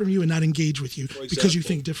distant from you and not engage with you because you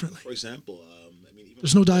think differently. For example,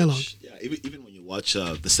 there's no dialogue. Even when you watch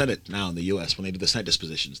the Senate now in the U.S., when they did the Senate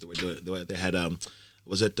dispositions, they had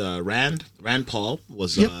was it Rand Paul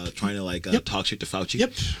was trying to talk shit to Fauci.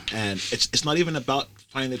 Yep. And it's not even about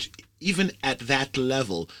finding that even at that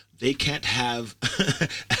level, they can't have,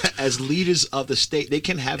 as leaders of the state, they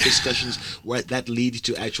can have discussions where that leads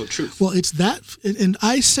to actual truth. Well, it's that, and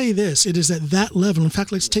I say this, it is at that level. In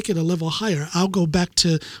fact, let's take it a level higher. I'll go back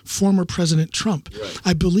to former President Trump. Right.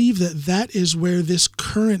 I believe that is where this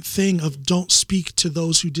current thing of don't speak to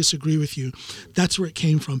those who disagree with you, that's where it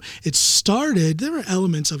came from. It started, there were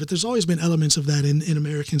elements of it. There's always been elements of that in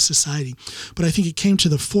American society. But I think it came to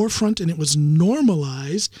the forefront and it was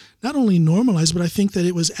normalized, not only normalized, but I think that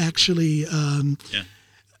it was actually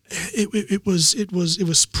it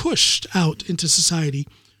was pushed out into society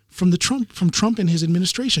from Trump and his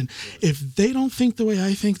administration. If they don't think the way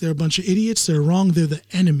I think, they're a bunch of idiots. They're wrong. They're the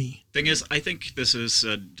enemy. Thing is, I think this is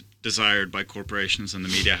desired by corporations and the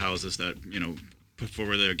media houses that put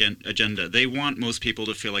forward their agenda. They want most people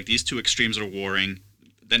to feel like these two extremes are warring.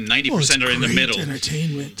 then 90% are in the middle.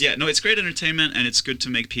 Entertainment. Yeah, no, it's great entertainment, and it's good to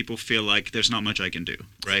make people feel like there's not much I can do,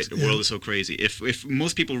 right? The world is so crazy. If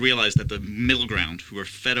most people realize that the middle ground, who are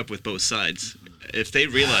fed up with both sides, if they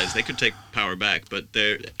realize, they could take power back. But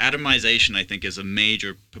their atomization, I think, is a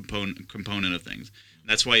major component of things.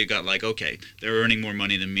 That's why you got like, okay, they're earning more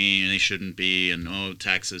money than me, and they shouldn't be, and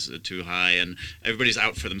taxes are too high, and everybody's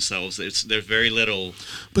out for themselves. There's very little.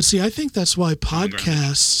 But see, I think that's why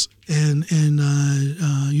podcasts and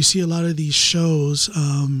you see a lot of these shows,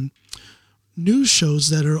 news shows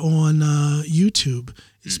that are on YouTube.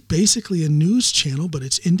 It's basically a news channel, but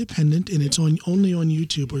it's independent and it's only on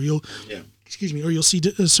YouTube. Or you'll see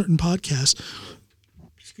a certain podcast,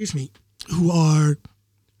 who are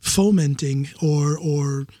fomenting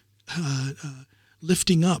or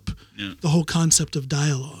lifting up the whole concept of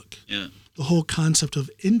dialogue, the whole concept of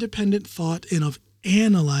independent thought and of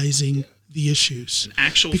analyzing the issues. An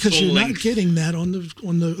actual because you're not length. getting that on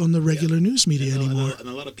the regular news media anymore. And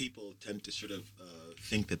a lot of people tend to sort of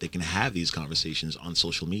think that they can have these conversations on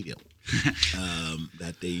social media.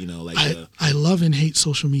 That they, I love and hate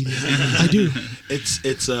social media. I do.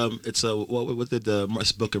 What did the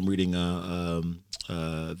book I'm reading?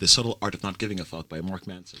 The Subtle Art of Not Giving a Fuck by Mark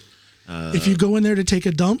Manson. If you go in there to take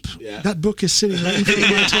a dump, that book is sitting right in front of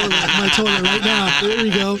my toilet right now. There we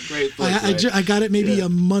go. Great book, I got it maybe a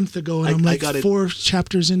month ago, and I'm like 4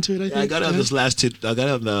 chapters into it. I think I got it on this last two. I got it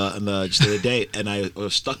on the just the other day, and I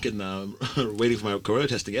was stuck in waiting for my corona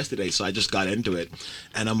testing yesterday, so I just got into it,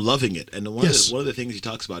 and I'm loving it. And one of the things he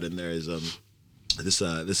talks about in there is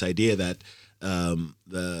this idea that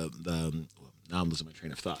now I'm losing my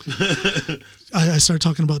train of thought. I started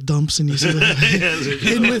talking about dumps, and you said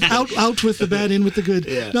out with the bad, in with the good.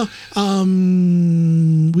 Yeah. No,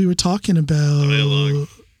 we were talking about dialogue.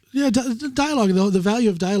 Yeah, dialogue, the value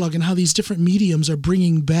of dialogue, and how these different mediums are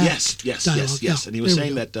bringing back dialogue. Yes. And he was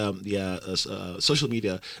saying that social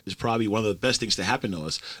media is probably one of the best things to happen to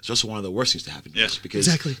us. It's also one of the worst things to happen to us, because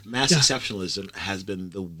mass exceptionalism has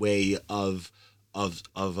been the way of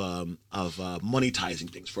monetizing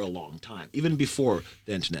things for a long time, even before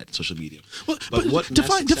the internet and social media. Well, but what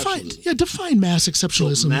define mass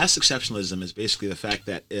exceptionalism. So mass exceptionalism is basically the fact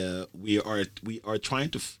that we are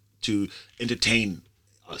trying to entertain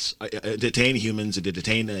us, entertain humans, and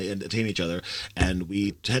entertain each other, and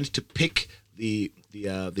we tend to pick the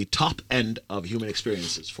top end of human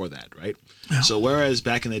experiences for that, right? Yeah. So whereas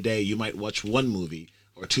back in the day you might watch one movie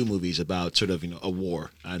or 2 movies about sort of a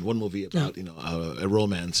war, and one movie about a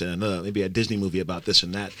romance, and another maybe a Disney movie about this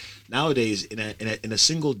and that. Nowadays, in a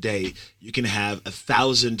single day, you can have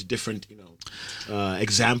 1,000 different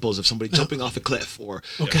examples of somebody jumping off a cliff or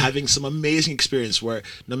having some amazing experience where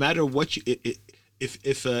no matter what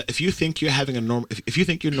if you think you're having if you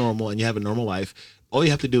think you're normal and you have a normal life, all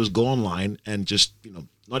you have to do is go online and just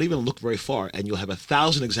not even look very far, and you'll have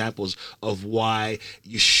 1,000 examples of why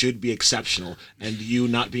you should be exceptional, and you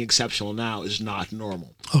not being exceptional now is not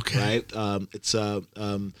normal. Okay.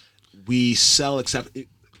 Right? We sell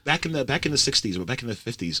back in the 60s or back in the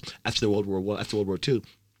 50s after World War II,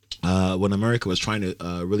 when America was trying to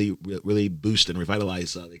really boost and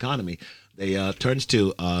revitalize the economy, they turned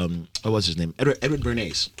to what was his name? Edward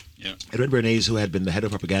Bernays. Yeah. Edward Bernays, who had been the head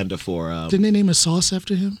of propaganda for. Didn't they name a sauce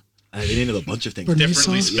after him? They named a bunch of things.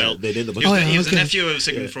 Differently spelled. They named a bunch he was the nephew of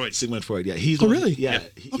Sigmund Freud. Sigmund Freud, yeah. He's really? Yeah.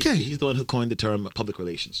 He's the one who coined the term public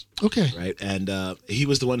relations. Okay. Right? And he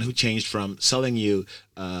was the one who changed from selling you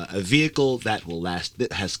a vehicle that will last,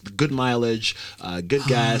 that has good mileage, good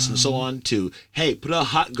gas, and so on, to, hey, put a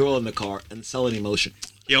hot girl in the car and sell an emotion.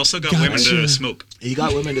 He also got women to smoke. He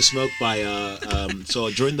got women to smoke by so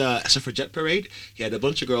during the suffragette parade, he had a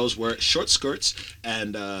bunch of girls wear short skirts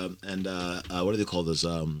and what do they call those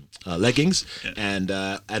leggings, and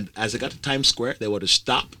as they got to Times Square, they would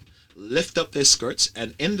stop, lift up their skirts,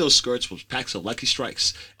 and in those skirts was packs of Lucky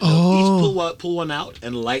Strikes. Each pull one out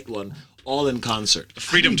and light one. All in concert. A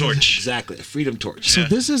freedom torch. Exactly, a freedom torch. So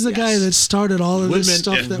this is the guy that started all of this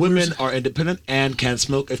stuff. That women are independent and can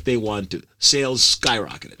smoke if they want to. Sales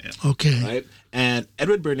skyrocketed. Yeah. Okay. Right? And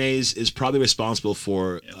Edward Bernays is probably responsible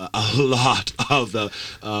for a lot of the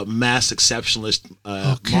mass exceptionalist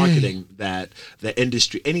marketing that the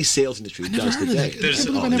industry, any sales industry, does today. There's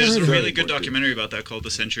a really good documentary about that called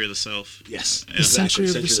The Century of the Self. Yes. The Century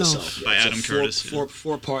of the Self. By Adam Curtis.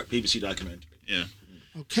 Four-part BBC documentary. Yeah.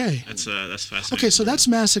 Okay. That's fascinating. Okay, so that's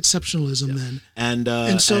mass exceptionalism then. And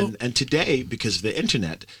today, because of the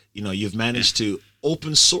internet, you've managed to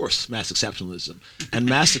open source mass exceptionalism. And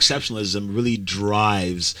mass exceptionalism really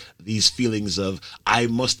drives these feelings of, I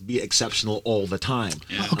must be exceptional all the time.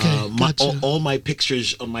 Yeah. Okay, gotcha. All my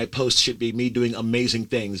pictures on my posts should be me doing amazing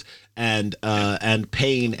things, and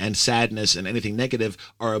pain and sadness and anything negative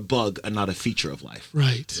are a bug and not a feature of life.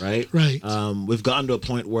 Right. Right? We've gotten to a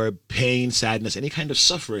point where pain, sadness, any kind of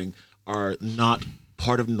suffering are not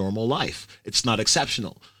part of normal life. It's not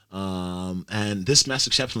exceptional. And this mass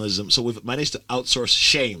exceptionalism, so we've managed to outsource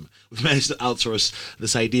shame. We've managed to outsource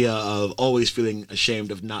this idea of always feeling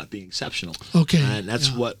ashamed of not being exceptional. Okay. And that's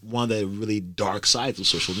one of the really dark sides of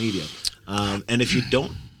social media. And if you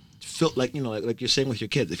don't feel like you're saying with your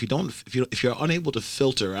kids, if you're unable to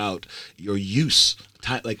filter out your use,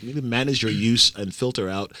 like maybe manage your use and filter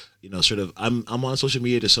out, sort of, I'm on social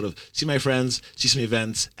media to sort of see my friends, see some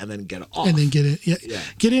events, and then get off. And then get it. Yeah.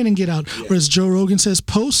 Get in and get out. Yeah. Whereas Joe Rogan says,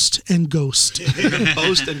 post and ghost.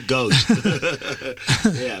 Post and ghost.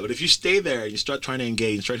 Yeah, but if you stay there and you start trying to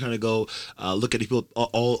engage, start trying to go look at people,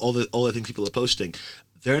 all the things people are posting,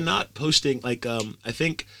 they're not posting like I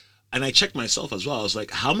think. And I checked myself as well. I was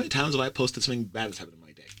like, how many times have I posted something bad that's happened in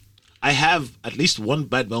my day? I have at least one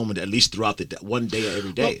bad moment, at least throughout the one day or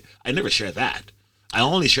every day. Well, I never share that. I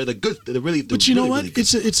only share the good, But you know really, what?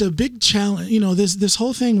 Really it's a big challenge. This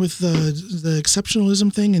whole thing with the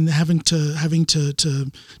exceptionalism thing and having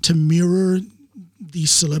to mirror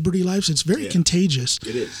these celebrity lives. It's very contagious.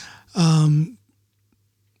 It is.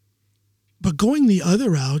 But going the other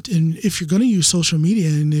route, and if you're going to use social media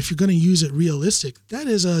and if you're going to use it realistic, that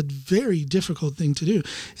is a very difficult thing to do.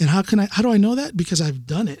 And how do I know that? Because I've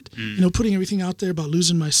done it. Putting everything out there about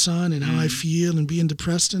losing my son and how I feel and being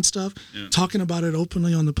depressed and stuff, talking about it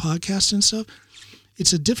openly on the podcast and stuff.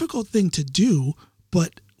 It's a difficult thing to do,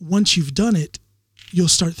 but once you've done it, you'll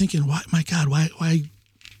start thinking, why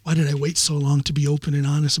did I wait so long to be open and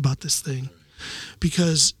honest about this thing?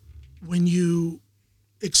 Because when you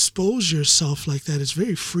expose yourself like that, it's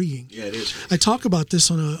very freeing. Yeah, it is. I talk about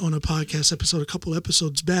this on a podcast episode a couple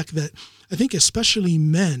episodes back, that I think especially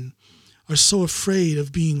men are so afraid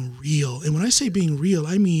of being real. And when I say being real,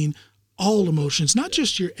 I mean all emotions, not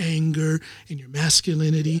just your anger and your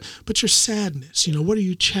masculinity, but your sadness. What are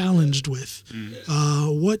you challenged with?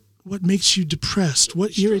 What makes you depressed?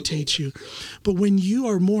 What irritates you? But when you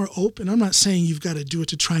are more open, I'm not saying you've got to do it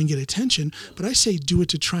to try and get attention, but I say do it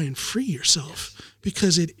to try and free yourself,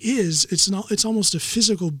 because it's almost a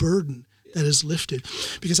physical burden that is lifted.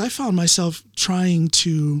 Because I found myself trying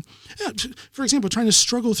to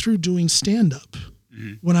struggle through doing stand-up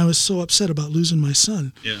when I was so upset about losing my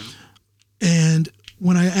son. Yeah. And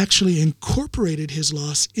when I actually incorporated his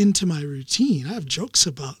loss into my routine, I have jokes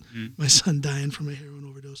about my son dying from a heroin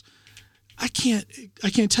overdose. I can't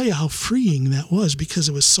tell you how freeing that was, because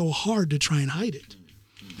it was so hard to try and hide it.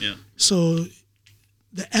 Yeah. So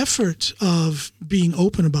the effort of being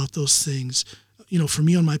open about those things, for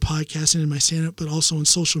me on my podcast and in my stand-up, but also on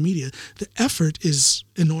social media, the effort is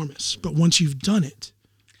enormous. But once you've done it,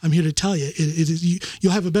 I'm here to tell you,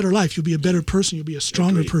 you'll have a better life. You'll be a better person. You'll be a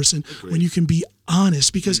stronger person when you can be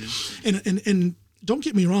honest. Because, and don't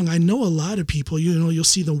get me wrong, I know a lot of people, you'll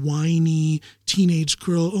see the whiny teenage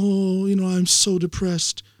girl, I'm so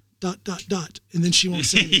depressed, ... And then she won't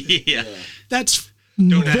say anything. Yeah. That's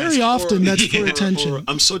very often that's for attention. Or,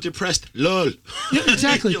 I'm so depressed, lol. Yeah,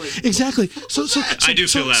 exactly. So I do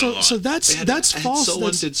feel that a lot. So that's false.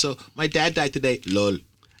 Someone did so. My dad died today, lol.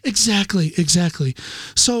 Exactly.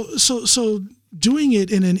 So doing it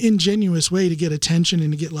in an ingenuous way to get attention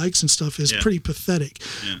and to get likes and stuff is pretty pathetic.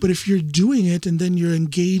 Yeah. But if you're doing it and then you're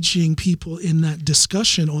engaging people in that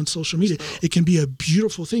discussion on social media, it can be a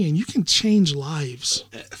beautiful thing, and you can change lives.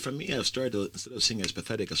 For me, I've started to, instead of seeing it as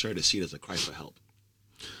pathetic, I started to see it as a cry for help.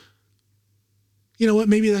 You know what?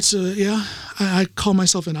 Maybe that's I call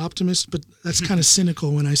myself an optimist, but that's kind of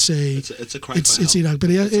cynical when I say it's a cry for help.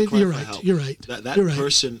 But you're right. You're right.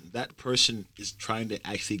 That person is trying to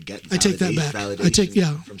actually get validation. I take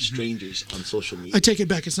that back. From strangers on social media. I take it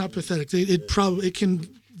back. It's not pathetic. It can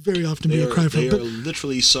very often be a cry for help. They are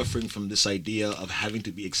literally suffering from this idea of having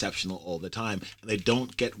to be exceptional all the time, and they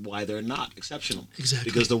don't get why they're not exceptional. Exactly.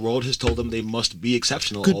 Because the world has told them they must be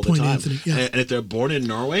exceptional all the point, time. Anthony. Yeah. And if they're born in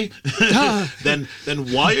Norway, then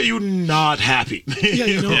why are you not happy?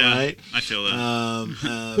 Right? I feel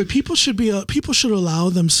that. But people should allow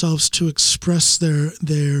themselves to express their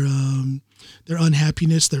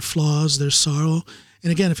unhappiness, their flaws, their sorrow.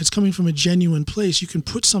 And again, if it's coming from a genuine place, you can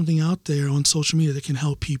put something out there on social media that can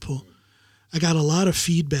help people. I got a lot of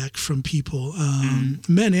feedback from people,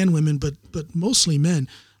 men and women, but mostly men.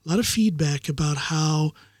 A lot of feedback about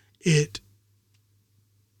how it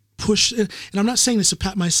push, and I'm not saying this to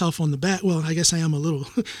pat myself on the back. Well, I guess I am a little,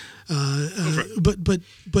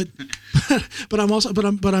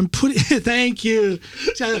 but I'm putting. Thank you.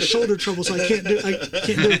 See, I have shoulder trouble, so I can't do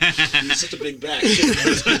it. You're such a big back.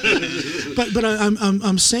 but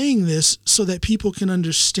I'm saying this so that people can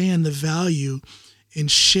understand the value in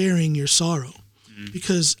sharing your sorrow,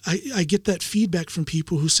 because I get that feedback from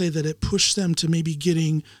people who say that it pushed them to maybe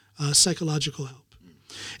getting psychological help.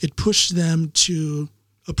 It pushed them to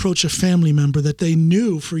approach a family member that they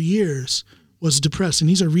knew for years was depressed. And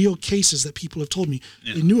these are real cases that people have told me.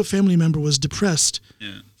 Yeah. They knew a family member was depressed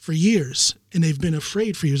for years, and they've been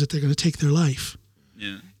afraid for years that they're going to take their life.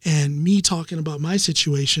 Yeah. And me talking about my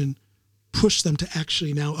situation pushed them to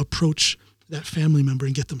actually now approach that family member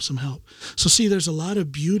and get them some help. So see, there's a lot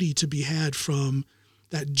of beauty to be had from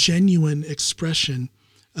that genuine expression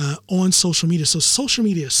on social media. So social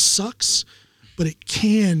media sucks, but it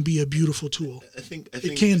can be a beautiful tool. I think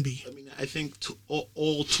it can be. I mean, I think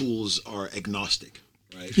all tools are agnostic,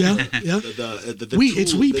 right? Yeah, yeah.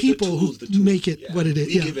 We people who make it what it is.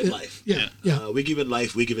 We give it life. Yeah. We give it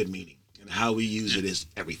life. We give it meaning, and how we use it is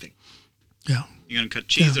everything. Yeah. You're gonna cut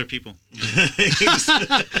cheese or people?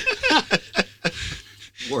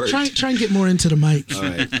 Try and get more into the mic. All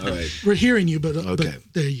right. We're hearing you, but okay.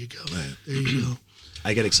 There you go. Right. There you go.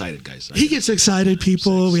 I get excited, guys. He gets excited,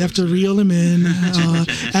 people. We have to reel him in.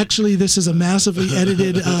 Actually, this is a massively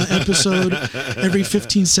edited episode. Every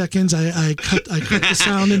 15 seconds, I cut the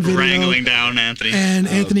sound and video. Wrangling down Anthony. And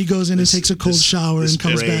Anthony goes in and takes a cold shower and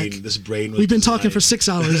comes back. This brain was We've been talking for 6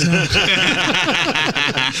 hours now.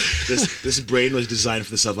 This brain was designed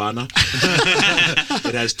for the savannah.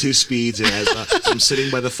 It has 2 speeds. It has I'm sitting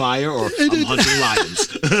by the fire or I'm hunting lions.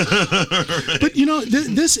 But you know,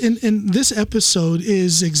 this in this episode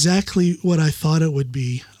is exactly what I thought it would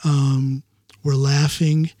be. We're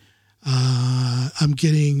laughing. I'm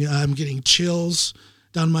getting chills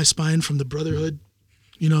down my spine from the brotherhood,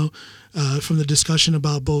 you know, from the discussion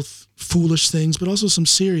about both foolish things, but also some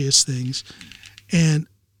serious things. And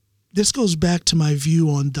this goes back to my view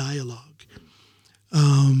on dialogue.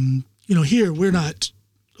 You know, here we're not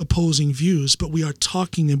opposing views, but we are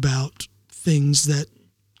talking about things that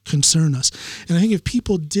concern us. And I think if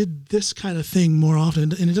people did this kind of thing more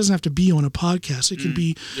often, and it doesn't have to be on a podcast, it can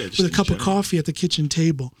be with a cup of coffee at the kitchen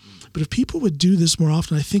table. But if people would do this more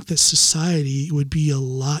often, I think that society would be a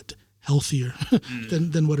lot healthier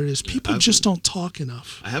than what it is. People just don't talk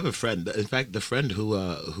enough. I have a friend, in fact, the friend who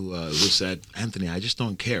said, Anthony, I just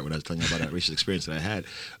don't care, when I was telling him about that recent experience that I had.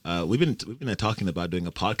 We've been talking about doing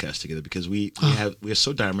a podcast together because we are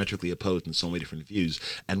so diametrically opposed in so many different views,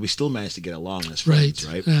 and we still manage to get along as friends,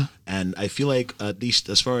 right? Yeah. And I feel like, at least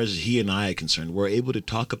as far as he and I are concerned, we're able to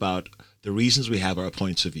talk about the reasons we have our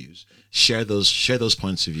points of views, share those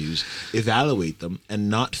points of views, evaluate them, and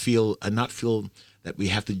not feel that we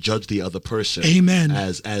have to judge the other person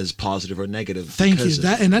as positive or negative. Thank you.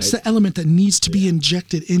 That's the element that needs to be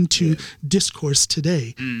injected into discourse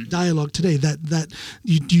today, dialogue today, that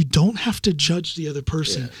you don't have to judge the other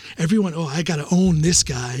person. Everyone, I got to own this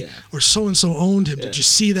guy, or so-and-so owned him. Did you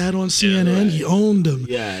see that on CNN? He owned him.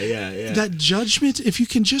 That judgment, if you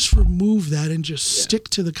can just remove that and just stick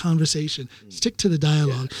to the conversation, stick to the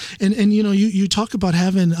dialogue. And you know, you talk about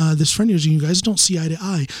having this friend of yours, and you guys don't see eye to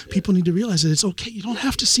eye. People need to realize that it's okay. You don't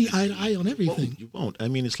have to see eye to eye on everything. You won't. I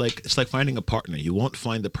mean, it's like finding a partner. You won't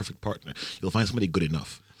find the perfect partner. You'll find somebody good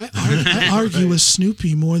enough. I argue with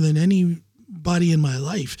Snoopy more than anybody in my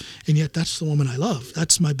life, and yet that's the woman I love.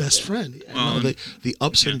 That's my best friend. No, the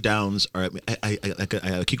ups and downs are.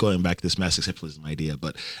 I keep going back to this mass exceptionalism idea,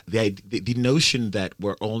 but the notion that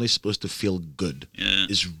we're only supposed to feel good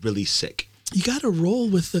is really sick. You got to roll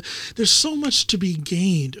with there's so much to be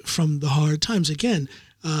gained from the hard times. Again,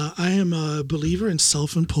 I am a believer in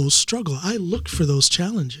self-imposed struggle. I look for those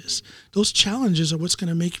challenges. Those challenges are what's going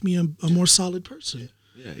to make me a more solid person.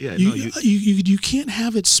 You can't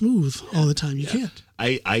have it smooth all the time. You can't.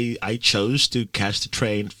 I chose to catch the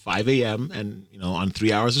train 5 a.m. and on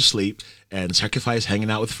 3 hours of sleep and sacrifice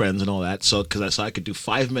hanging out with friends and all that. So because I saw I could do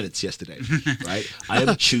 5 minutes yesterday, right? I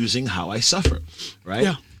am choosing how I suffer, right?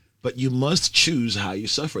 Yeah. But you must choose how you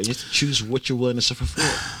suffer. You have to choose what you're willing to suffer for.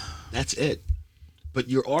 That's it. But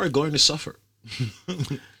you are going to suffer.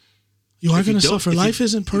 You are going to suffer. Life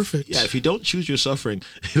isn't perfect. If you don't choose your suffering,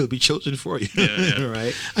 it will be chosen for you.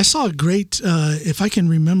 Right? I saw a great, if I can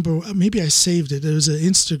remember, maybe I saved it. There was an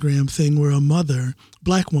Instagram thing where a mother,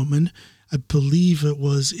 black woman, I believe it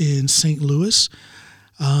was in St. Louis,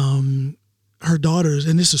 her daughters,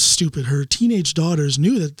 and this is stupid, her teenage daughters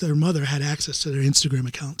knew that their mother had access to their Instagram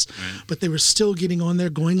accounts, but they were still getting on there,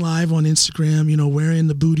 going live on Instagram, wearing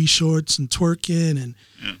the booty shorts and twerking and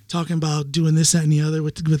talking about doing this, that, and the other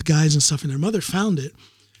with guys and stuff. And their mother found it,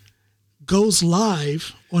 goes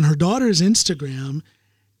live on her daughter's Instagram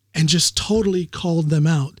and just totally called them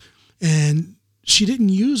out. And she didn't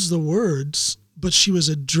use the words, but she was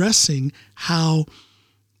addressing how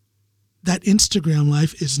that Instagram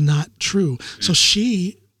life is not true. So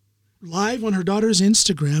she, live on her daughter's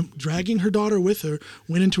Instagram, dragging her daughter with her,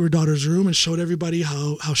 went into her daughter's room and showed everybody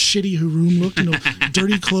how shitty her room looked,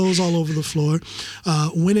 dirty clothes all over the floor,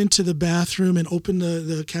 went into the bathroom and opened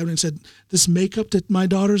the cabinet and said, this makeup that my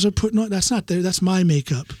daughters are putting on, that's not there, that's my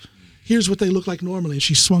makeup. Here's what they look like normally. And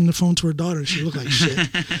she swung the phone to her daughter and she looked like shit.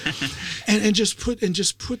 and just put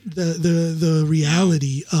the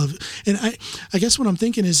reality of, and I guess what I'm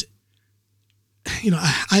thinking is,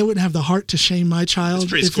 I wouldn't have the heart to shame my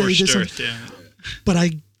child if they did something. But I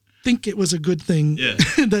think it was a good thing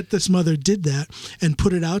that this mother did that and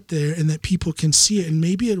put it out there, and that people can see it. And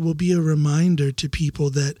maybe it will be a reminder to people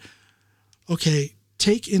that, okay,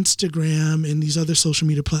 take Instagram and these other social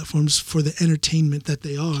media platforms for the entertainment that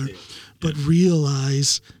they are, but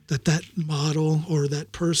realize that model or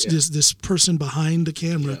that person, this person behind the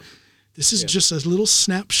camera, this is just a little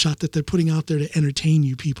snapshot that they're putting out there to entertain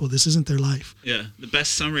you people. This isn't their life. Yeah. The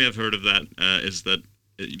best summary I've heard of that is that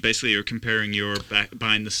basically you're comparing your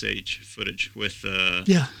behind the stage footage with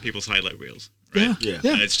people's highlight reels. Right? Yeah.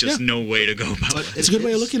 And it's just no way to go about it. It's a good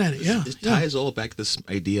way of looking at it. Yeah. It ties all back to this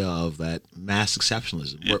idea of that mass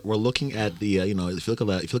exceptionalism. Yeah. We're looking at the if you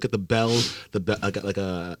look at the bell, like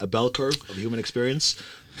a bell curve of human experience.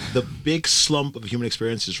 The big slump of human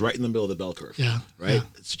experience is right in the middle of the bell curve. Yeah. Right. Yeah.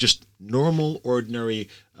 It's just normal, ordinary.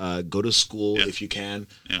 Go to school if you can.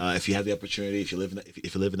 If you have the opportunity. If you live in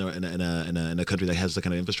a country that has the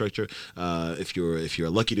kind of infrastructure. If you're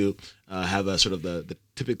lucky to have a sort of the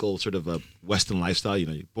typical sort of a Western lifestyle.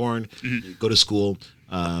 You're born, you go to school,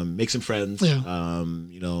 make some friends. Pick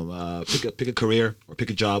a career or pick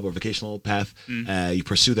a job or vocational path. You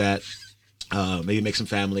pursue that. Maybe make some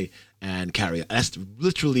family and carry it. That's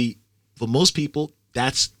literally, for most people,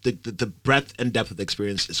 that's the breadth and depth of the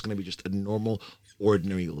experience. Is going to be just a normal,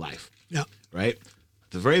 ordinary life. Yeah. Right? At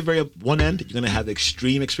the very, very one end, you're going to have the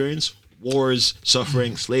extreme experience, wars,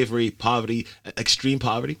 suffering, slavery, poverty, extreme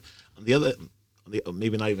poverty. On the other,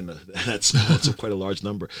 maybe not even that's quite a large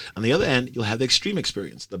number. On the other end, you'll have the extreme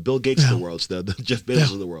experience, the Bill Gates of the world, the Jeff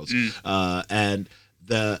Bezos of the world. And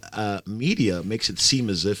the media makes it seem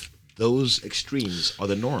as if those extremes are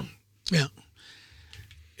the norm. Yeah.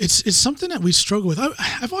 It's something that we struggle with.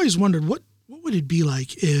 I've always wondered, what would it be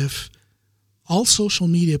like if all social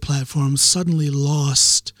media platforms suddenly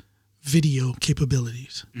lost video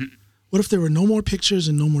capabilities? What if there were no more pictures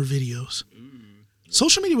and no more videos?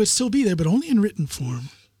 Social media would still be there, but only in written form.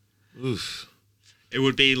 Oof. It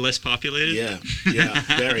would be less populated. Yeah,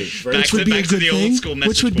 very. Which would be a good thing.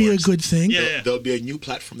 Which would be a good thing. Yeah. There'll be a new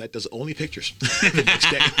platform that does only pictures the next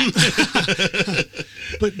day.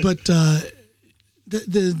 but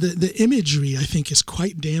the imagery, I think, is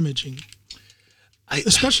quite damaging,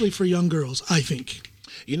 especially for young girls. I think.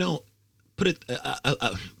 Put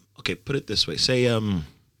it this way. Say,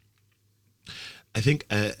 I think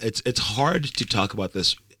it's hard to talk about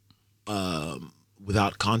this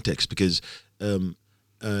without context because.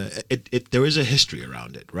 There is a history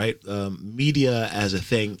around it, right? Media as a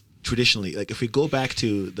thing, traditionally, like if we go back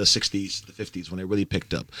to the 60s, the 50s, when it really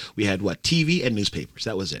picked up, we had TV and newspapers.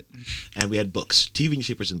 That was it. And we had books, TV,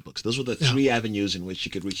 newspapers, and books. Those were the three avenues in which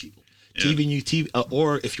you could reach people. TV,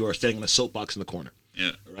 or if you are standing in a soapbox in the corner.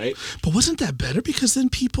 Yeah. Right. But wasn't that better because then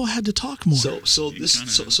people had to talk more? So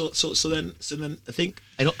then I think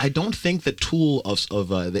I don't think the tool of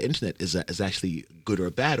the internet is actually good or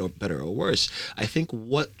bad or better or worse. I think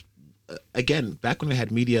again, back when we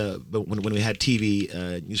had media, but when we had TV,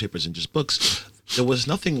 newspapers, and just books, there was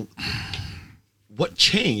nothing. What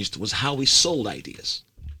changed was how we sold ideas.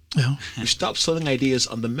 Yeah. We stopped selling ideas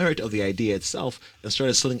on the merit of the idea itself and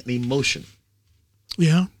started selling an emotion.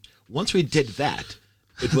 Yeah. Once we did that,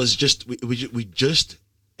 it was just we just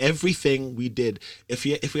everything we did. If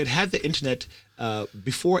we had the internet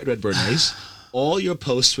before Edward Bernays, all your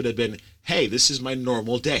posts would have been, "Hey, this is my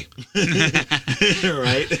normal day,"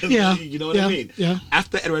 right? Yeah, you know what I mean. Yeah.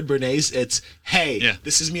 After Edward Bernays, it's, "Hey,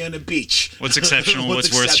 this is me on the beach. What's exceptional?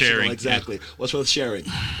 what's worth sharing? Exactly. What's worth sharing?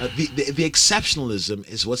 The exceptionalism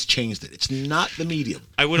is what's changed it. It's not the medium.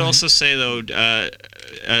 I would also say though,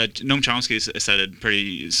 Noam Chomsky said it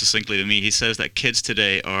pretty succinctly to me. He says that kids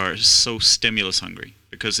today are so stimulus hungry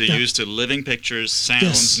because they're used to living pictures,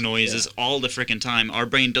 sounds, noises, all the freaking time. Our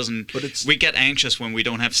brain doesn't. We get anxious when we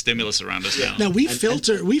don't have stimulus around us now. Now we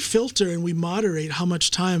filter and we moderate how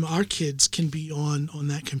much time our kids can be on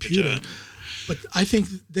that computer. But I think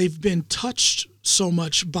they've been touched so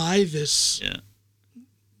much by this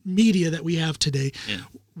media that we have today. Yeah.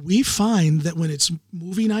 We find that when it's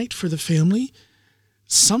movie night for the family,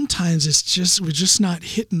 sometimes we're just not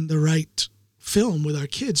hitting the right film with our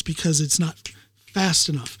kids because it's not fast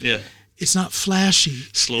enough. Yeah. It's not flashy.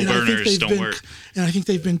 Slow burners don't work. And I think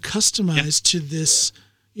they've been customized to this,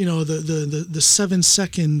 the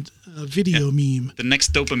 7-second video meme. The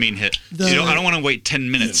next dopamine hit. I don't want to wait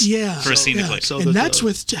 10 minutes for a scene to click. And that's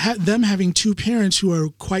with them having two parents who are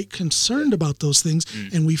quite concerned about those things,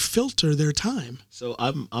 and we filter their time. So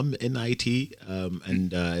I'm in IT,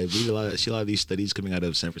 and I see a lot of these studies coming out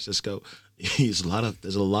of San Francisco. There's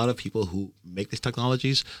a lot of people who make these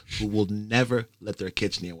technologies who will never let their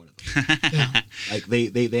kids near one of them. Like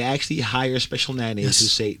they actually hire special nannies who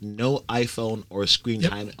say no iPhone or screen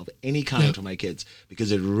time of any kind for my kids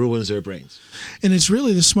because it ruins their brains. And it's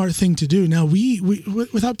really the smart thing to do. Now we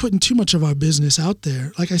without putting too much of our business out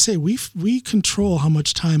there, like I say, we control how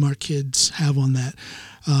much time our kids have on that.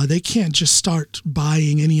 They can't just start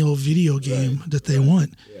buying any old video game that they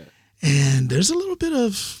want. Yeah. And there's a little bit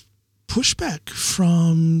of pushback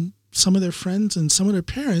from some of their friends, and some of their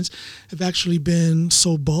parents have actually been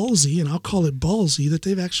so ballsy, and I'll call it ballsy, that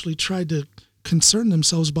they've actually tried to concern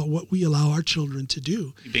themselves about what we allow our children to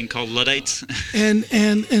do. You're being called Luddites.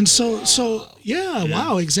 and so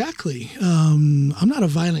wow, exactly. I'm not a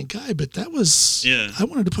violent guy, but that was I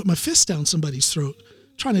wanted to put my fist down somebody's throat,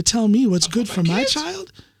 trying to tell me what's good for my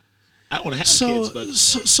child. I don't want to have kids, but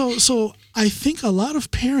so I think a lot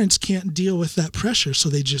of parents can't deal with that pressure, so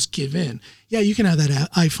they just give in. Yeah, you can have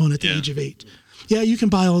that iPhone at the age of 8. Yeah, you can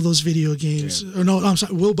buy all those video games. Or no, I'm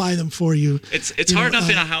sorry, we'll buy them for you. It's hard enough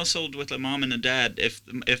in a household with a mom and a dad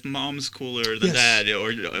if mom's cooler than dad,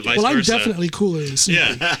 or vice versa. Well, I'm definitely cooler than Snoopy.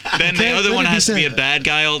 Yeah, then the other one has to be a bad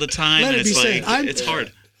guy all the time, and it's like it's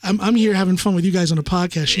hard. I'm here having fun with you guys on a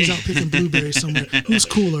podcast. She's out picking blueberries somewhere. Who's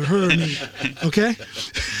cooler, her or me? Okay?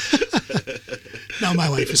 No, my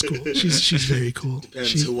wife is cool. She's very cool.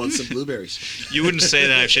 Depends who wants some blueberries. You wouldn't say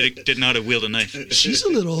that if she did not wield a knife. She's a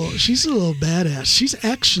little badass. She's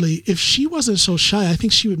actually, if she wasn't so shy, I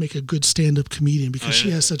think she would make a good stand-up comedian because she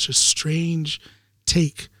has such a strange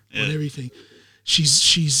take on everything.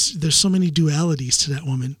 There's so many dualities to that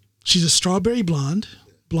woman. She's a strawberry blonde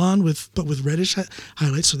with reddish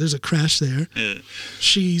highlights, so there's a crash there. Yeah.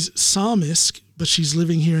 She's Samisk, but she's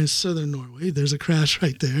living here in southern Norway. There's a crash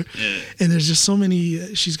right there. Yeah. And there's just so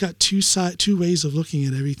many. She's got two ways of looking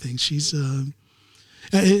at everything. She's you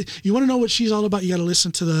want to know what she's all about? You got to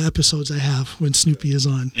listen to the episodes I have when Snoopy is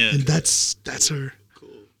on, and that's her.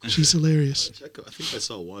 She's hilarious. I think I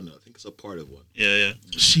saw one. I think it's a part of one. Yeah.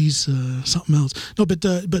 She's something else. No, but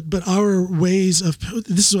our ways of,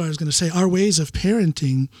 this is what I was going to say, our ways of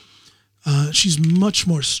parenting, she's much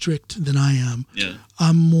more strict than I am. Yeah.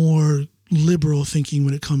 I'm more liberal thinking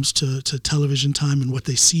when it comes to television time and what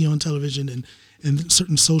they see on television and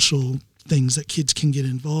certain social things that kids can get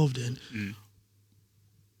involved in. Mm.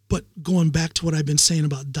 But going back to what I've been saying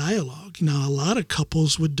about dialogue, now a lot of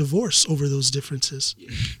couples would divorce over those differences. Yeah.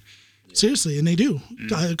 Seriously, and they do.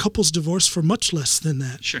 Couples divorce for much less than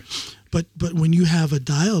that. Sure. But when you have a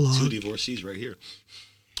dialogue... 2 divorcees right here.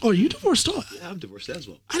 Oh, you divorced? Oh, yeah, I'm divorced as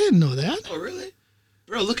well. I didn't know that. Oh, really?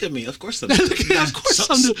 Bro, look at me. Of course I'm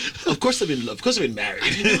Of course I've been married. I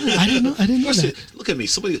didn't know that. Look at me.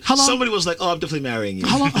 Somebody was like, "Oh, I'm definitely marrying you."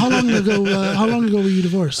 How long ago were you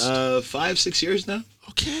divorced? 5-6 years now.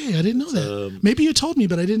 Okay, I didn't know that. Maybe you told me,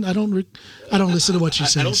 but I didn't. I don't listen to what you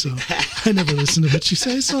say. I never listen to what you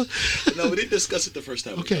say. So no, we didn't discuss it the first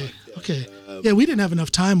time. Okay. Yeah, we didn't have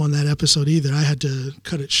enough time on that episode either. I had to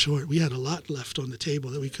cut it short. We had a lot left on the table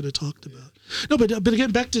that we could have talked about. No, but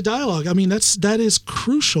again, back to dialogue. I mean, that is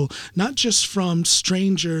crucial, not just from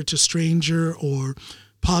stranger to stranger or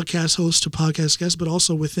podcast host to podcast guest, but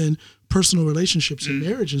also within personal relationships and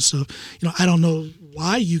marriage and stuff. I don't know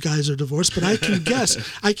why you guys are divorced, but I can guess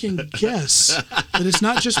that it's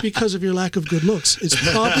not just because of your lack of good looks. It's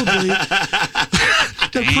probably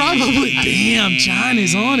damn, John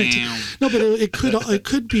is on it. No, but it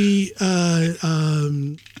could be a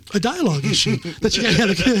dialogue issue that you guys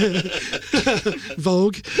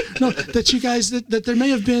Vogue. No, that you guys that there may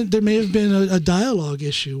have been a dialogue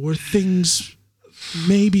issue where things.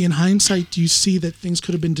 Maybe in hindsight, do you see that things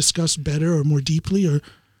could have been discussed better or more deeply, or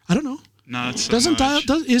I don't know? Not so Isn't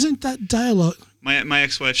that dialogue? My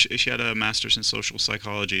ex-wife, she had a master's in social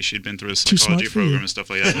psychology. She'd been through a psychology program and stuff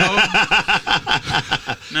like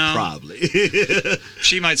that. No, Probably.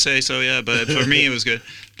 she might say so, yeah. But for me, it was good.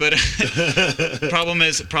 But problem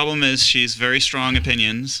is, she's very strong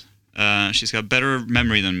opinions. She's got better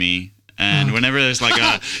memory than me. And whenever there's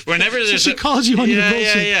so she calls you on your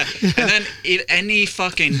bullshit. Yeah. And then at any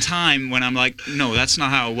fucking time when I'm like, no, that's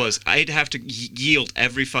not how it was, I'd have to yield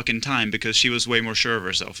every fucking time because she was way more sure of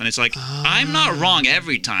herself. And it's like, I'm not wrong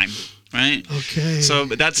every time, right? Okay. So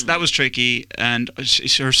that was tricky, and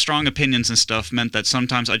her strong opinions and stuff meant that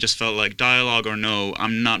sometimes I just felt like, dialogue or no,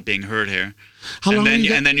 I'm not being heard here. And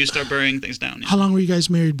then you start burying things down. How long were you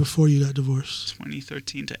guys married before you got divorced?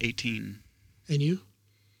 2013 to 18. And you?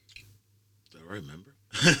 I remember.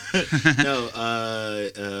 No,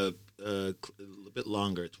 a little bit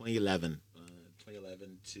longer. 2011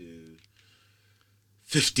 to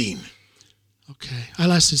 15. Okay, I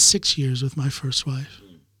lasted 6 years with my first wife.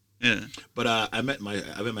 Yeah, but I met my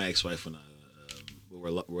ex-wife when we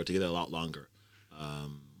were together a lot longer.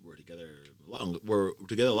 We're together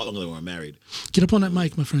a lot longer than we were married. Get up on that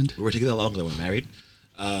mic, my friend. We were together a lot longer than we were married,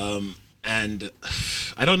 and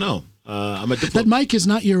I don't know. I'm a that mic is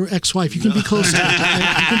not your ex-wife. You can be close to it. You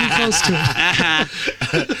can be close to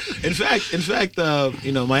it. In fact,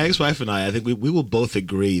 my ex-wife and I think we will both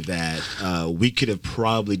agree that we could have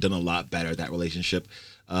probably done a lot better at that relationship.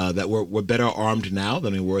 That we're better armed now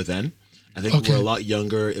than we were then. I think we're a lot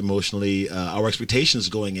younger emotionally. Our expectations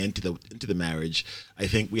going into the marriage, I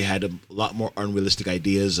think we had a lot more unrealistic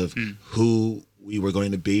ideas of who we were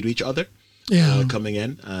going to be to each other. Coming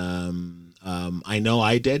in. I know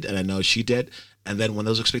I did, and I know she did. And then when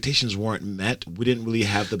those expectations weren't met, we didn't really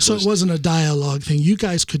have the. So it wasn't a dialogue thing. You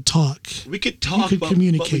guys could talk. We could talk, but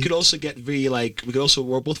communicate. But we could also get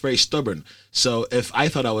we're both very stubborn. So if I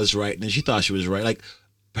thought I was right and she thought she was right, like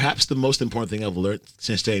perhaps the most important thing I've learned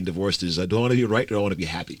since staying divorced is I don't want to be right or I want to be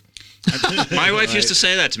happy. My wife used to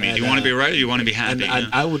say that to me. Do you want to be right or do you want to be happy?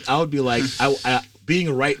 And I would be like,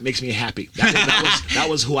 being right makes me happy. That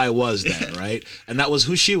was who I was then, right? And that was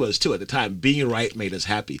who she was too at the time. Being right made us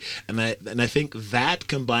happy, and I think that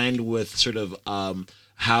combined with sort of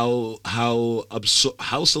how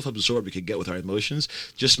self-absorbed we could get with our emotions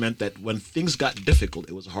just meant that when things got difficult,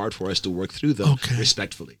 it was hard for us to work through them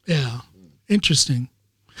respectfully. Yeah, interesting.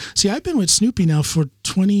 See, I've been with Snoopy now for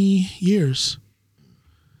 20 years.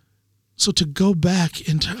 So to go back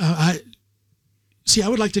into I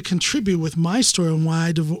would like to contribute with my story on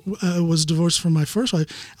why I was divorced from my first wife.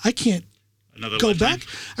 I can't go back.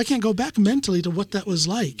 I can't go back mentally to what that was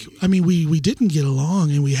like. I mean, we didn't get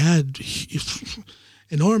along, and we had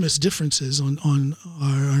enormous differences on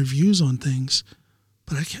our views on things.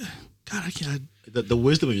 But I can't. The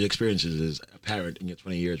wisdom of your experiences is apparent in your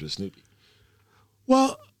 20 years with Snoopy.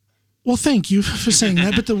 Well, thank you for saying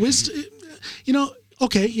that. But the wisdom,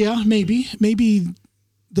 okay, yeah, maybe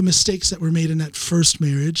the mistakes that were made in that first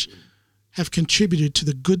marriage have contributed to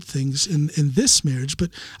the good things in this marriage. But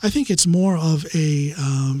I think it's more of it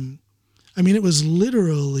was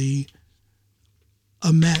literally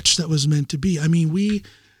a match that was meant to be. I mean,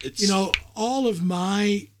 all of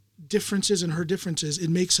my differences and her differences, it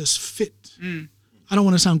makes us fit. I don't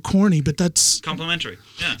want to sound corny, but that's complementary.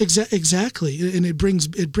 Yeah, exactly. And it brings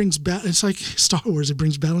it's like Star Wars. It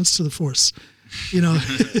brings balance to the Force.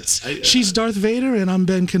 She's Darth Vader and I'm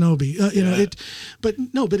Ben Kenobi.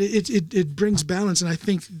 It brings balance, and I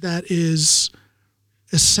think that is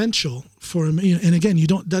essential for him. And again,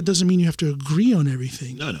 that doesn't mean you have to agree on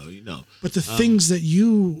everything. No. But the things that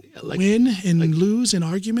you win and lose in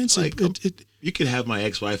arguments, you could have my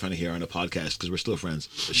ex-wife on here on a podcast because we're still friends.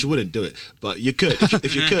 She wouldn't do it, but you could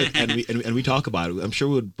if you could, and we talk about it. I'm sure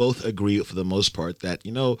we would both agree for the most part that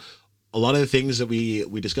a lot of the things that we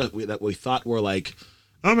discussed that we thought were like,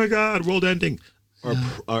 oh my God, world ending,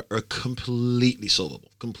 are completely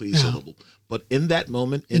solvable, solvable. But in that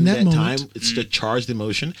moment, in that time, it's the charged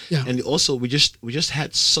emotion, and also we just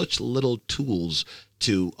had such little tools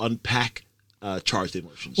to unpack charged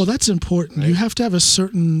emotions. Well, that's important. Right? You have to have a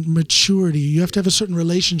certain maturity. You have to have a certain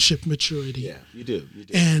relationship maturity. Yeah, you do.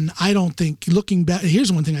 And I don't think, looking back,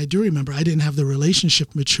 here's one thing I do remember: I didn't have the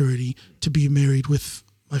relationship maturity to be married with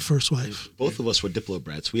my first wife. Both of us were Diplo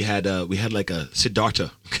brats. We had like a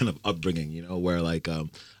Siddhartha kind of upbringing, where like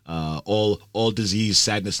all disease,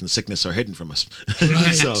 sadness, and sickness are hidden from us.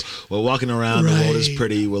 Right. So we're walking around. The world is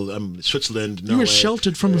pretty. Well, Switzerland, Norway. You were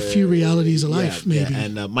sheltered from a few realities of life, maybe. Yeah.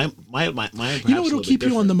 And my what'll keep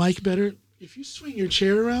you on the mic better? If you swing your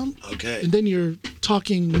chair around. Okay. And then you're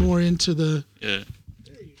talking more into the. Yeah.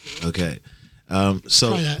 Okay.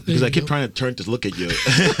 Because I keep trying to turn to look at you.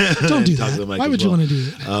 Don't do that. Why would you want to do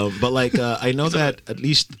that? But I know that at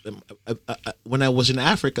least when I was in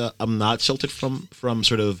Africa, I'm not sheltered from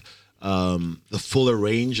sort of the fuller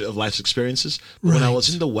range of life's experiences. But when I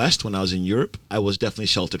was in the West, when I was in Europe, I was definitely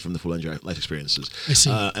sheltered from the full range of life experiences. I see.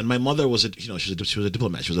 And my mother was she was a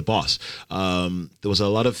diplomat. She was a boss. There was a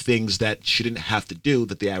lot of things that she didn't have to do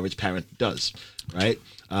that the average parent does, right?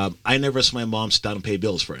 I never saw my mom sit down and pay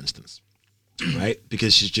bills, for instance, right?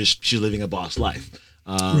 Because she's living a boss life.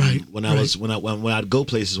 When I'd go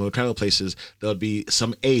places, when I would travel places, there would be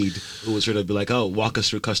some aide who would sort of be like, "Oh, walk us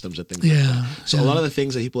through customs and things like that." So a lot of the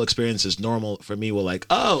things that people experience as normal for me were like,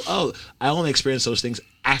 "Oh, I only experienced those things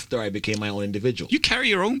after I became my own individual." You carry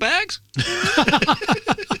your own bags?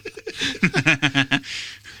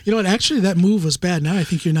 You know what? Actually, that move was bad. Now I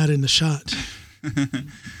think you're not in the shot.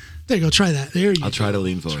 There you go. Try that. There you go. I'll try to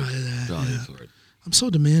lean forward. Try that. Lean forward. I'm so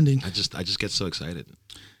demanding. I just get so excited.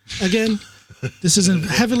 Again, this is a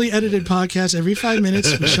heavily edited podcast. Every 5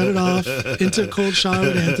 minutes, we shut it off into a cold shower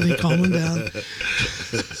with Anthony, calm him down.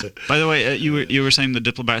 By the way, you were saying the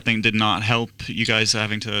diplomat thing did not help you guys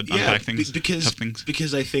having to unpack things?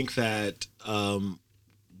 Because I think that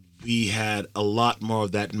we had a lot more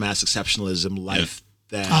of that mass exceptionalism life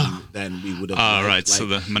than we would have. Right. So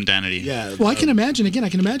the mundanity. Yeah. Well, I can imagine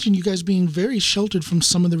you guys being very sheltered from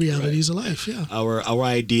some of the realities of life. Yeah. Our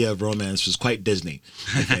idea of romance was quite Disney,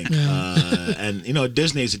 I think. And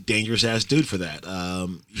Disney is a dangerous ass dude for that.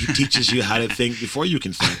 He teaches you how to think before you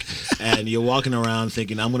can think, and you're walking around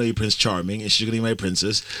thinking, "I'm going to be Prince Charming, and she's going to be my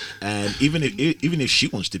princess." And even if she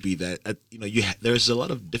wants to be that, there's a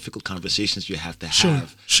lot of difficult conversations you have to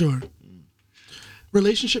have. Sure.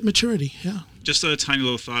 Relationship maturity, yeah. Just a tiny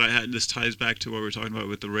little thought I had. This ties back to what we were talking about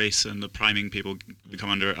with the race and the priming people become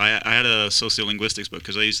under. I had a sociolinguistics book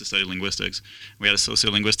because I used to study linguistics. We had a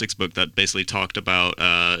sociolinguistics book that basically talked about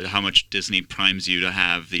how much Disney primes you to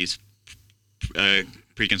have these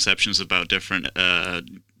preconceptions about different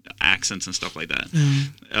accents and stuff like that.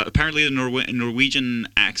 Apparently, the Norwegian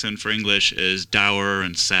accent for English is dour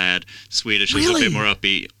and sad. Swedish is a bit more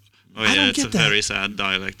upbeat. Oh yeah, it's a very sad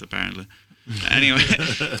dialect apparently. Anyway,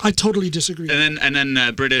 I totally disagree. And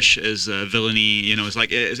then British is villainy. It's like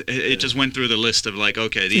it just went through the list of like,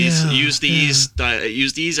 okay, use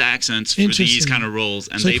these accents for these kind of roles,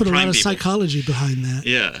 and so they put a lot of people. Psychology behind that.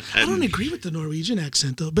 Yeah, I don't agree with the Norwegian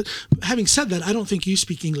accent though. But having said that, I don't think you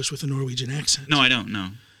speak English with a Norwegian accent. No, I don't. No.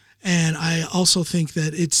 And I also think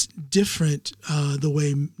that it's different the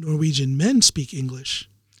way Norwegian men speak English.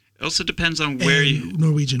 It also depends on where you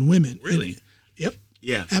Norwegian women. Really? Yep.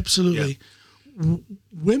 Yeah. Absolutely. Yeah.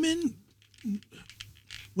 Women,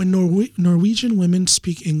 when Norwegian women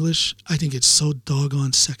speak English, I think it's so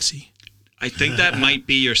doggone sexy. I think that might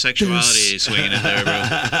be your sexuality swinging in there, bro.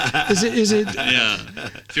 Is it? Yeah.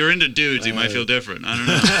 If you're into dudes, you might feel different. I don't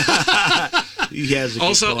know. He has a good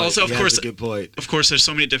point. Also, of course, a good point. Of course, there's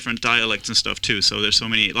so many different dialects and stuff too. So there's so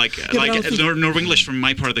many Norwenglish from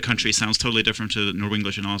my part of the country sounds totally different to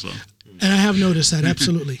Norwenglish in Oslo. And I have noticed that,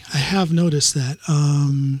 absolutely. I have noticed that.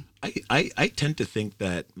 I tend to think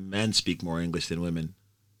that men speak more English than women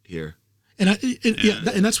here. And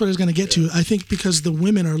and that's what I was going to get to. I think because the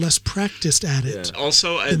women are less practiced at it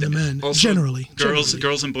than the men, generally.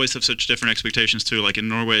 Girls and boys have such different expectations too. Like in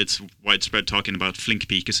Norway, it's widespread talking about flink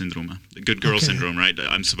pike syndrome, the good girl syndrome, right?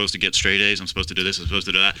 I'm supposed to get straight A's, I'm supposed to do this, I'm supposed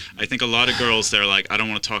to do that. I think a lot of girls, they're like, I don't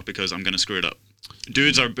want to talk because I'm going to screw it up.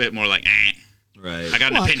 Dudes are a bit more like, Right. I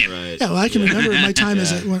got an opinion. Right. Yeah, well, I can remember my time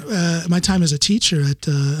as a teacher at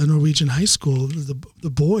a Norwegian high school. The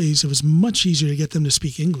boys, it was much easier to get them to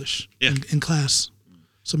speak English in class.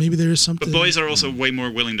 So maybe there is something. But boys are also way more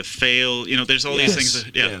willing to fail. There's all these things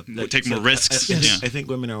that take more risks. I think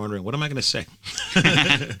women are wondering, what am I going to say?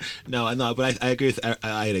 No, but I agree with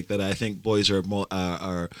Eirik that I think boys are more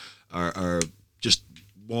are just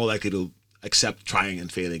more likely to accept trying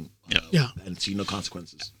and failing. And see no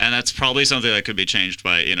consequences. And that's probably something that could be changed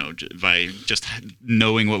by just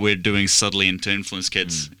knowing what we're doing subtly and to influence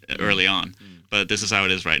kids early on. But this is how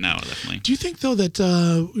it is right now, definitely. Do you think though that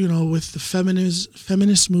with the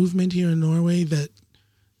feminist movement here in Norway, that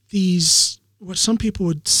these what some people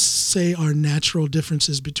would say are natural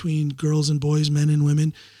differences between girls and boys, men and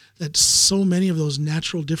women, that so many of those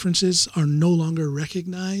natural differences are no longer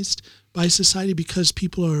recognized by society because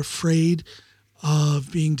people are afraid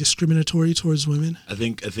of being discriminatory towards women? I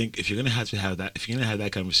think if you're gonna have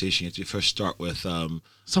that conversation, you have to first start with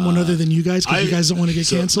someone other than you guys, because you guys don't want to get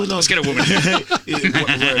canceled. Let's get a woman.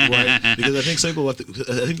 Right. Because I think some people I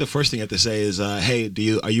think the first thing you have to say is, hey, do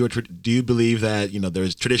you believe that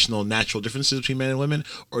there's traditional natural differences between men and women,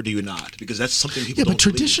 or do you not? Because that's something people don't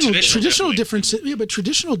traditional differences. Yeah, but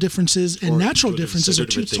traditional differences and natural differences are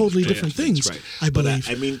two totally different things. Right. I believe.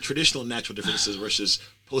 But I mean, traditional natural differences versus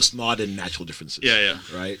postmodern natural differences. Yeah.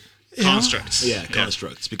 Right. Constructs. Yeah,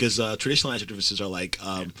 constructs. Because traditional natural differences are like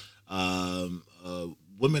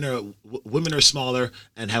women are smaller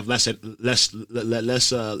and have less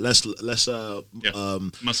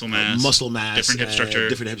muscle mass,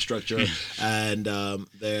 different hip structure, and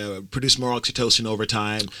they produce more oxytocin over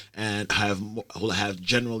time and will have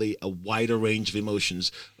generally a wider range of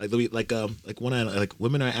emotions. Like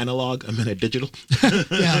women are analog and men are digital.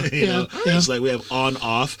 It's like we have on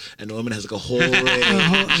off, and a woman has like a whole range.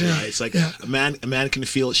 Right? It's like a man can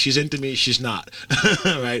feel she's into me, she's not.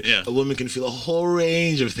 Right? Yeah. A woman can feel a whole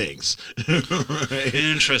range of things. Right?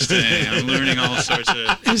 Interesting. I'm learning all sorts of.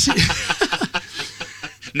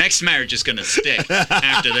 Next marriage is gonna stick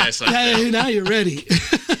after this. Now you're ready.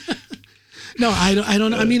 No, I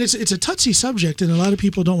don't. I mean, it's a touchy subject, and a lot of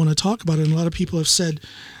people don't want to talk about it. And a lot of people have said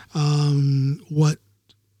what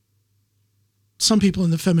some people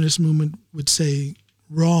in the feminist movement would say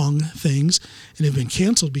wrong things, and have been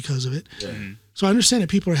canceled because of it. Yeah. Mm-hmm. So I understand that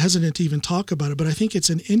people are hesitant to even talk about it, but I think it's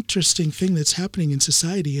an interesting thing that's happening in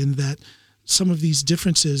society, in that some of these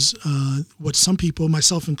differences, what some people,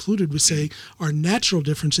 myself included, would say are natural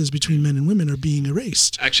differences between men and women, are being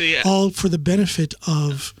erased. Actually, all for the benefit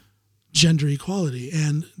of gender equality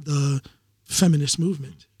and the feminist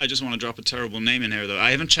movement. I just want to drop a terrible name in here, though. I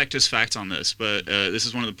haven't checked his facts on this, but this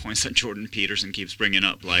is one of the points that Jordan Peterson keeps bringing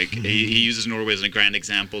up. Like, he uses Norway as a grand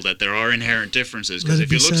example that there are inherent differences. Because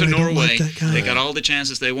if you look to Norway, they got all the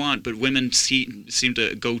chances they want, but women seem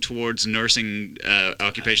to go towards nursing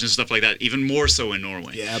occupations and stuff like that, even more so in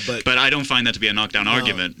Norway. Yeah, but I don't find that to be a knockdown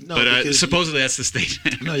argument. No, but supposedly that's the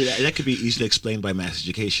statement. No, that could be easily explained by mass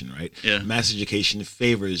education, right? Yeah. Mass education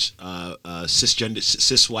favors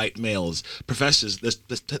cis white males. Professors,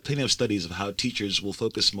 there's plenty of studies of how teachers will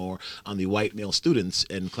focus more on the white male students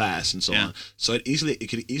in class and so on. So it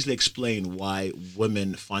could easily explain why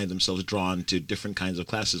women find themselves drawn to different kinds of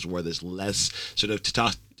classes where there's less sort of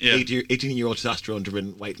 18-year-old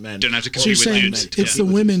testosterone-driven white men. Don't have to compete with dudes.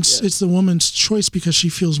 It's the woman's choice because she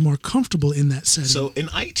feels more comfortable in that setting. So in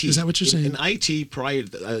IT, is that what you're saying? In IT, prior,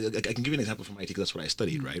 I can give you an example from IT because that's what I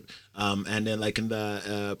studied, right? And then like in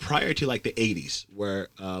the prior to like the 80s, where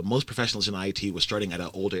most professionals in IT were starting at an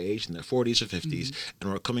older age, in their 40s or 50s,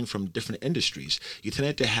 and were coming from different industries, you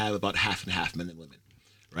tended to have about half and half men and women.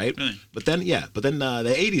 Right? Really? But then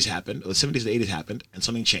the 80s happened, or the 70s, the 80s happened, and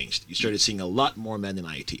something changed. You started seeing a lot more men in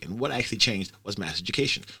IT. And what actually changed was mass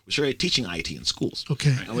education. We started teaching IT in schools.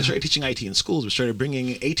 Okay. And when we started teaching IT in schools, we started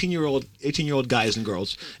bringing 18-year-old guys and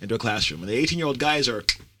girls into a classroom. And the 18-year-old guys are,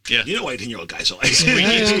 you know what 18-year-old guys are like.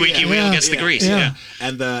 Squeaky wheel gets the grease. Yeah.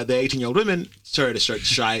 And the 18-year-old women started to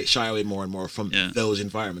shy away more and more from those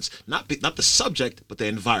environments. Not the subject, but the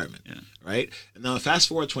environment. Yeah. Right? And now fast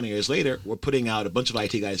forward 20 years later, we're putting out a bunch of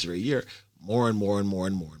IT guys every year, more and more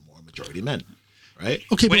majority men. Right?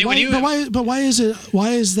 Okay, but why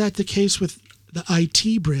is that the case with the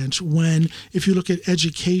IT branch, when if you look at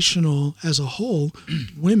educational as a whole,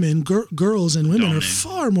 women, girls and women are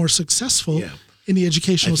far more successful in the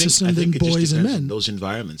educational system than boys and men? Those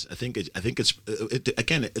environments. I think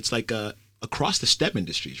it's like across the STEM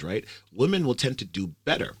industries, right? Women will tend to do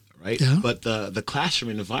better, right? Yeah. But the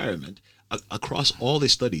classroom environment, across all the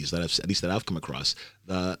studies that I've come across,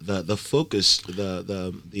 the focus,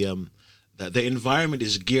 the environment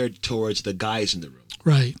is geared towards the guys in the room.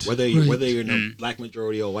 Right. Whether you're in a black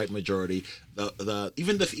majority or white majority,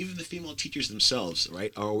 even the female teachers themselves,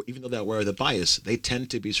 right, or even though they're aware of the bias, they tend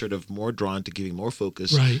to be sort of more drawn to giving more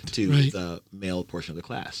focus to the male portion of the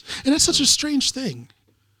class. And that's such a strange thing.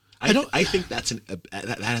 I think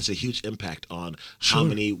that has a huge impact on how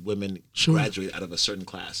many women graduate out of a certain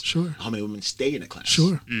class. Sure. How many women stay in a class.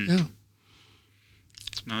 Sure. Yeah.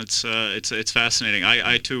 No, it's fascinating.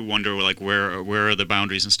 I too wonder like where are the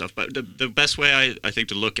boundaries and stuff. But the best way I think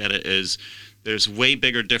to look at it is there's way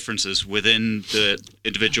bigger differences within the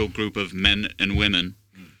individual group of men and women,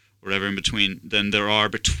 whatever in between, than there are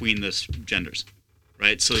between the genders.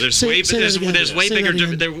 Right, so there's way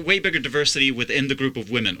bigger diversity within the group of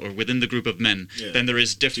women or within the group of men than there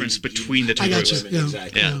is difference between the two groups.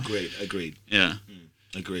 Exactly. Yeah. Agreed. Yeah.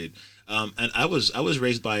 Agreed. And I was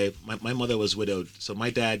raised by my mother was widowed, so my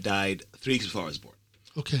dad died 3 weeks before I was born.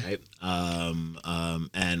 Okay. Right.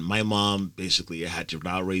 And my mom basically had to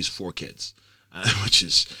now raise 4 kids, which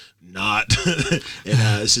is not.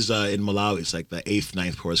 This is in Malawi. It's like the 8th,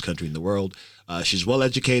 9th poorest country in the world. She's well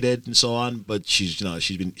educated and so on, but she's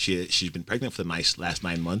been pregnant for the last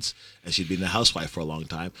 9 months, and she'd been a housewife for a long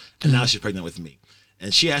time, and now she's pregnant with me,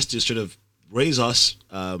 and she has to sort of raise us,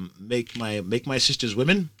 make my sisters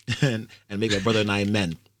women, and make my brother and I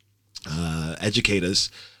men, educate us.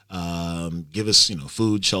 Give us,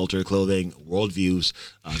 food, shelter, clothing, worldviews,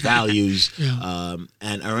 values. Yeah.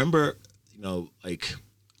 And I remember, like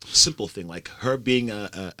simple thing, like her being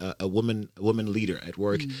a woman leader at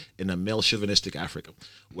work in a male chauvinistic Africa,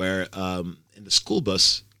 where in the school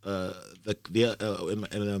bus, I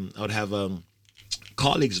would have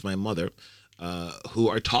colleagues of my mother who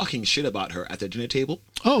are talking shit about her at their dinner table.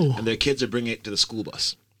 Oh. And their kids are bringing it to the school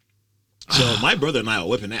bus. So my brother and I are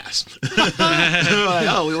whipping ass. Like,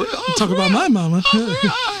 talk about my mama.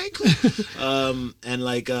 And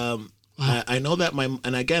like, I know that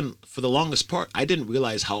and again, for the longest part, I didn't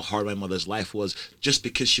realize how hard my mother's life was just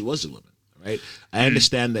because she was a woman. Right. I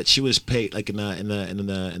understand that she was paid, like in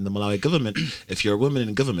the Malawi government. If you're a woman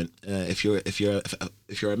in government, if you're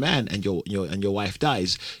a man and your wife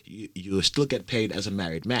dies, you still get paid as a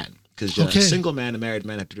married man. Because a single man and a married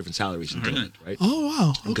man have 2 different salaries in government, right? Oh,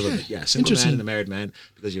 wow. In government, yeah. Single man and a married man,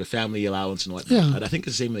 because your family allowance and whatnot. Yeah. And I think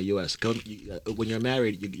it's the same in the U.S. When you're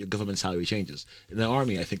married, your government salary changes. In the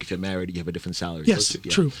Army, I think if you're married, you have a different salary. Yes,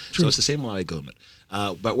 true. So it's the same Malawi government.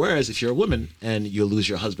 But whereas if you're a woman and you lose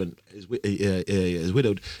your husband is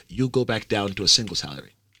widowed, you go back down to a single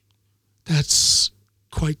salary. That's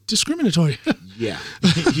quite discriminatory. Yeah.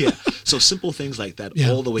 So simple things like that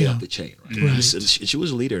all the way up the chain. Right? Right. And she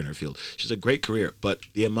was a leader in her field. She has a great career, but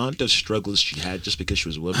the amount of struggles she had just because she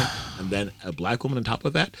was a woman, and then a black woman on top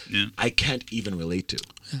of that, I can't even relate to.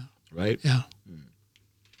 Yeah. Right? Yeah.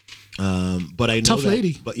 But I know tough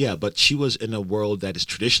lady. But she was in a world that is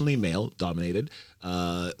traditionally male dominated.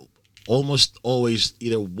 Almost always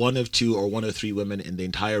either one of 2 or 1 of 3 women in the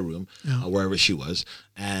entire room, wherever she was.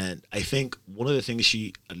 And I think one of the things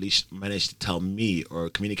she at least managed to tell me or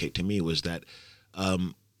communicate to me was that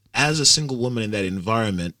as a single woman in that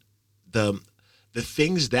environment, the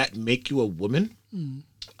things that make you a woman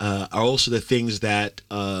are also the things that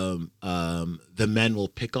the men will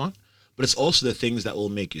pick on. But it's also the things that will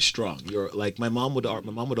make you strong. You're like my mom would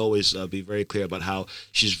always be very clear about how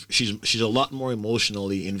she's a lot more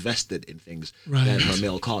emotionally invested in things than her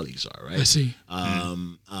male colleagues are. Right. I see.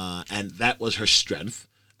 And that was her strength.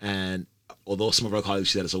 And although some of our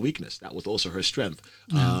colleagues see that as a weakness, that was also her strength.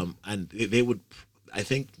 And they would, I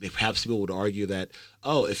think, perhaps people would argue that,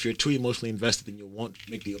 if you're too emotionally invested, then you won't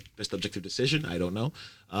make the best objective decision. I don't know.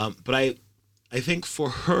 But I think for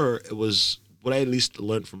her, it was. What I at least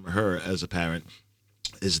learned from her as a parent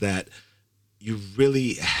is that you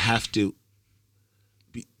really have to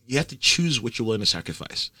choose what you're willing to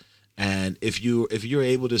sacrifice. And if you're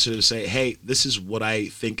able to sort of say, hey, this is what I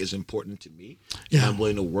think is important to me, and I'm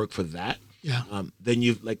willing to work for that, then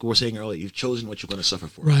you've, like we were saying earlier, you've chosen what you're going to suffer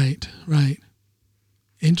for. Right.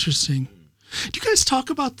 Interesting. Do you guys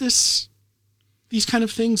talk about these kind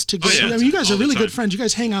of things together? Oh, yeah. I mean, you guys are really time. good friends. You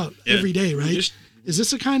guys hang out every day, right? Is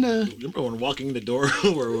this a kind of... Remember when walking in the door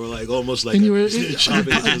where we're like almost like... And you were...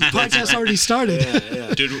 podcast already started.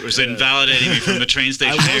 Yeah. Dude was invalidating me from the train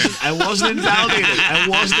station here. I wasn't invalidating.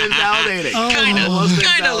 Kind of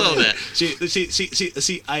a little bit. See.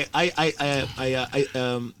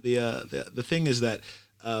 The thing is that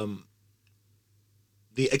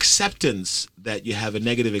the acceptance that you have a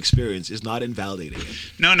negative experience is not invalidating it.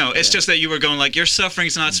 No, it's just that you were going like, your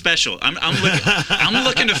suffering's not special. I'm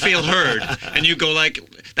looking to feel heard, and you go like,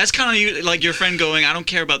 that's kind of you, like your friend going, I don't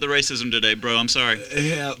care about the racism today, bro. I'm sorry.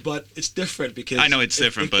 Yeah, but it's different because I know it's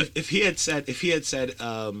different, but if he had said,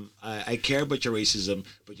 I care about your racism,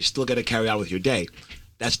 but you still got to carry on with your day,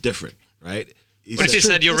 that's different, right? But if you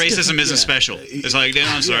said your racism isn't special, it's like,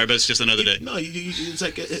 I'm sorry, but it's just another day. No, it's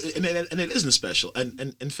like, and it isn't special.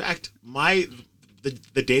 And in fact,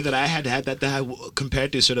 the day that I had that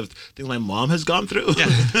compared to sort of things my mom has gone through.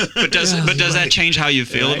 Yeah. But does that change how you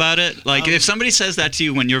feel about it? Like if somebody says that to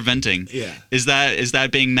you when you're venting, is that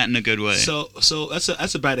being met in a good way? So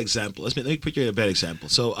that's a bad example. Let me put you in a bad example.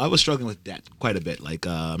 So I was struggling with debt quite a bit. Like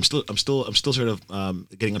I'm still sort of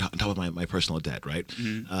getting on top of my personal debt, right?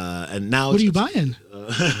 Mm-hmm. And now what are you buying?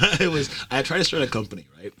 I tried to start a company,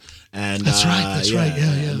 right? And that's right.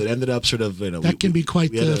 Yeah. And it ended up sort of that can be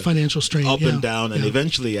quite the financial strain. Up and down, and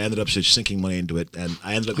eventually I ended up just sinking money into it, and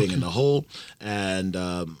I ended up being in the hole. And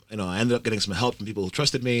I ended up getting some help from people who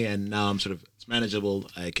trusted me, and now I'm sort of it's manageable.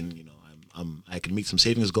 I can I can meet some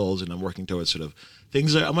savings goals, and I'm working towards sort of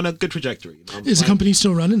things. I'm on a good trajectory. Is the company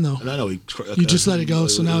still running though? No, You just let it go,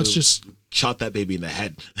 so now it's just shot that baby in the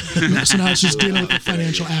head. So now it's just dealing with the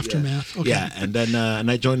financial aftermath. Okay. Yeah, and then and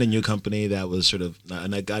I joined a new company that was sort of,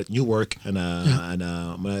 and I got new work, and I'm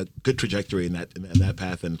on a good trajectory in that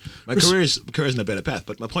path, and my career is in a better path.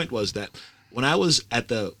 But my point was that when I was at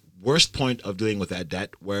the worst point of dealing with that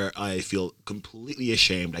debt, where I feel completely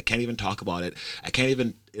ashamed, I can't even talk about it. I can't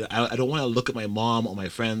even. I don't want to look at my mom or my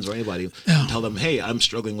friends or anybody and tell them, "Hey, I'm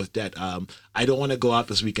struggling with debt." I don't want to go out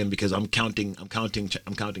this weekend because I'm counting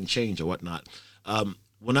change or whatnot.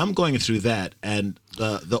 When I'm going through that, and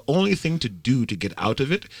the only thing to do to get out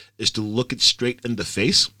of it is to look it straight in the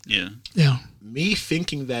face. Yeah. Me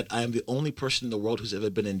thinking that I am the only person in the world who's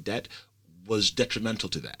ever been in debt was detrimental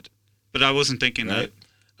to that. But I wasn't thinking that.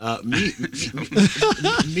 Me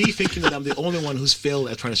thinking that I'm the only one who's failed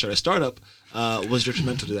at trying to start a startup was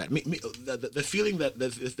detrimental to that. The feeling that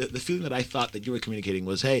the feeling that I thought that you were communicating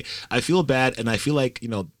was, hey, I feel bad, and I feel like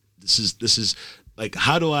this is like,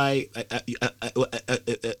 how do I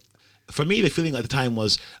for me, the feeling at the time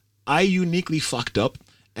was I uniquely fucked up,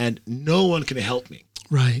 and no one can help me.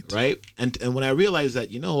 Right. And when I realized that,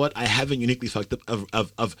 you know what, I haven't uniquely fucked up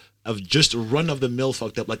of just run of the mill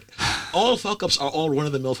fucked up. Like, all fuck ups are all run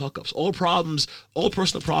of the mill fuck ups. All problems, all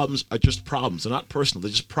personal problems are just problems. They're not personal.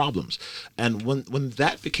 They're just problems. And when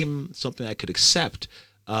that became something I could accept,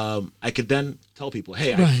 I could then tell people,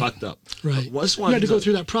 hey, I fucked up. Right. You had to go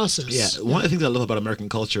through that process. Yeah. One of the things I love about American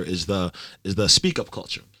culture is the speak up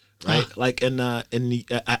culture. Right. Like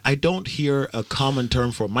I don't hear a common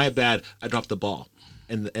term for my bad, I dropped the ball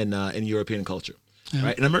in European culture. Yeah.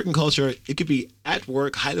 Right. In American culture, it could be at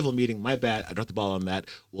work, high level meeting, my bad, I dropped the ball on that.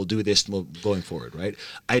 We'll do this going forward. Right.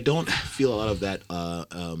 I don't feel a lot of that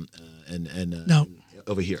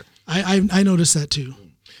over here. I noticed that too.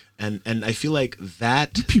 And I feel like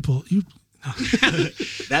that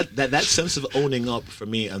that sense of owning up for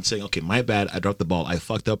me and saying, okay, my bad, I dropped the ball, I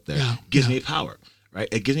fucked up there, gives me power. Right.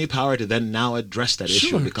 It gives me power to then now address that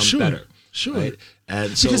issue and become better. Sure. Right?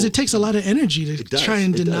 And so, because it takes a lot of energy to try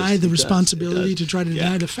and deny the responsibility, to try to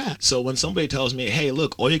deny the fact. So when somebody tells me, hey,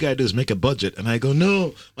 look, all you got to do is make a budget, and I go,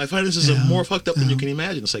 no, my finances are more fucked up than you can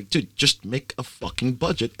imagine. It's like, dude, just make a fucking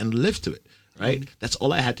budget and live to it. Right. That's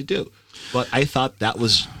all I had to do. But I thought that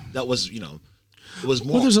was it was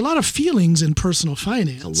more. Well, there's a lot of feelings in personal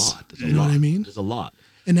finance. It's a lot. You know what I mean? There's a lot.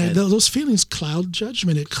 And those feelings cloud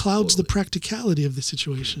judgment. It clouds the practicality of the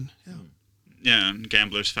situation. Yeah,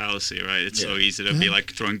 gambler's fallacy, right? It's so easy to be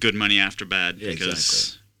like throwing good money after bad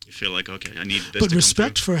because you feel like, okay, I need this. But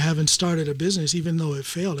respect for having started a business, even though it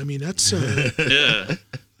failed. I mean, that's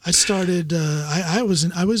I started. I was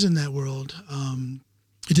in that world.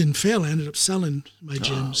 It didn't fail. I ended up selling my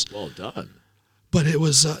gyms. Well done. But it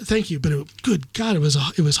was thank you. But good God, it was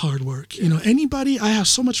hard work. You know, I have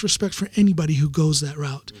so much respect for anybody who goes that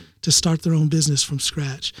route to start their own business from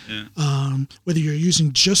scratch. Yeah. Whether you're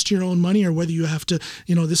using just your own money or whether you have to,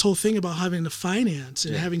 this whole thing about having to finance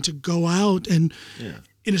and having to go out and,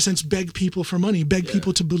 in a sense, beg people for money, beg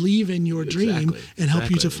people to believe in your dream and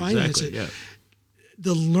help you to finance it. Yeah.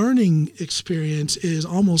 The learning experience is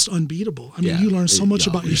almost unbeatable. I mean, you learn so much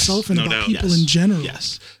about yourself and about people in general.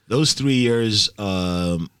 Yes. Those 3 years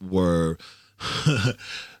were...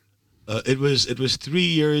 it was 3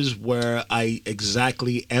 years where I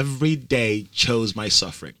exactly every day chose my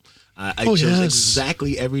suffering. I chose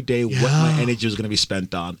exactly every day what my energy was going to be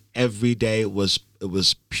spent on. Every day was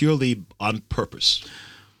purely on purpose.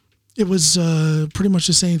 It was pretty much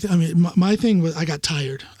the same thing. I mean, my thing was I got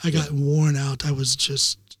tired. I got worn out. I was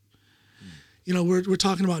just, we're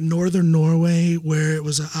talking about northern Norway, where it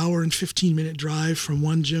was an hour and 15-minute drive from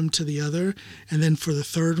one gym to the other. And then for the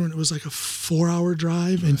third one, it was like a 4-hour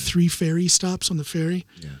drive and 3 ferry stops on the ferry.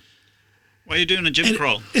 Yeah. Why are you doing a gym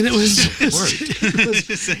crawl? And it was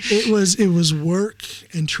it was work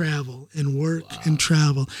and travel and work and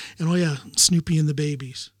travel. And Snoopy and the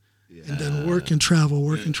babies. Yeah. And then work and travel.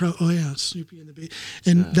 Oh yeah, Snoopy and the baby.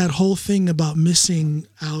 And that whole thing about missing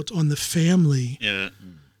out on the family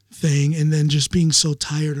thing, and then just being so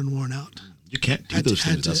tired and worn out. You can't do those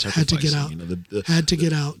things without sacrificing. Had to get out. Had to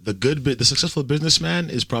get out. The successful businessman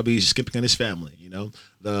is probably skipping on his family.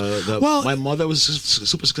 My mother was a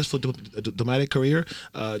super successful diplomatic career.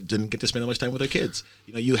 Didn't get to spend that much time with her kids.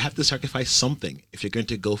 You have to sacrifice something if you're going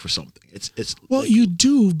to go for something. You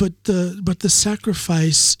do, but the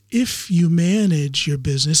sacrifice, if you manage your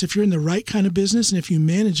business, if you're in the right kind of business, and if you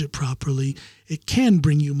manage it properly, it can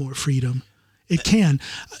bring you more freedom. It can.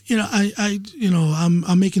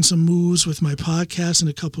 I'm making some moves with my podcast and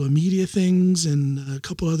a couple of media things and a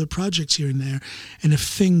couple other projects here and there. And if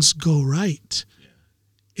things go right,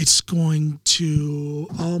 it's going to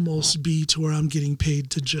almost be to where I'm getting paid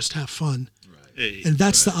to just have fun. And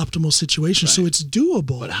that's the optimal situation. So it's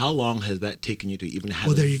doable. But how long has that taken you to even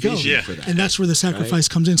have there you go. for that? And that's where the sacrifice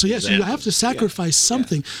comes in. So yes, you have to sacrifice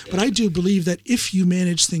something. But I do believe that if you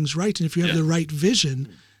manage things right and if you have the right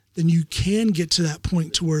vision, then you can get to that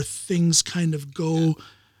point to where things kind of go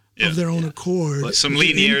of their own accord. But some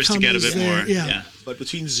lean years to get a bit more. Yeah. But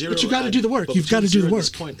between zero, but you got to do the work. You've got to do the work.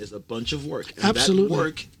 This point is a bunch of work. And Absolutely. That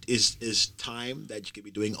work is time that you could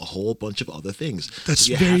be doing a whole bunch of other things. That's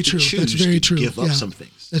very true. That's very true. Give up some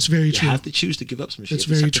things. That's very true. You have to choose to give up some shit. That's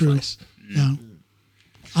very true. Yeah.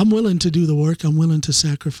 I'm willing to do the work. I'm willing to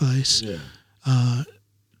sacrifice. Yeah.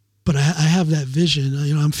 But I have that vision.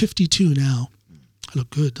 I'm 52 now. I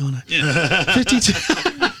look good, don't I? Yeah. 52.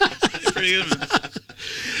 Pretty good,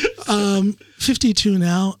 man. 52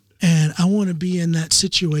 now, and I want to be in that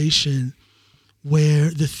situation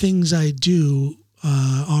where the things I do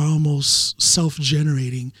are almost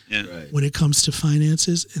self-generating when it comes to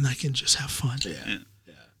finances, and I can just have fun. Yeah.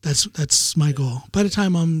 That's my goal. By the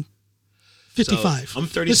time I'm 55, so I'm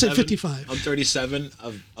 37. Let's say 55. I'm 37.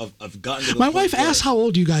 I've gotten to the My point wife asked how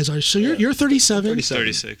old you guys are. So you're 37.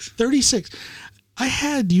 36. 36. I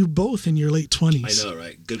had you both in your late 20s. I know,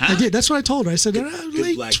 right? Good. I did. That's what I told her. I said,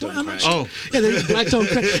 late black don't crack. Oh. Yeah, black don't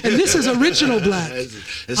crack. And this is original black.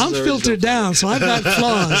 I'm filtered down, so I've got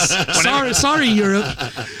flaws. Sorry, Europe.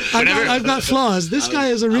 I've got flaws. This guy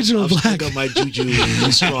is original black. I've got my juju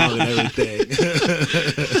and strong and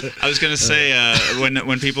everything. I was going to say,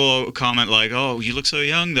 when people comment like, oh, you look so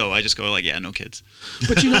young, though, I just go like, yeah, no kids.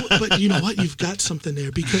 But you know what? You've got something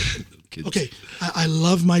there because, okay, I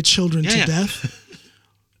love my children to death.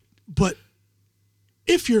 But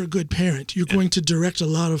if you're a good parent, you're going to direct a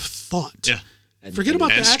lot of thought. Yeah. Forget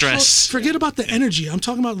about the stress. Forget about the energy. I'm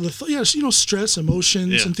talking about the stress,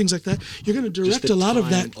 emotions, and things like that. You're going to direct a lot of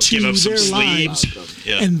that to their lives,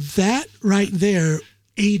 and that right there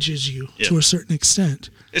ages you to a certain extent.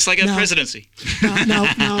 It's like a presidency.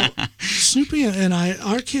 Now, Snoopy and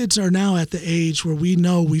our kids are now at the age where we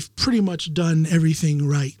know we've pretty much done everything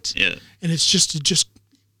right. Yeah. And it's just to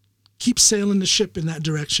keep sailing the ship in that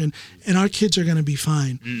direction, and our kids are going to be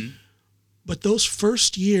fine. Mm. But those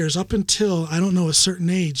first years, up until, I don't know, a certain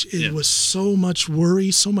age, it was so much worry,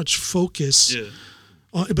 so much focus. Yeah.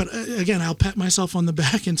 But again, I'll pat myself on the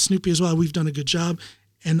back, and Snoopy as well. We've done a good job,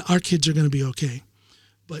 and our kids are going to be okay.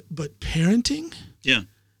 But parenting? Yeah.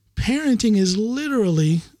 Parenting is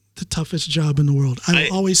literally the toughest job in the world. I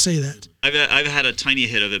will always say that. I've had a tiny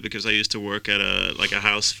hit of it because I used to work at a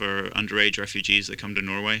house for underage refugees that come to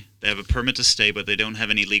Norway. They have a permit to stay, but they don't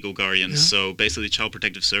have any legal guardians. Yeah. So basically, Child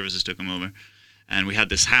Protective Services took them over, and we had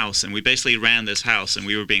this house, and we basically ran this house, and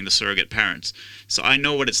we were being the surrogate parents. So I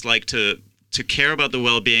know what it's like to care about the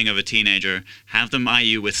well-being of a teenager, have them eye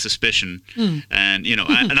you with suspicion, and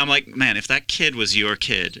and I'm like, man, if that kid was your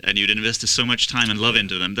kid and you'd invested so much time and love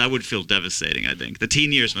into them, that would feel devastating. I think the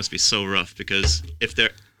teen years must be so rough because if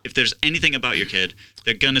there's anything about your kid,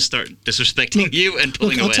 they're gonna start disrespecting you and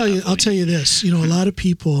pulling away. I'll tell you this. A lot of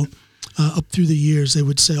people up through the years, they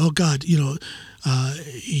would say, "Oh God,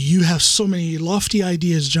 you have so many lofty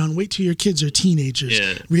ideas, John. Wait till your kids are teenagers.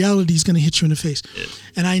 Yeah. Reality is going to hit you in the face." Yeah.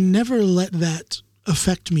 And I never let that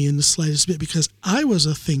affect me in the slightest bit because I was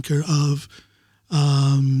a thinker of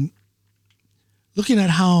looking at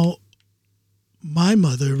how my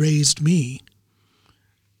mother raised me.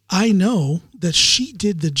 I know that she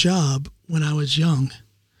did the job when I was young.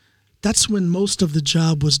 That's when most of the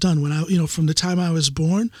job was done. When from the time I was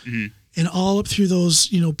born. Mm-hmm. And all up through those,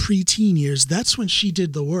 preteen years, that's when she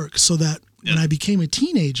did the work. So that when I became a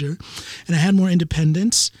teenager and I had more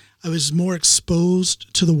independence, I was more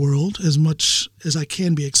exposed to the world as much as I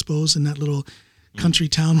can be exposed in that little country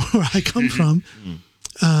town where I come from.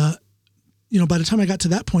 By the time I got to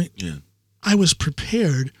that point, I was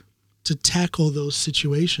prepared to tackle those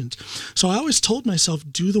situations. So I always told myself,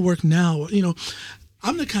 do the work now.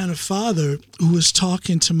 I'm the kind of father who was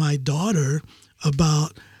talking to my daughter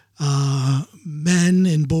about men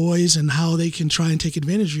and boys and how they can try and take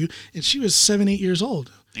advantage of you. And she was 7-8 years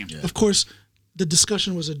old. Yeah. Of course, the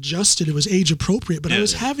discussion was adjusted. It was age appropriate, but I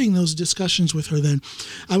was having those discussions with her then.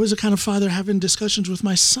 I was the kind of father having discussions with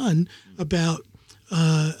my son about,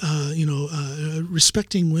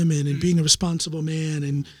 respecting women and being a responsible man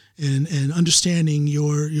and understanding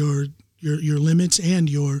your your limits and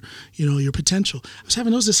your potential. I was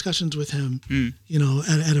having those discussions with him,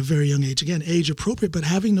 at a very young age. Again, age appropriate, but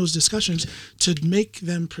having those discussions to make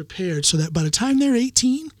them prepared so that by the time they're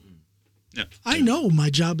 18, I know my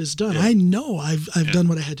job is done. I know I've done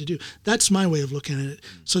what I had to do. That's my way of looking at it.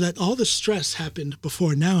 So that all the stress happened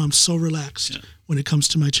before. Now I'm so relaxed when it comes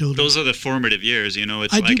to my children. Those are the formative years.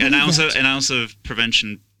 It's like an ounce of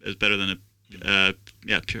prevention is better than a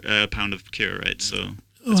pound of cure, right? So.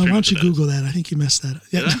 Why don't you Google that? I think you messed that up.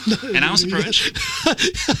 Yeah. An ounce of prevention.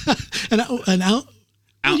 an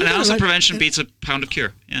ounce of prevention beats a pound of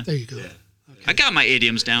cure. Yeah. There you go. Yeah. Okay. I got my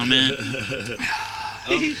idioms down, man.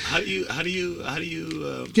 How do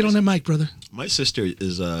you get on that mic, brother? My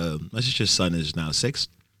sister's son is now 6.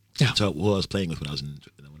 Yeah. So who I was playing with when I was in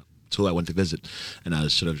school, I went to visit, and I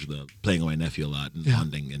was sort of playing with my nephew a lot and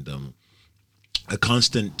bonding, and a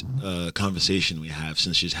constant conversation we have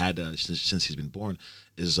since he's been born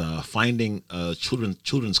is finding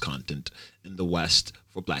children's content in the West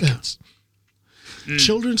for Black kids.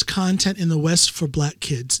 Children's content in the West for Black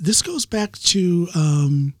kids. This goes back to.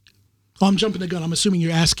 I'm jumping the gun. I'm assuming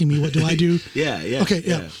you're asking me what do I do? Yeah. Okay,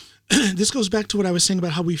 yeah. This goes back to what I was saying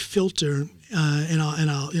about how we filter, and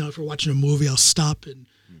I'll if we're watching a movie, I'll stop and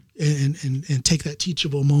take that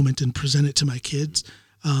teachable moment and present it to my kids.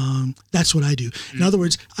 That's what I do. In other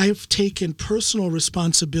words, I've taken personal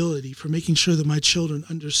responsibility for making sure that my children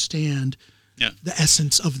understand the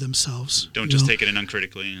essence of themselves. Don't just take it in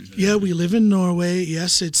uncritically. We live in Norway.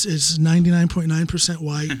 Yes, it's 99.9%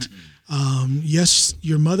 white. Yes,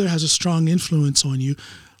 your mother has a strong influence on you,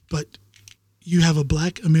 but you have a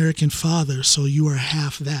Black American father, so you are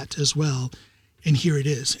half that as well. And here it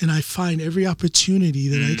is. And I find every opportunity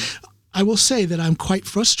that I will say that I'm quite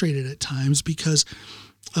frustrated at times because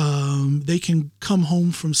they can come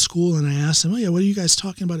home from school and I ask them, what are you guys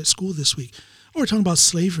talking about at school this week? Oh, we're talking about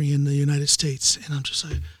slavery in the United States. And I'm just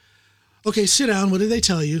like, okay, sit down. What did they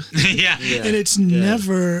tell you? And it's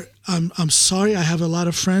never, I'm sorry. I have a lot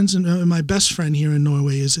of friends, and my best friend here in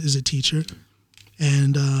Norway is a teacher.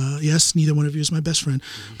 And yes, neither one of you is my best friend,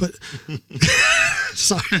 but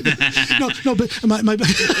sorry, no, but my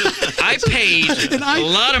I paid a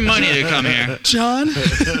lot of money to come here, John.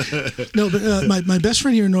 No, but my best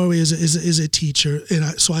friend here in Norway is a teacher,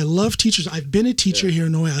 and so I love teachers. I've been a teacher here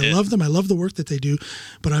in Norway. I love them. I love the work that they do,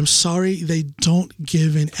 but I'm sorry they don't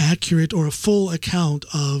give an accurate or a full account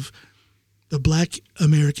of the Black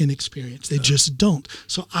American experience. They just don't.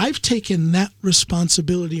 So I've taken that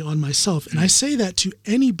responsibility on myself. And I say that to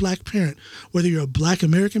any Black parent, whether you're a Black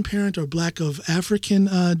American parent or Black of African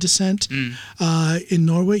descent in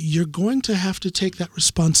Norway, you're going to have to take that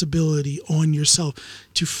responsibility on yourself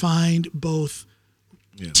to find both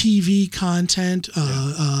TV content,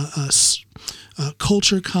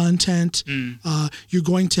 culture content. You're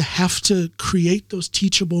going to have to create those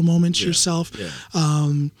teachable moments yourself.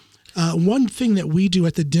 One thing that we do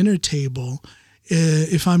at the dinner table,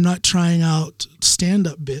 if I'm not trying out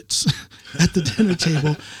stand-up bits at the dinner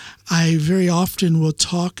table, I very often will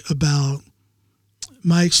talk about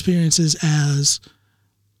my experiences as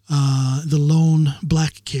the lone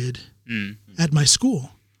Black kid at my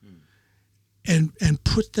school, and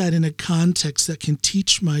put that in a context that can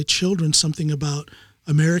teach my children something about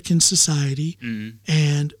American society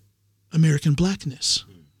and American Blackness.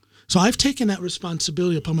 So I've taken that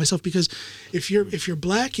responsibility upon myself because if you're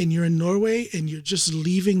Black and you're in Norway and you're just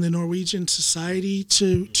leaving the Norwegian society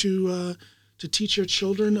to teach your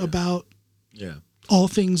children about all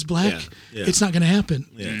things Black, it's not going to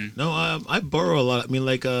happen. No, I borrow a lot. I mean,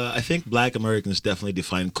 I think Black Americans definitely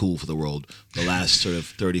define cool for the world the last sort of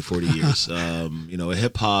 30, 40 years.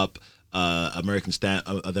 Hip hop, the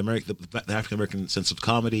African American sense of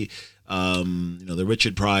comedy. The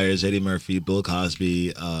Richard Pryors, Eddie Murphy, Bill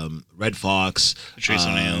Cosby, Red Fox, Patrice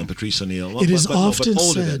O'Neill. It is often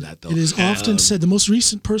said. It is often said. The most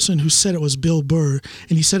recent person who said it was Bill Burr,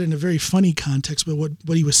 and he said it in a very funny context. But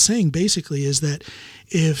what he was saying basically is that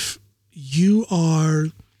if you are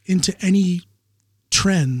into any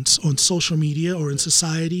trends on social media or in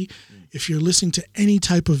society, if you're listening to any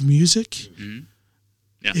type of music.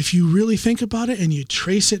 If you really think about it and you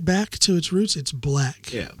trace it back to its roots, it's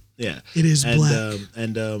Black. Yeah, it is Black.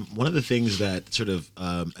 And one of the things that sort of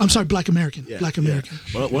I'm sorry, Black American. Black American.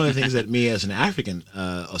 One of the things that me as an African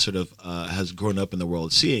has grown up in the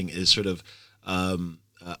world seeing is sort of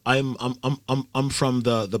I'm from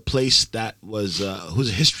the place that was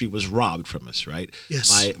whose history was robbed from us, right?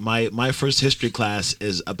 Yes. My first history class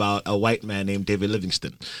is about a white man named David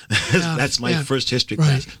Livingston. That's my first history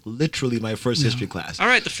class. Literally my first history class. All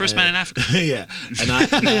right, the first man in Africa. Yeah, and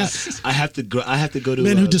I have to go to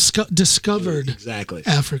man who discovered exactly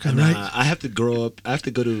Africa, and, right? I have to grow up. I have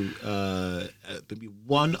to go to maybe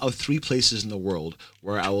one of 3 places in the world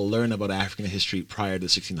where I will learn about African history prior to the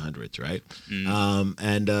 1600s, right?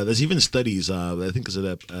 And there's even studies. I think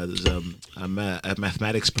there's a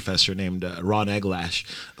mathematics professor named Ron Eglash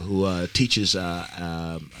who teaches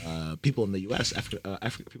people in the U.S.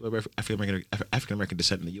 people of African American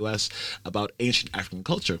descent in the U.S. about ancient African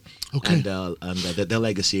culture and their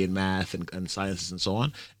legacy in math and sciences and so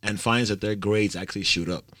on, and finds that their grades actually shoot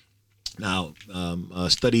up. Now,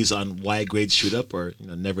 studies on why grades shoot up are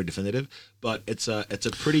never definitive, but it's a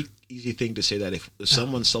pretty easy thing to say that if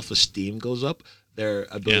someone's self-esteem goes up, their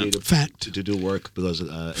ability to do work goes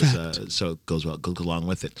goes along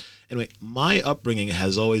with it. Anyway, my upbringing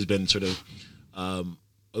has always been sort of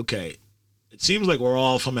okay. It seems like we're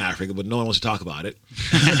all from Africa, but no one wants to talk about it.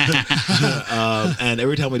 And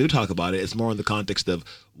every time we do talk about it, it's more in the context of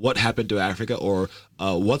what happened to Africa or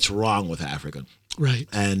what's wrong with Africa. Right.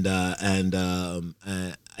 And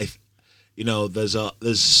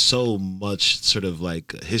there's so much sort of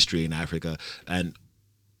like history in Africa, and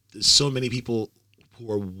there's so many people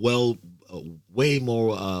who are way more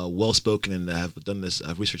well-spoken and have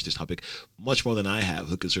researched this topic much more than I have,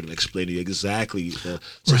 who can sort of explain to you exactly the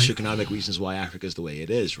socioeconomic reasons why Africa is the way it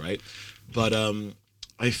is, right? But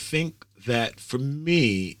I think that for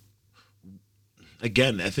me,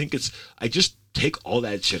 again, I just take all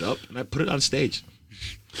that shit up and I put it on stage.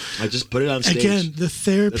 I just put it on stage. Again, the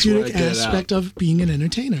therapeutic aspect of being an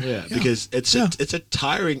entertainer. Yeah, because it's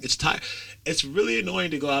tiring. It's really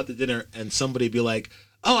annoying to go out to dinner and somebody be like,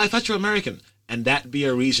 "Oh, I thought you were American," and that be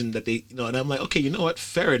a reason that they, and I'm like, okay, you know what?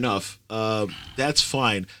 Fair enough. That's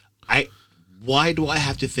fine. Why do I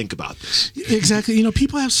have to think about this? Exactly.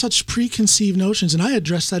 People have such preconceived notions, and I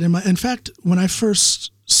addressed that in fact, when I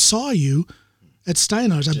first saw you at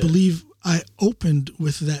Steinhar's, I believe I opened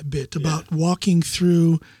with that bit about walking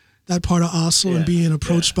through that part of Oslo and being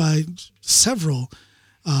approached by several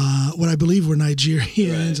what I believe were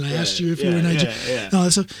Nigerians, and I asked you if you were Nigerian. No,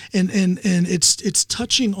 and it's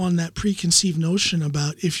touching on that preconceived notion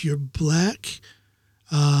about if you're black,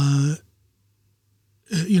 or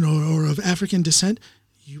of African descent,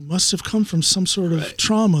 you must have come from some sort of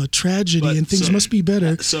trauma, tragedy, and things must be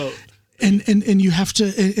better. And you have to,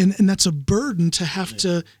 and that's a burden to have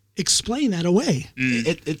to explain that away.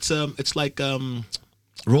 It's like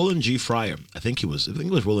Roland G. Fryer. I think it was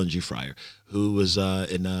Roland G. Fryer, who was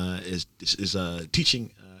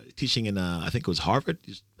teaching in I think it was Harvard.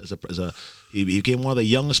 He became one of the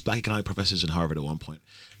youngest black economic professors in Harvard at one point,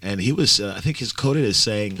 and he was I think he's quoted as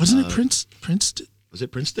saying, wasn't it Princeton? Was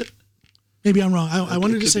it Princeton? Maybe I'm wrong. I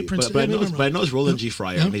wanted to say Princeton. But I know it's Roland G.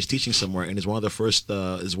 Fryer, and he's teaching somewhere, and he's one of the first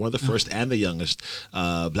and the youngest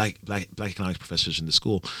black economics professors in the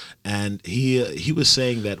school. And he was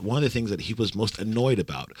saying that one of the things that he was most annoyed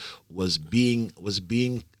about was being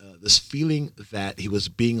this feeling that he was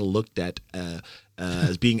being looked at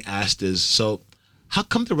as being asked as, so how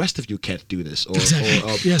come the rest of you can't do this?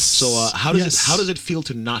 Yes. So how does it feel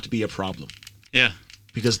to not be a problem? Yeah.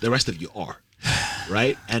 Because the rest of you are,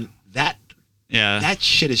 right? And that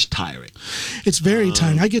shit is tiring. It's very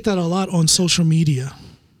tiring. I get that a lot on social media.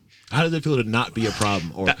 How does it feel to not be a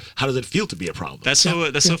problem, or how does it feel to be a problem? That's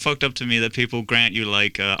so fucked up to me that people grant you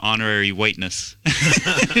like honorary whiteness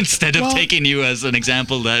instead of taking you as an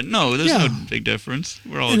example that there's no big difference.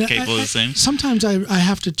 We're all capable of the same. Sometimes I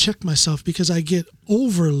have to check myself because I get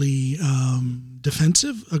overly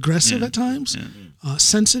defensive, aggressive at times,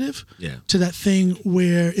 sensitive to that thing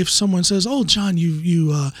where if someone says, "Oh, John,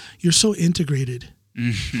 you're so integrated,"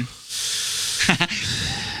 and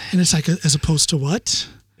it's like, as opposed to what?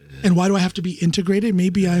 And why do I have to be integrated?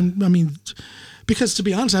 Because to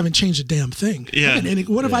be honest, I haven't changed a damn thing. Yeah. And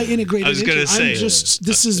what have I integrated into?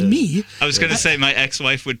 This is me. I was going to say my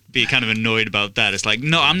ex-wife would be kind of annoyed about that. It's like,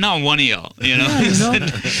 no, I'm not one of y'all.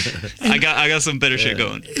 I got some better shit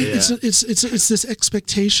going. It's this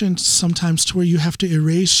expectation sometimes to where you have to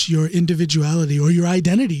erase your individuality or your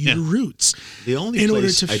identity, your roots, in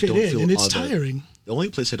order to fit in, and it's tiring. The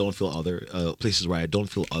only place I don't feel other, places where I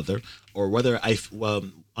don't feel other, or whether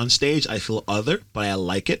on stage I feel other, but I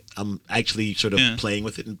like it. I'm actually sort of playing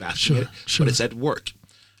with it and basking it. But it's at work,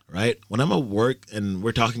 right? When I'm at work and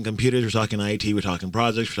we're talking computers, we're talking IT, we're talking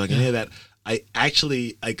projects, we're talking any of that, I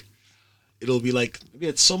actually it'll be like maybe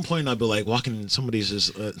at some point I'll be like walking, somebody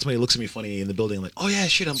looks at me funny in the building, like, oh yeah,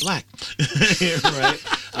 shit, I'm black, right?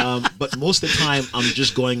 But most of the time I'm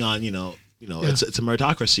just going on, it's a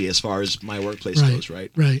meritocracy as far as my workplace goes,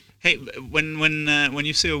 right? Right. Hey, when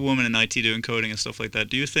you see a woman in IT doing coding and stuff like that,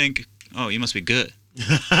 do you think, oh, you must be good? Does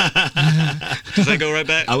that go right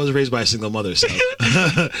back? I was raised by a single mother, so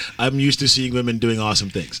I'm used to seeing women doing awesome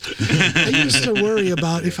things. I used to worry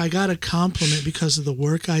about if I got a compliment because of the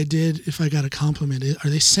work I did. If I got a compliment, are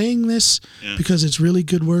they saying this because it's really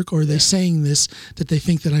good work, or are they saying this that they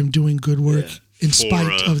think that I'm doing good work in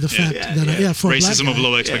spite of the fact that for racism of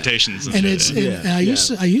low expectations? And I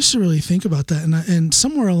used to really think about that, and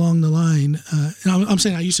somewhere along the line, I'm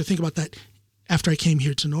saying I used to think about that after I came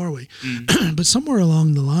here to Norway. But somewhere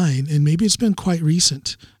along the line, and maybe it's been quite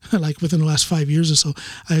recent, like within the last 5 years or so,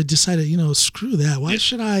 I decided, screw that. Why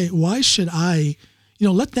should I,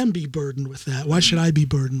 let them be burdened with that? Why should I be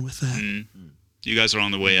burdened with that? You guys are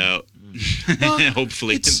on the way out. Well,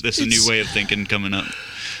 hopefully there's a new way of thinking coming up.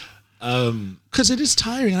 Because it is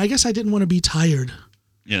tiring, and I guess I didn't want to be tired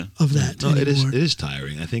of that anymore. It is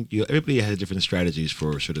tiring. I think everybody has different strategies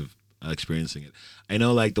for sort of experiencing it. I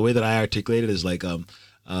know, like, the way that I articulate it is like, every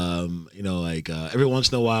once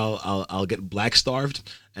in a while I'll get black starved,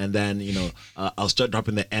 and then I'll start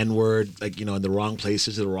dropping the N word, like, in the wrong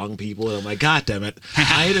places to the wrong people, and I'm like, God damn it,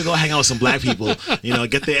 I need to go hang out with some black people,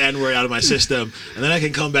 get the N word out of my system, and then I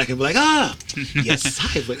can come back and be like, yes,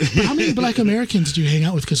 hi. How many black Americans do you hang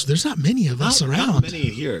out with? Because there's not many of us around. Not many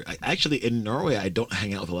here. Actually, in Norway, I don't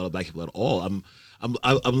hang out with a lot of black people at all. I'm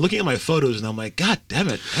looking at my photos and I'm like, God damn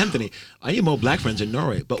it, Anthony, I need more black friends in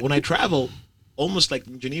Norway. But when I travel, almost like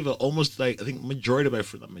in Geneva, I think majority of my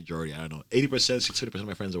friends, not majority, I don't know, 80%, 60% of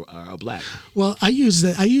my friends are black. Well, I use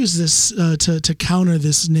this to counter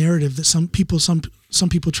this narrative that some people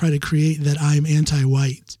try to create, that I'm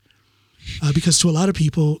anti-white. Because to a lot of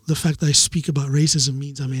people, the fact that I speak about racism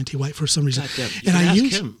means I'm anti-white for some reason. And I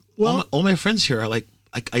use him. Well, all my friends here are like,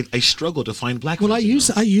 I struggle to find black. Well, I use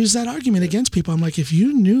that argument against people. I'm like, if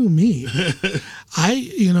you knew me,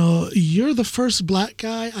 you're the first black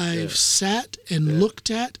guy I've sat and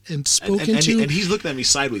looked at and spoken to, and he's looking at me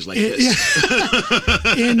sideways like this.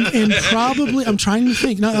 and probably I'm trying to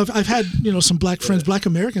think. Now I've had some black friends, black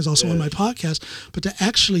Americans also on my podcast, but to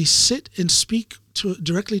actually sit and speak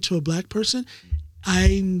directly to a black person,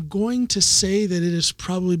 I'm going to say that it has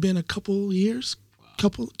probably been a couple years,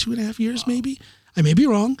 2.5 years maybe. I may be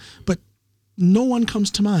wrong, but no one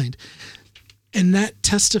comes to mind. And that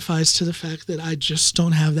testifies to the fact that I just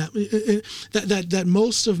don't have that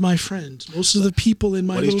most of my friends, most of the people in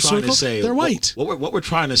my little circle, they're white. What we're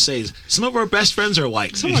trying to say is some of our best friends are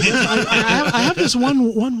white. I have this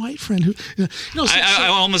one white friend who, I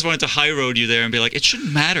almost wanted to high road you there and be like, it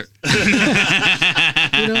shouldn't matter.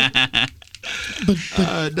 But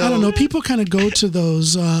I don't know. People kind of go to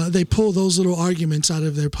those. They pull those little arguments out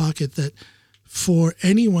of their pocket that, for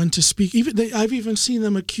anyone to speak, I've even seen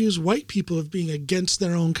them accuse white people of being against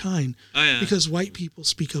their own kind, because white people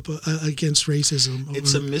speak up against racism.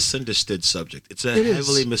 It's a misunderstood subject. It's a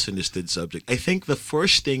heavily misunderstood subject. I think the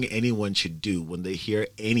first thing anyone should do when they hear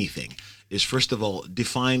anything is, first of all,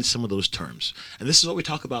 define some of those terms. And this is what we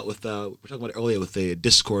talk about we were talking about earlier with the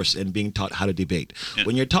discourse and being taught how to debate. Yeah.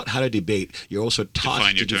 When you're taught how to debate, you're also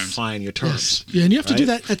taught to define your terms. Yes. Yeah, and you have to do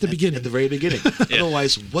that at the beginning. At the very beginning.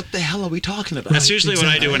 Otherwise, what the hell are we talking about? That's usually what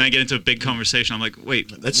I do when I get into a big conversation. I'm like, wait,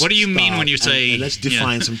 what do you mean when you say... And let's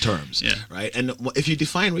define some terms, right? And if you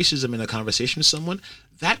define racism in a conversation with someone,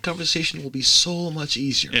 that conversation will be so much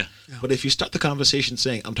easier. Yeah. But if you start the conversation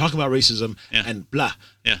saying, I'm talking about racism and blah,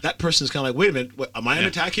 that person is kind of like, wait a minute, am I on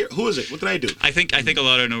attack here? Who is it? What did I do? I think a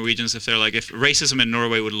lot of Norwegians, if racism in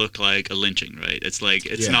Norway would look like a lynching, right? It's like,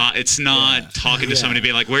 it's not talking to somebody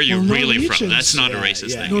being like, where are you really from? That's not a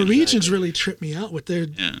racist thing. Norwegians really trip me out with their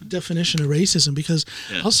definition of racism, because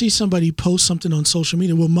I'll see somebody post something on social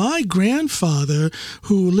media. Well, my grandfather,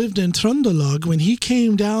 who lived in Trøndelag, when he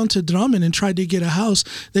came down to Drammen and tried to get a house,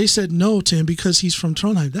 they said no to him because he's from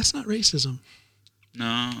Trondheim. That's not racism.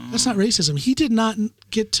 No. That's not racism. He did not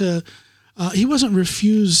get to, he wasn't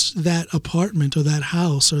refused that apartment or that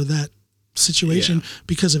house or that situation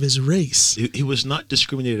because of his race. He was not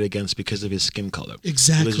discriminated against because of his skin color.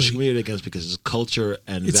 Exactly. He was discriminated against because of his culture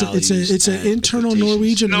and values. It's an internal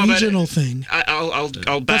Norwegian regional thing. I'll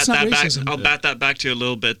bat that back. I'll bat that back to you a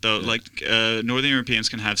little bit though. Like Northern Europeans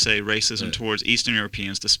can have, say, racism towards Eastern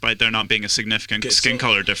Europeans, despite there not being a significant skin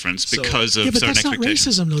color difference because of certain expectations. But that's not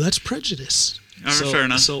racism though. That's prejudice. Fair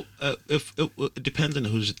enough. So if it depends on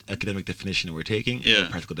whose academic definition we're taking, or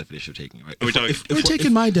practical definition we're taking, right? We're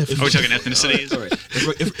taking my definition. Are we talking ethnicities? All right.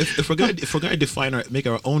 If we're going to define make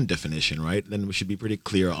our own definition, right, then we should be pretty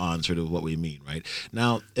clear on sort of what we mean, right?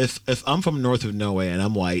 Now, if I'm from north of Norway and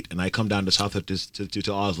I'm white and I come down to south of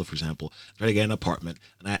to Oslo, for example, try to get an apartment,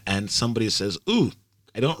 and somebody says, "Ooh,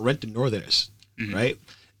 I don't rent to Northerners," right?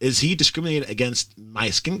 Is he discriminated against my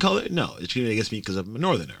skin color? No, it's discriminated against me because I'm a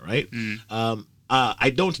Northerner, right? I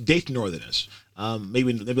don't date Northerners.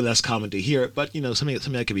 Maybe less common to hear, but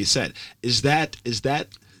something that could be said. Is that the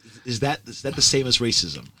same as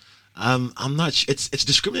racism? I'm not. It's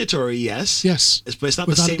discriminatory, yes, but it's not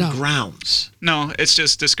without the same grounds. No, it's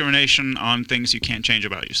just discrimination on things you can't change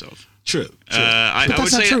about yourself. True. But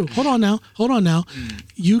that's not true. Hold on now.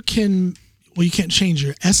 You can't change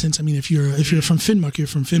your essence. I mean, if you're from Finnmark, you're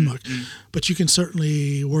from Finnmark, but you can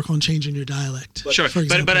certainly work on changing your dialect. Sure,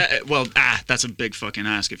 but that's a big fucking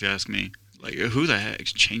ask if you ask me. Like, who the heck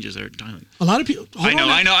changes their dialect? A lot of people. I know.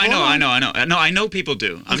 No, I know people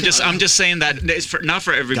do. Okay, I'm just saying that it's not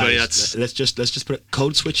for everybody. Guys, let's just put it.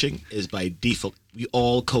 Code switching is by default. We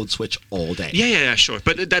all code switch all day. Yeah, sure.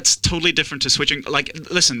 But that's totally different to switching. Like,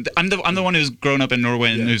 listen, I'm the one who's grown up in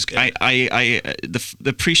Norway, and the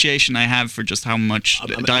appreciation I have for just how much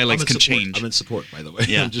dialects can change. I'm in support, by the way.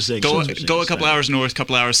 Yeah. I'm just saying. Go a couple hours north,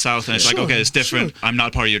 couple hours south, and it's like, okay, it's different. I'm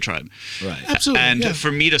not part of your tribe. Right. Absolutely. And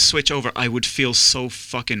for me to switch over, I would feel so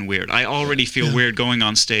fucking weird. I already feel weird going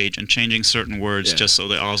on stage and changing certain words just so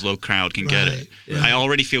the Oslo crowd can get it. Right. I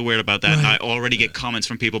already feel weird about that. I already get comments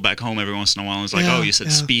from people back home every once in a while. And it's like, oh, you said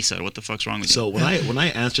spisa. What the fuck's wrong with you? So when I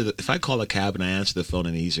answer if I call a cab and I answer the phone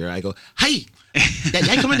and he's here, I go, "Hi, did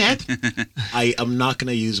I come in that?" I am not going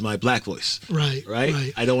to use my black voice. Right.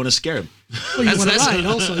 I don't want to scare him. Well, you want to ride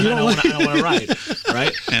also. I don't want to ride.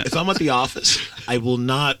 Right. Yeah. If I'm at the office, I will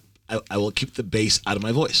not. I will keep the bass out of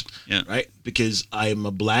my voice. Yeah. Right. Because I am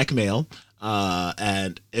a black male,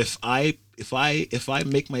 and if I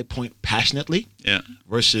make my point passionately,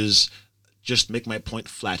 versus just make my point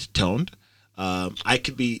flat toned, I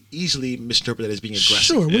could be easily misinterpreted as being aggressive.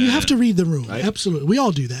 Sure. Well, you have to read the room. Right? Absolutely. We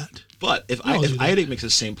all do that. But if Eirik makes the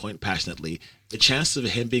same point passionately, the chances of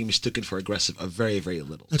him being mistaken for aggressive are very, very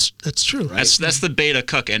little. That's true. Right? That's the beta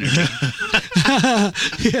cuck energy.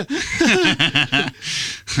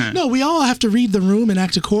 No, we all have to read the room and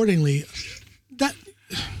act accordingly. That.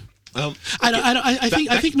 I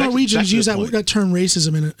think Norwegians use that term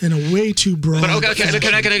racism in a way too broad. But okay,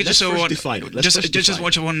 can I just define it? Just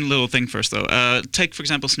watch one little thing first though. Take for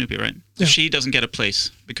example Snoopy, right? Yeah. If she doesn't get a place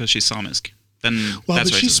because she's Samisk, then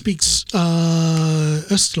that's racism. She speaks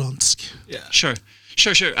Østlandsk. Yeah. Sure.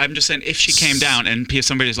 I'm just saying if she came down and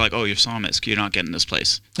somebody's like, "Oh, you're Samisk, you're not getting this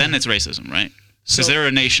place," then it's racism, right? Because they're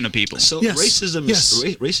a nation of people. So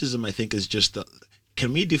racism, I think, is just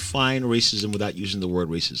can we define racism without using the word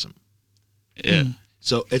racism? Yeah.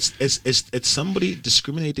 So it's somebody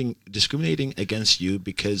discriminating against you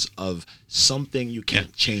because of something you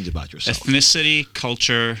can't change about yourself. Ethnicity,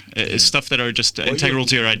 culture, stuff that are just integral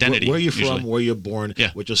to your identity. Where you're from, where you're born,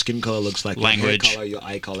 what your skin color looks like, language, your hair color, your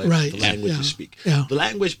eye color, the language you speak. Yeah. The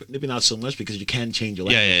language, maybe not so much because you can change your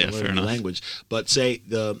language. Fair enough. Language, but say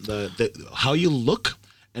the how you look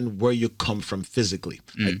and where you come from physically,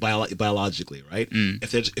 like biologically, right?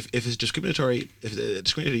 If it's discriminating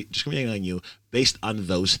on you based on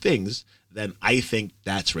those things, then I think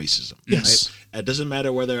that's racism. Yes. Right? It doesn't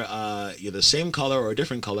matter whether you're the same color or a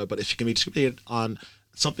different color, but if you can be discriminated on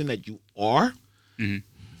something that you are,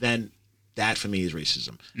 then that for me is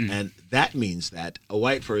racism. And that means that a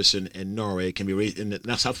white person in Norway can be raised in the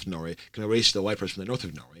south of Norway can be raised to a white person in the north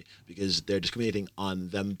of Norway because they're discriminating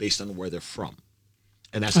on them based on where they're from.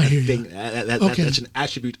 And that's a thing. That's an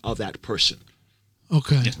attribute of that person.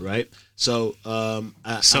 Okay. Right. So.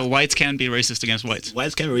 So whites can be racist against whites.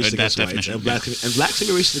 Whites can be racist against whites, and blacks can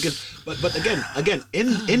be racist against. But again,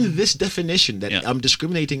 in this definition that I'm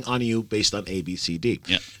discriminating on you based on A, B, C, D.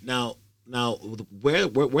 Yeah. Now, where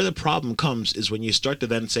the problem comes is when you start to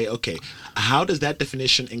then say, okay, how does that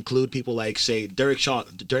definition include people like, say, Derek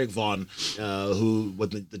Vaughan, who was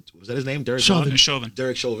that his name? Derek Chauvin.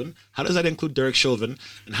 Derek Chauvin. How does that include Derek Chauvin?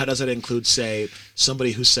 And how does that include, say,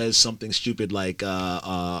 somebody who says something stupid like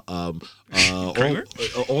all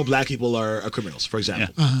black people are criminals, for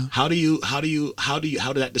example? Yeah. How did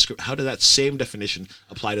that same definition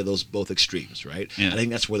apply to those both extremes, right? Yeah. I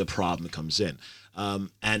think that's where the problem comes in.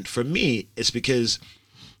 And for me, it's because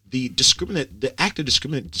the act of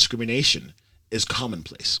discrimination is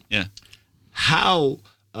commonplace. Yeah. How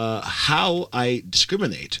I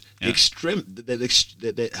discriminate, how extreme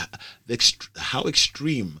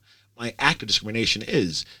my act of discrimination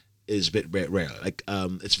is is a bit rare. Like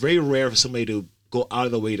it's very rare for somebody to go out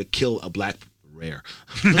of the way to kill a black. Rare.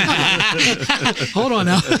 Hold on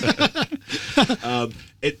now.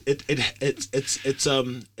 It's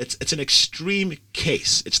an extreme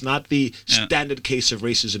case. It's not the standard case of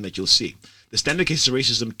racism that you'll see. The standard case of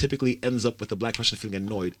racism typically ends up with a black person feeling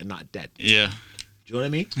annoyed and not dead. Yeah. Do you know what I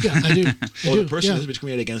mean? Yeah, I do. Or the person is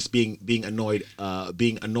discriminated against being annoyed or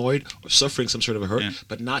suffering some sort of a hurt,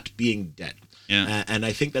 but not being dead. Yeah. And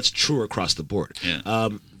I think that's true across the board. Yeah.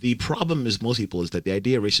 The problem is most people is that the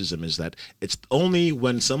idea of racism is that it's only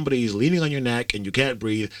when somebody is leaning on your neck and you can't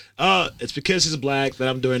breathe, it's because he's black that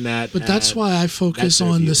I'm doing that. But that's why I focus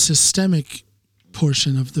on the systemic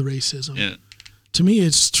portion of the racism. Yeah. To me,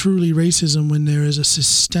 it's truly racism when there is a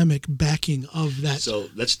systemic backing of that. So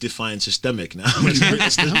let's define systemic now.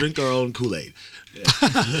 Let's drink our own Kool-Aid. Yeah.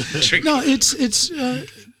 No, it's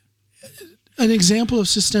an example of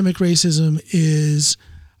systemic racism is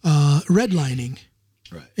redlining.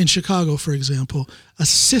 Right. In Chicago, for example, a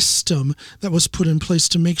system that was put in place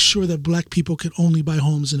to make sure that black people could only buy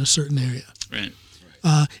homes in a certain area. Right.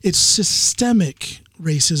 It's systemic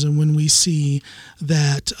racism when we see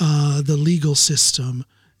that the legal system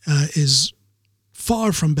is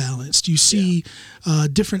far from balanced. You see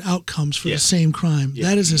different outcomes for the same crime.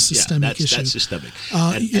 That is a systemic issue. That's systemic.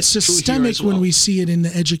 It's systemic when we see it in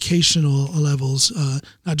the educational levels,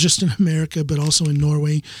 not just in America, but also in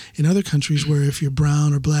Norway, in other countries where if you're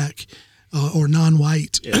brown or black or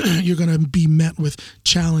non-white, you're going to be met with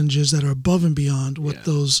challenges that are above and beyond what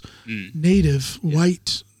those native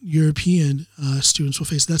white European students will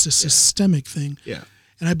face. That's a systemic thing. Yeah.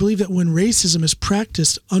 And I believe that when racism is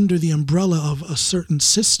practiced under the umbrella of a certain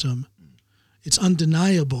system, it's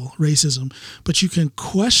undeniable racism. But you can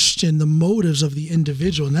question the motives of the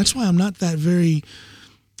individual. And that's why I'm not that very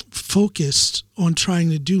focused on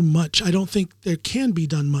trying to do much. I don't think there can be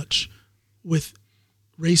done much with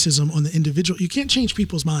racism on the individual. You can't change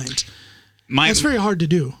people's minds. That's very hard to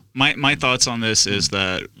do. My thoughts on this is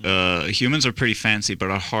that humans are pretty fancy,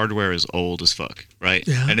 but our hardware is old as fuck, right?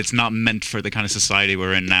 Yeah. And it's not meant for the kind of society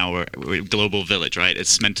we're in now, we're global village, right?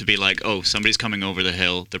 It's meant to be like, oh, somebody's coming over the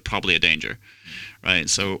hill, they're probably a danger, right?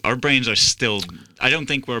 So our brains are still, I don't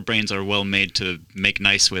think our brains are well made to make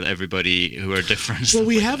nice with everybody who are different. Well,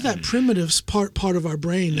 we have that primitive part of our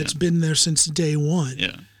brain that's been there since day one.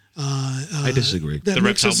 Yeah. I disagree. That The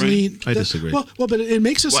makes reptile us brain? lean. I disagree. Well, but it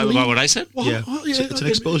makes us lean. About what I said? Well, It's an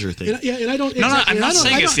exposure thing. And I don't. No, exactly, I'm not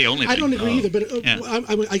saying it's the only thing. I don't agree either. But Yeah.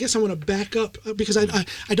 I guess I want to back up because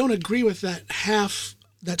I don't agree with that half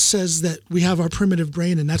that says that we have our primitive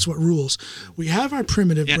brain and that's what rules. We have our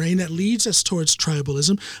primitive brain that leads us towards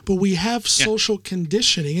tribalism, but we have social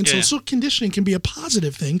conditioning, and social conditioning can be a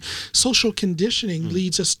positive thing. Social conditioning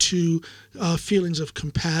leads us to feelings of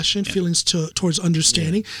compassion, feelings towards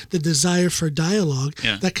understanding, the desire for dialogue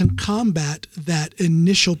that can combat that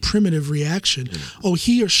initial primitive reaction. Oh,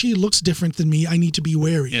 he or she looks different than me. I need to be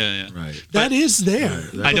wary. Yeah. Right. That is there.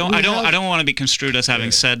 I don't want to be construed as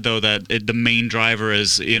having said though that the main driver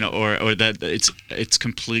is or that it's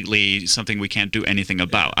completely something we can't do anything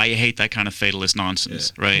about. I hate that kind of fatalist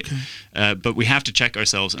nonsense, right? Okay. But we have to check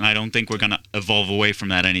ourselves, and I don't think we're going to evolve away from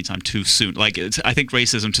that anytime too soon. Like I think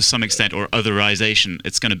racism to some extent or otherization,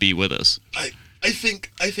 it's going to be with us. I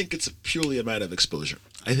think it's purely a matter of exposure.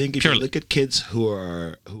 I think if you look at kids who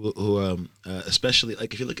especially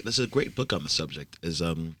like if you look at, there's a great book on the subject is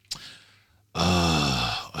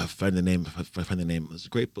I find the name. It's a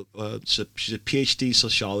great book. She's a PhD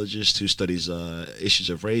sociologist who studies issues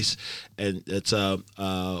of race, and it's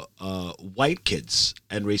White Kids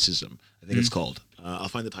and Racism. I think it's called. I'll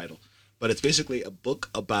find the title, but it's basically a book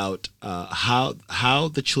about how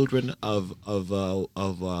the children of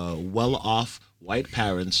well-off white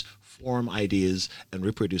parents form ideas and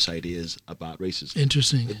reproduce ideas about racism.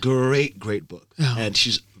 Interesting. A great book, and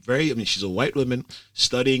she's a white woman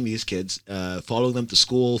studying these kids, following them to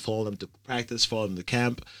school, following them to practice, following them to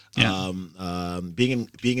camp,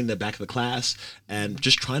 being in the back of the class, and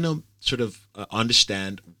just trying to sort of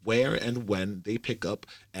understand where and when they pick up,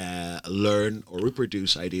 learn, or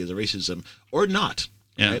reproduce ideas of racism or not.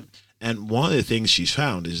 Yeah. Right? And one of the things she's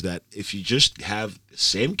found is that if you just have the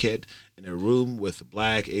same kid in a room with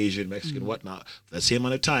Black, Asian, Mexican, whatnot, for that same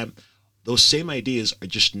amount of time, those same ideas are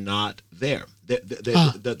just not there.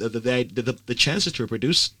 The chances to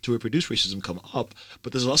reproduce racism come up,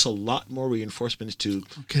 but there's also a lot more reinforcements to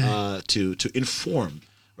inform.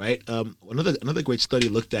 Right. Another great study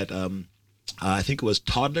looked at I think it was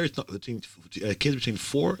toddlers between kids between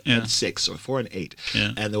 4 and 6 or 4 and 8,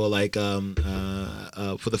 and they were like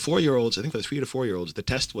for the 4-year-olds, I think for the 3 to 4-year-olds, the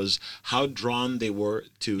test was how drawn they were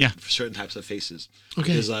to certain types of faces.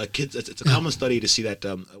 Okay. Because kids, it's a common study to see that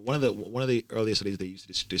one of the earliest studies they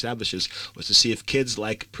used to establish this was to see if kids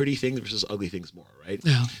like pretty things versus ugly things more, right?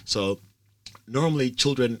 Yeah. So normally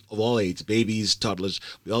children of all ages, babies, toddlers,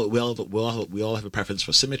 we all have a preference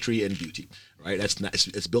for symmetry and beauty, right?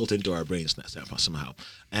 It's built into our brains somehow.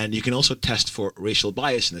 And you can also test for racial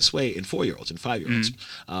bias in this way in 4-year-olds and 5-year-olds.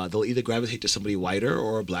 They'll either gravitate to somebody whiter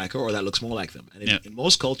or blacker or that looks more like them. And in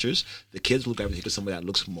most cultures, the kids will gravitate to somebody that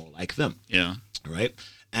looks more like them. Yeah. Right?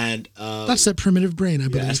 And that's that primitive brain, I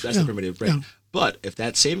believe. That's the primitive brain. Yeah. But if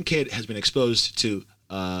that same kid has been exposed to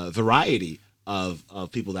variety of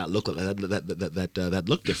people that look that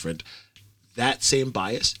look different, that same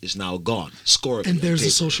bias is now gone. And there's the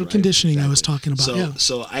social conditioning I was talking about.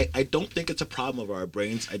 So I don't think it's a problem of our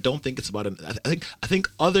brains. I don't think it's about I think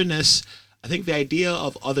otherness. I think the idea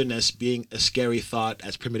of otherness being a scary thought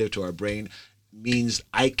as primitive to our brain means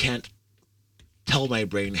I can't tell my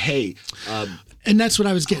brain, hey. And that's what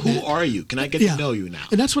I was getting Who are you? Can I get to know you now?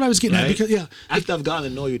 And that's what I was getting at. Because after I've gotten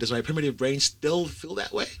to know you, does my primitive brain still feel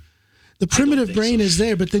that way? The primitive brain is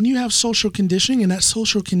there, but then you have social conditioning, and that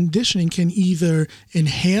social conditioning can either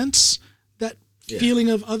enhance that feeling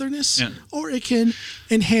of otherness, or it can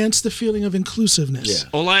enhance the feeling of inclusiveness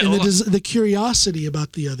and the curiosity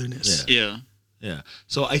about the otherness. Yeah.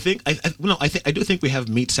 So I do think we have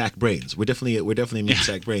meat sack brains. We're definitely meat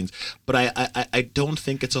sack brains. But I don't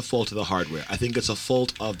think it's a fault of the hardware. I think it's a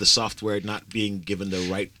fault of the software not being given the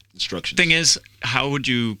right instructions. Thing is, how would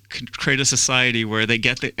you create a society where they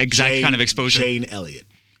get the exact kind of exposure? Jane Elliott.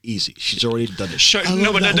 Easy. She's already done it. Sure.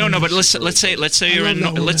 But let's say you're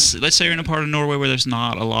in a part of Norway where there's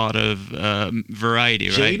not a lot of variety,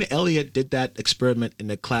 right? Jane Elliott did that experiment in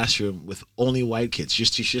a classroom with only white kids. She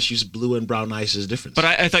just used blue and brown eyes as a difference. But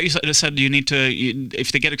I thought you said you need to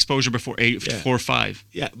if they get exposure before 4 or 5.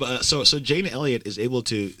 Yeah, but so Jane Elliott is able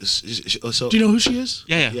to. So do you know who she is?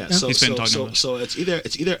 Yeah. So it's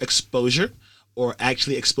either exposure or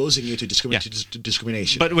actually exposing you to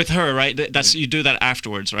discrimination. But with her, right, you do that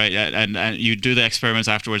afterwards, right? And you do the experiments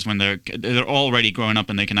afterwards when they're already growing up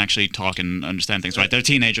and they can actually talk and understand things, right? They're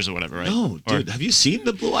teenagers or whatever, right? No, dude, have you seen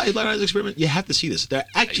the blue-eyed blind eyes experiment? You have to see this. They're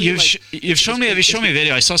actually you've shown me a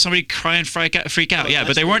video. I saw somebody cry and freak out. Yeah,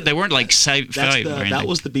 but they weren't like 5 or anything. That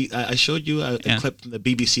was I showed you a clip from the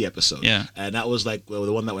BBC episode. Yeah. And that was like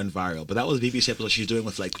the one that went viral. But that was the BBC episode she's doing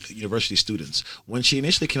with like university students. When she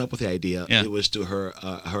initially came up with the idea, it was to her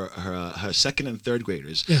second and third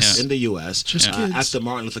graders in the U.S. After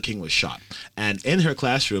Martin Luther King was shot, and in her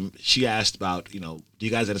classroom she asked about do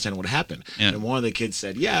you guys understand what happened? And one of the kids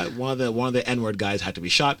said, one of the N-word guys had to be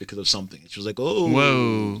shot because of something. And she was like,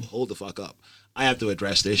 whoa, hold the fuck up. I have to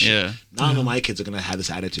address this shit. None of my kids are gonna have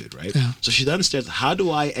this attitude, right? So she understands, how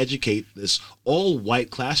do I educate this all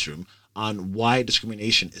white classroom on why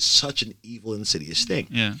discrimination is such an evil, insidious thing.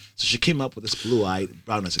 So she came up with this blue-eyed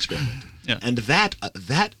brownness experiment. And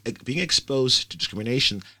that being exposed to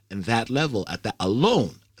discrimination and that level, at that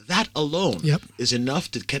alone is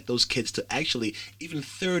enough to get those kids to actually, even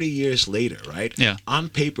 30 years later, right? On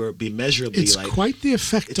paper, be measurably it's quite the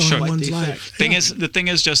effect on one's life. The thing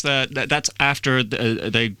is just that's after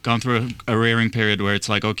they've gone through a rearing period where it's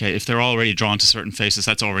like, okay, if they're already drawn to certain faces,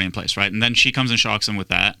 that's already in place, right? And then she comes and shocks them with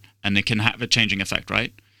that, and it can have a changing effect,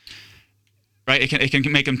 right? Right? It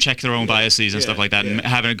can make them check their own biases and stuff like that, and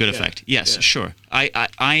have a good effect. Yes, sure.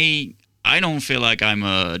 I don't feel like I'm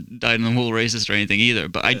a dyed-in-the-wool racist or anything either,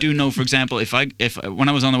 but I do know, for example, if when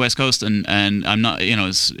I was on the West Coast and I'm not,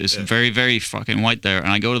 it's very, very fucking white there, and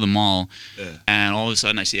I go to the mall, and all of a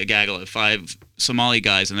sudden I see a gaggle of 5 Somali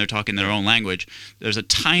guys and they're talking their own language, there's a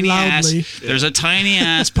tiny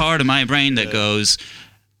ass part of my brain that goes,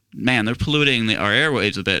 man, they're polluting our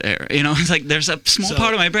airwaves a bit. It's like there's a small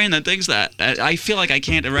part of my brain that thinks that. I feel like I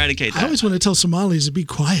can't eradicate that. I always want to tell Somalis to be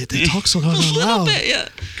quiet. They talk so loud.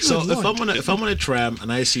 So if I'm on a tram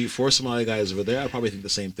and I see 4 Somali guys over there, I probably think the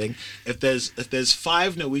same thing. If there's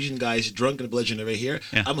 5 Norwegian guys drunk and belligerent over here,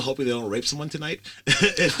 I'm hoping they don't rape someone tonight.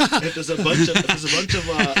 if there's a bunch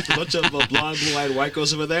of blonde, blue-eyed white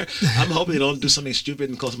girls over there, I'm hoping they don't do something stupid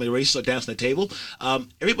and call somebody racist or dance on the table.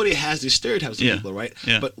 Everybody has these stereotypes of people, right?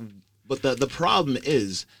 But the problem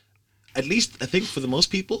is, at least I think for the most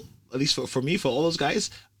people, at least for me, for all those guys,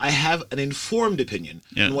 I have an informed opinion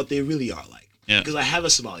on what they really are like. Because I have a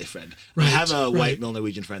Somali friend, Right, I have a right. white male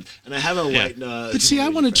Norwegian friend, and I have a white. But see, I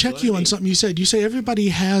want to check you on something you said. You say everybody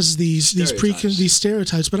has these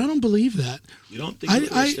stereotypes, but I don't believe that. You don't think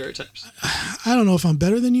they're stereotypes? I don't know if I'm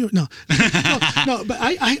better than you. No, no, but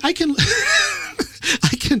I can.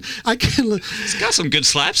 I can look. It's got some good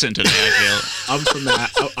slaps in today, I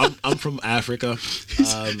feel. I'm from Africa.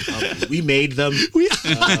 We made them.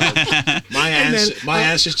 My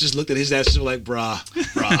ancestors looked at his ancestors and were like, brah.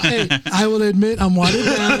 Hey, I will admit I'm watered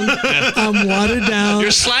down.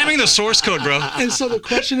 You're slamming the source code, bro. And so the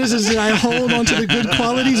question is did I hold on to the good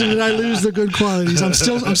qualities or did I lose the good qualities?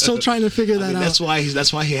 I'm still trying to figure that out. That's why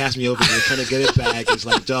he has me over here trying to get it back. He's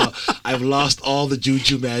like, dog, I've lost all the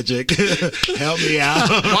juju magic. Help me out.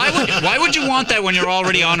 Why would you want that when you're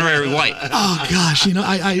already honorary white? Oh gosh,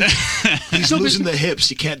 he's losing the hips.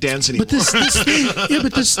 He can't dance anymore. But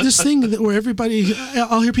this thing that where everybody,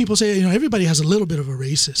 I'll hear people say, everybody has a little bit of a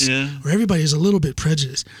racist, or everybody is a little bit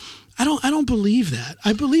prejudiced. I don't believe that.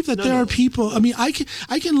 I believe that there are people. I mean, I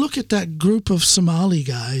can look at that group of Somali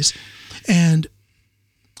guys, and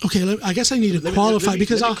okay, I guess I need to qualify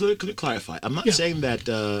because let me clarify. I'm not saying that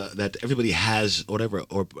that everybody has whatever,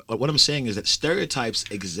 or what I'm saying is that stereotypes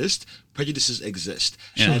exist, prejudices exist,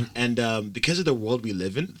 and because of the world we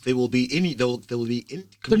live in, they will be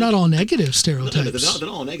they're not all negative stereotypes. No, they're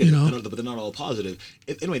not all negative, but they're not all positive.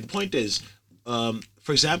 Anyway, the point is, for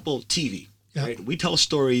example, TV. Yeah. Right? We tell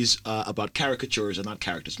stories about caricatures and not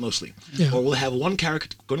characters mostly, Yeah. or we'll have one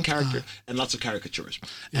character and lots of caricatures.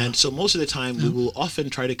 And so most of the time, we will often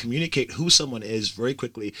try to communicate who someone is very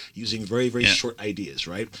quickly using very short ideas,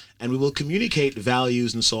 right? And we will communicate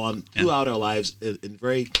values and so on throughout our lives in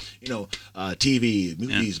very TV,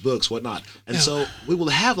 movies, books, whatnot. And so we will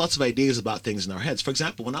have lots of ideas about things in our heads. For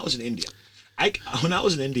example, when I was in India. I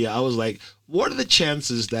was like, what are the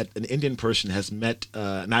chances that an Indian person has met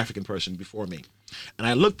an African person before me? And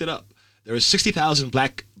I looked it up. There are 60,000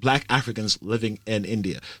 black Africans living in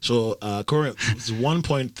India. So current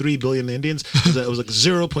 1.3 billion Indians. It was like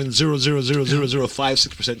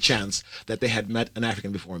 0.0000056% chance that they had met an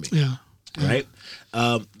African before me. Yeah. Right?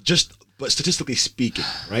 But statistically speaking,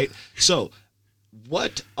 right? So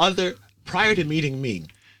prior to meeting me,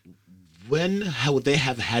 when would they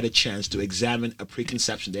have had a chance to examine a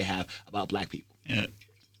preconception they have about black people? Yeah.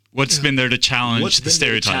 What's been there to challenge the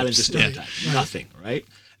stereotypes? Nothing, right?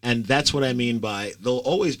 And that's what I mean by there'll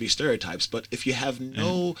always be stereotypes, but if you have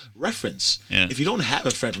no reference, if you don't have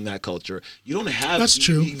a friend from that culture, you don't have. That's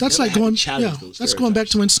true. That's like going. That's going back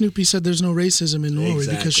to when Snoopy said there's no racism in Norway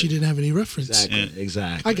because she didn't have any reference.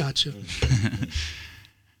 Exactly. I got you.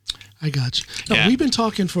 No, we've been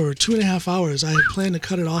talking for 2.5 hours. I had planned to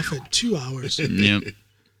cut it off at 2 hours. Yep.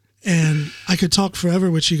 And I could talk forever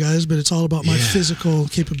with you guys, but it's all about my physical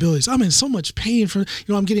capabilities. I'm in so much pain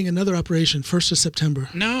I'm getting another operation 1st of September.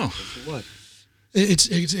 No. For what?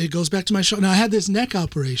 It goes back to my shoulder. Now I had this neck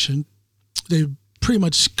operation. They pretty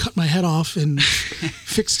much cut my head off and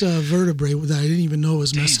fixed a vertebrae that I didn't even know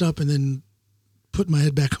was messed up, and then put my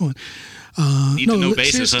head back on.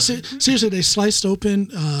 Seriously, they sliced open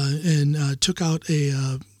and took out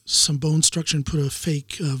some bone structure and put a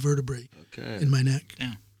fake vertebrae in my neck.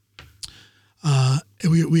 Yeah.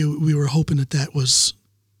 We were hoping that was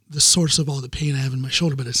the source of all the pain I have in my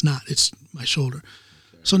shoulder, but it's not. It's my shoulder. Okay.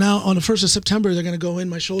 So now on the 1st of September, they're going to go in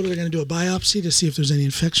my shoulder. They're going to do a biopsy to see if there's any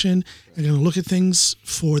infection. They're going to look at things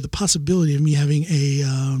for the possibility of me having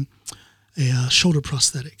a shoulder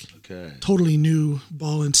prosthetic. Okay. Totally new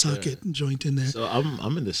ball and socket joint in there. So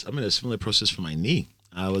I'm in a similar process for my knee.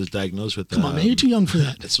 I was diagnosed with. Come on, man! You're too young for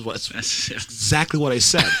that. That's exactly what I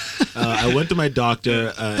said. I went to my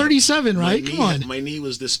doctor. 37, right? Come on. My knee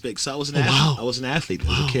was this big, so I was an athlete. I was an athlete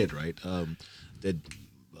as a kid, right?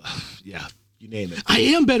 You name it. I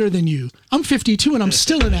am better than you. I'm 52 and I'm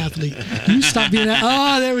still an athlete. You stop being that.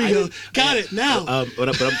 Oh, there we go. Got it now. But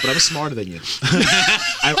I'm smarter than you.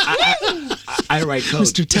 I write code.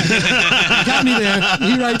 Mr. Tech. Got me there.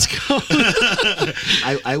 He writes code.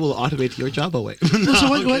 I will automate your job away. So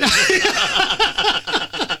what?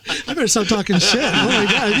 I better stop talking shit. Oh my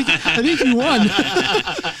God! I think you won.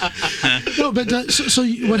 No, but so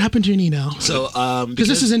what happened to your knee now? So because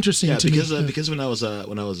this is interesting to me. Because when I was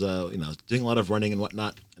doing a lot of running and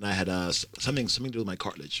whatnot, and I had something to do with my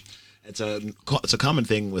cartilage. It's a common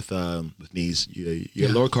thing with knees. Your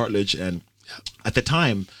lower cartilage, and at the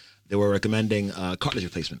time they were recommending cartilage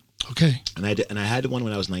replacement. Okay. And I had one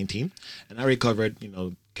when I was 19, and I recovered.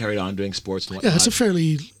 Carried on doing sports and whatnot. Yeah, it's a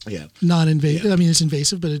fairly non-invasive. Yeah. I mean, it's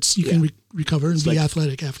invasive, but you can recover and be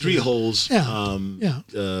athletic after. 3 holes. Yeah.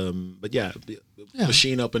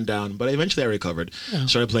 Machine up and down. But eventually I recovered. Yeah.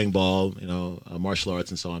 Started playing ball, martial arts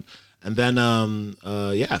and so on. And then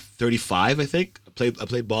 35, I think. I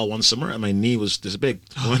played ball one summer, and my knee was this big.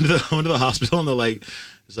 I went to the hospital, and they're like,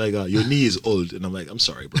 it's like, your knee is old. And I'm like, I'm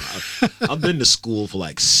sorry, bro. I've been to school for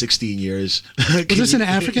like 16 years. Was this an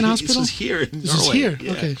African hospital? This is here in Norway. This is here?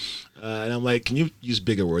 Yeah. Okay. And I'm like, can you use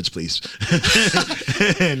bigger words, please?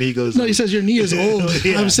 And he goes, no, he says your knee is old.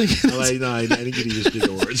 Yeah. I was thinking. I'm like, no, I need you to use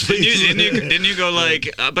bigger words, please. Didn't you go like,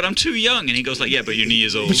 but I'm too young? And he goes like, yeah, but your knee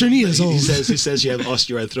is old. But your knee is old. He says you have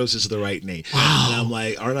osteoarthritis of the right knee. Wow. And I'm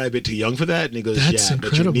like, aren't I a bit too young for that? And he goes, That's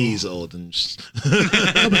incredible. but your knee's old. And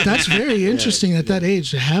No, but that's very interesting at that age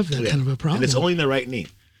to have that kind of a problem. And it's only in the right knee.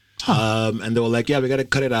 And they were like, yeah, we got to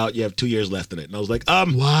cut it out. You have 2 years left in it. And I was like,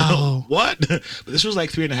 wow. What? But this was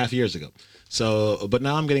like 3.5 years ago. So, but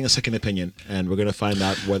now I'm getting a second opinion, and we're going to find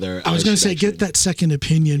out whether I was going to say, get that second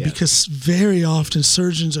opinion, because very often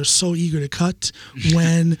surgeons are so eager to cut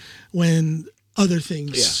when other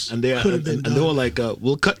things and they were like,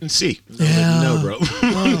 we'll cut and see. And I was like, no, bro.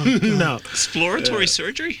 Oh, no. Exploratory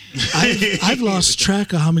surgery? I've lost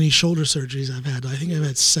track of how many shoulder surgeries I've had. I think I've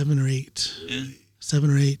had 7 or 8. Yeah. 7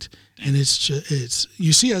 or 8. And it's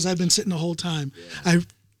you see, as I've been sitting the whole time, I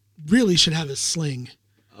really should have a sling.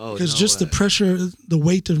 Because just the pressure, the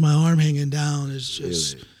weight of my arm hanging down is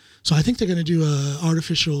just. Really? So I think they're going to do a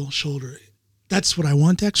artificial shoulder. That's what I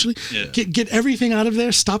want, actually. Yeah. Get everything out of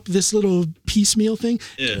there. Stop this little piecemeal thing.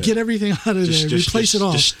 Yeah. Get everything out of there. Replace it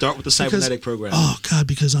all. Just start with the cybernetic program. Oh God,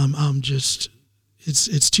 because I'm just.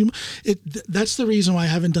 It's too much. That's the reason why I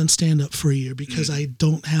haven't done stand up for a year, because I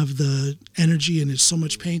don't have the energy, and it's so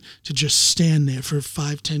much pain to just stand there for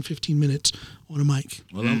 5, 10, 15 minutes on a mic.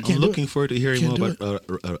 Well, I'm looking forward to hearing more about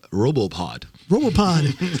Robopod.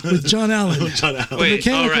 Robopod with John Allen. John Allen. The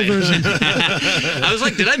mechanical version. I was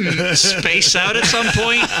like, did I space out at some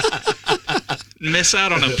point? Miss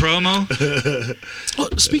out on a promo? Well,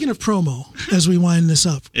 speaking of promo, as we wind this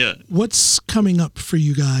up, what's coming up for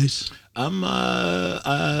you guys? No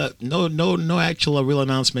actual real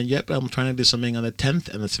announcement yet, but I'm trying to do something on the 10th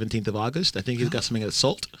and the 17th of August. I think he's got something at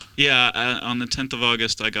Salt. Yeah, on the 10th of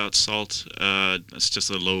August I got Salt. That's just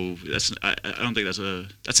a low. I don't think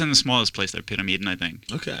that's in the smallest place there, Pyramiden, I think.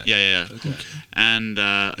 Okay. Yeah. Okay. And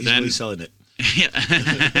he's then really selling it. Yeah.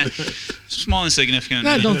 Small and significant.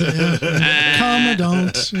 I don't think. Comma, don't.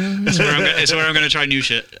 It's where I'm going to try new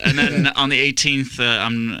shit. And then on the 18th,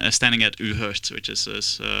 I'm standing at Uhørt, which is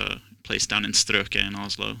this place down in Strøke in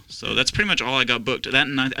Oslo. So that's pretty much all I got booked. That,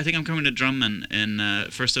 and I think I'm coming to Drammen in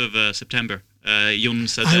 1st of September. Jon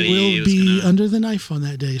said that I will be under the knife on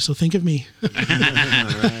that day, so think of me. All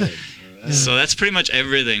right. So that's pretty much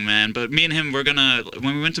everything, man. But me and him,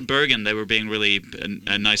 when we went to Bergen, they were being really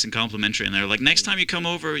nice and complimentary, and they were like, next time you come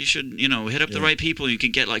over, you should, hit up the right people. You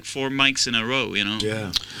could get like 4 mics in a row,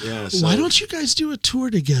 Yeah. So. Why don't you guys do a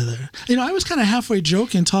tour together? I was kind of halfway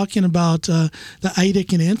joking, talking about the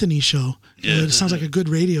Eirik and Anthony show. Yeah. It sounds like a good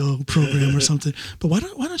radio program or something. But why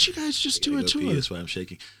don't you guys just do a tour? That's why I'm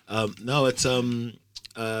shaking. No, it's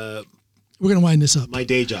we're gonna wind this up. My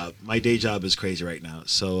day job is crazy right now.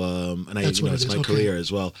 So, and it's my career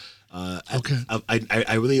as well.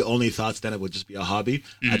 I really only thought stand up would just be a hobby.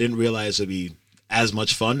 Mm-hmm. I didn't realize it'd be as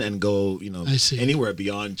much fun and go, anywhere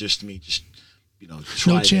beyond just me.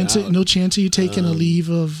 Try no chance of you taking a leave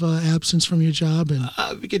of absence from your job, and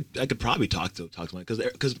I could probably talk to my because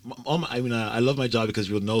I love my job because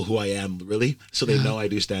people know who I am, really, so they know I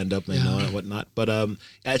do stand up and they know and whatnot. But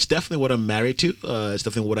it's definitely what I'm married to. It's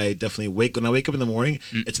definitely what I when I wake up in the morning.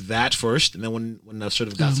 It's that first, and then when I've sort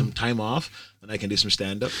of got some time off, then I can do some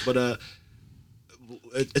stand up. But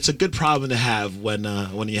it's a good problem to have when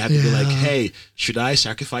you have to be like, hey, should I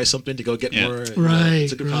sacrifice something to go get more? Right.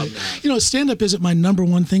 It's a good problem to have. Stand-up isn't my number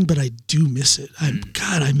one thing, but I do miss it.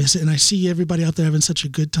 God, I miss it. And I see everybody out there having such a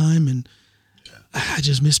good time, and I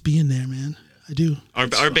just miss being there, man. I do. Our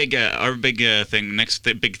big thing,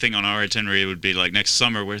 big thing on our itinerary would be like next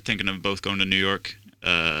summer, we're thinking of both going to New York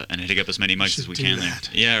and hitting up as many mics as we can there.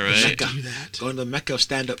 Yeah, right. Do that. Going to the Mecca of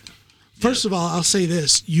stand-up. First of all, I'll say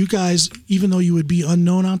this. You guys, even though you would be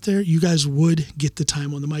unknown out there, you guys would get the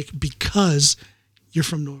time on the mic because you're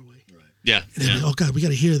from Norway. Right. Yeah. And then, oh, God, we got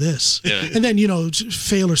to hear this. Yeah. And then,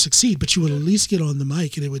 fail or succeed, but you would at least get on the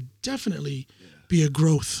mic, and it would definitely be a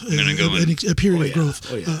growth, a period of growth,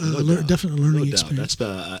 definite learning experience.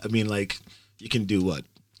 That's you can do what?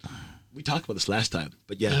 We talked about this last time,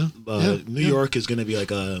 but New York is going to be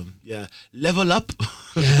like level up.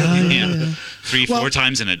 3-4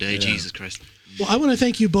 times in a day. Jesus Christ. Well, I want to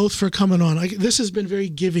thank you both for coming on. This has been very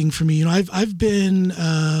giving for me. I've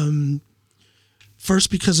been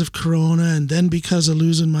first because of Corona, and then because of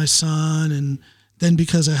losing my son, and then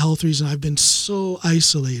because of health reason, I've been so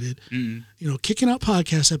isolated, kicking out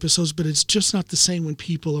podcast episodes, but it's just not the same when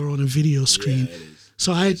people are on a video screen. Yeah,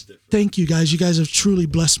 so I thank you guys. You guys have truly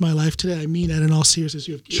blessed my life today. I mean that in all seriousness.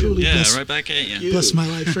 You have truly blessed, right back at you. Blessed my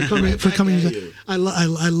life for coming. I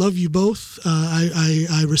love you both.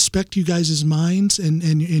 I respect you guys' minds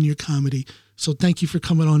and your comedy. So thank you for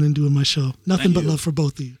coming on and doing my show. Nothing but love for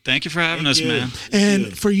both of you. Thank you for having us, man.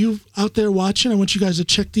 And for you out there watching, I want you guys to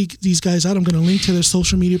check these guys out. I'm going to link to their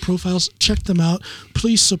social media profiles. Check them out.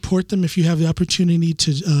 Please support them if you have the opportunity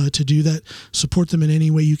to do that. Support them in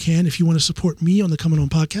any way you can. If you want to support me on the Coming On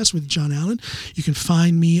Podcast with John Allen, you can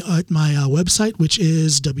find me at my website, which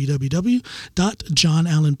is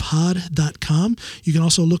www.johnallenpod.com. You can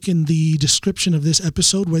also look in the description of this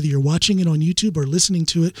episode, whether you're watching it on YouTube or listening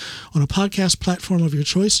to it on a podcast platform of your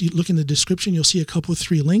choice. You look in the description, you'll see a couple of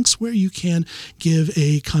 3 links where you can give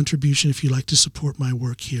a contribution if you'd like to support my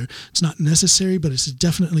work here. It's not necessary, but it's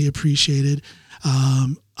definitely appreciated.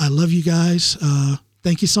 I love you guys.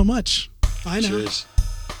 Thank you so much. Bye now. Cheers.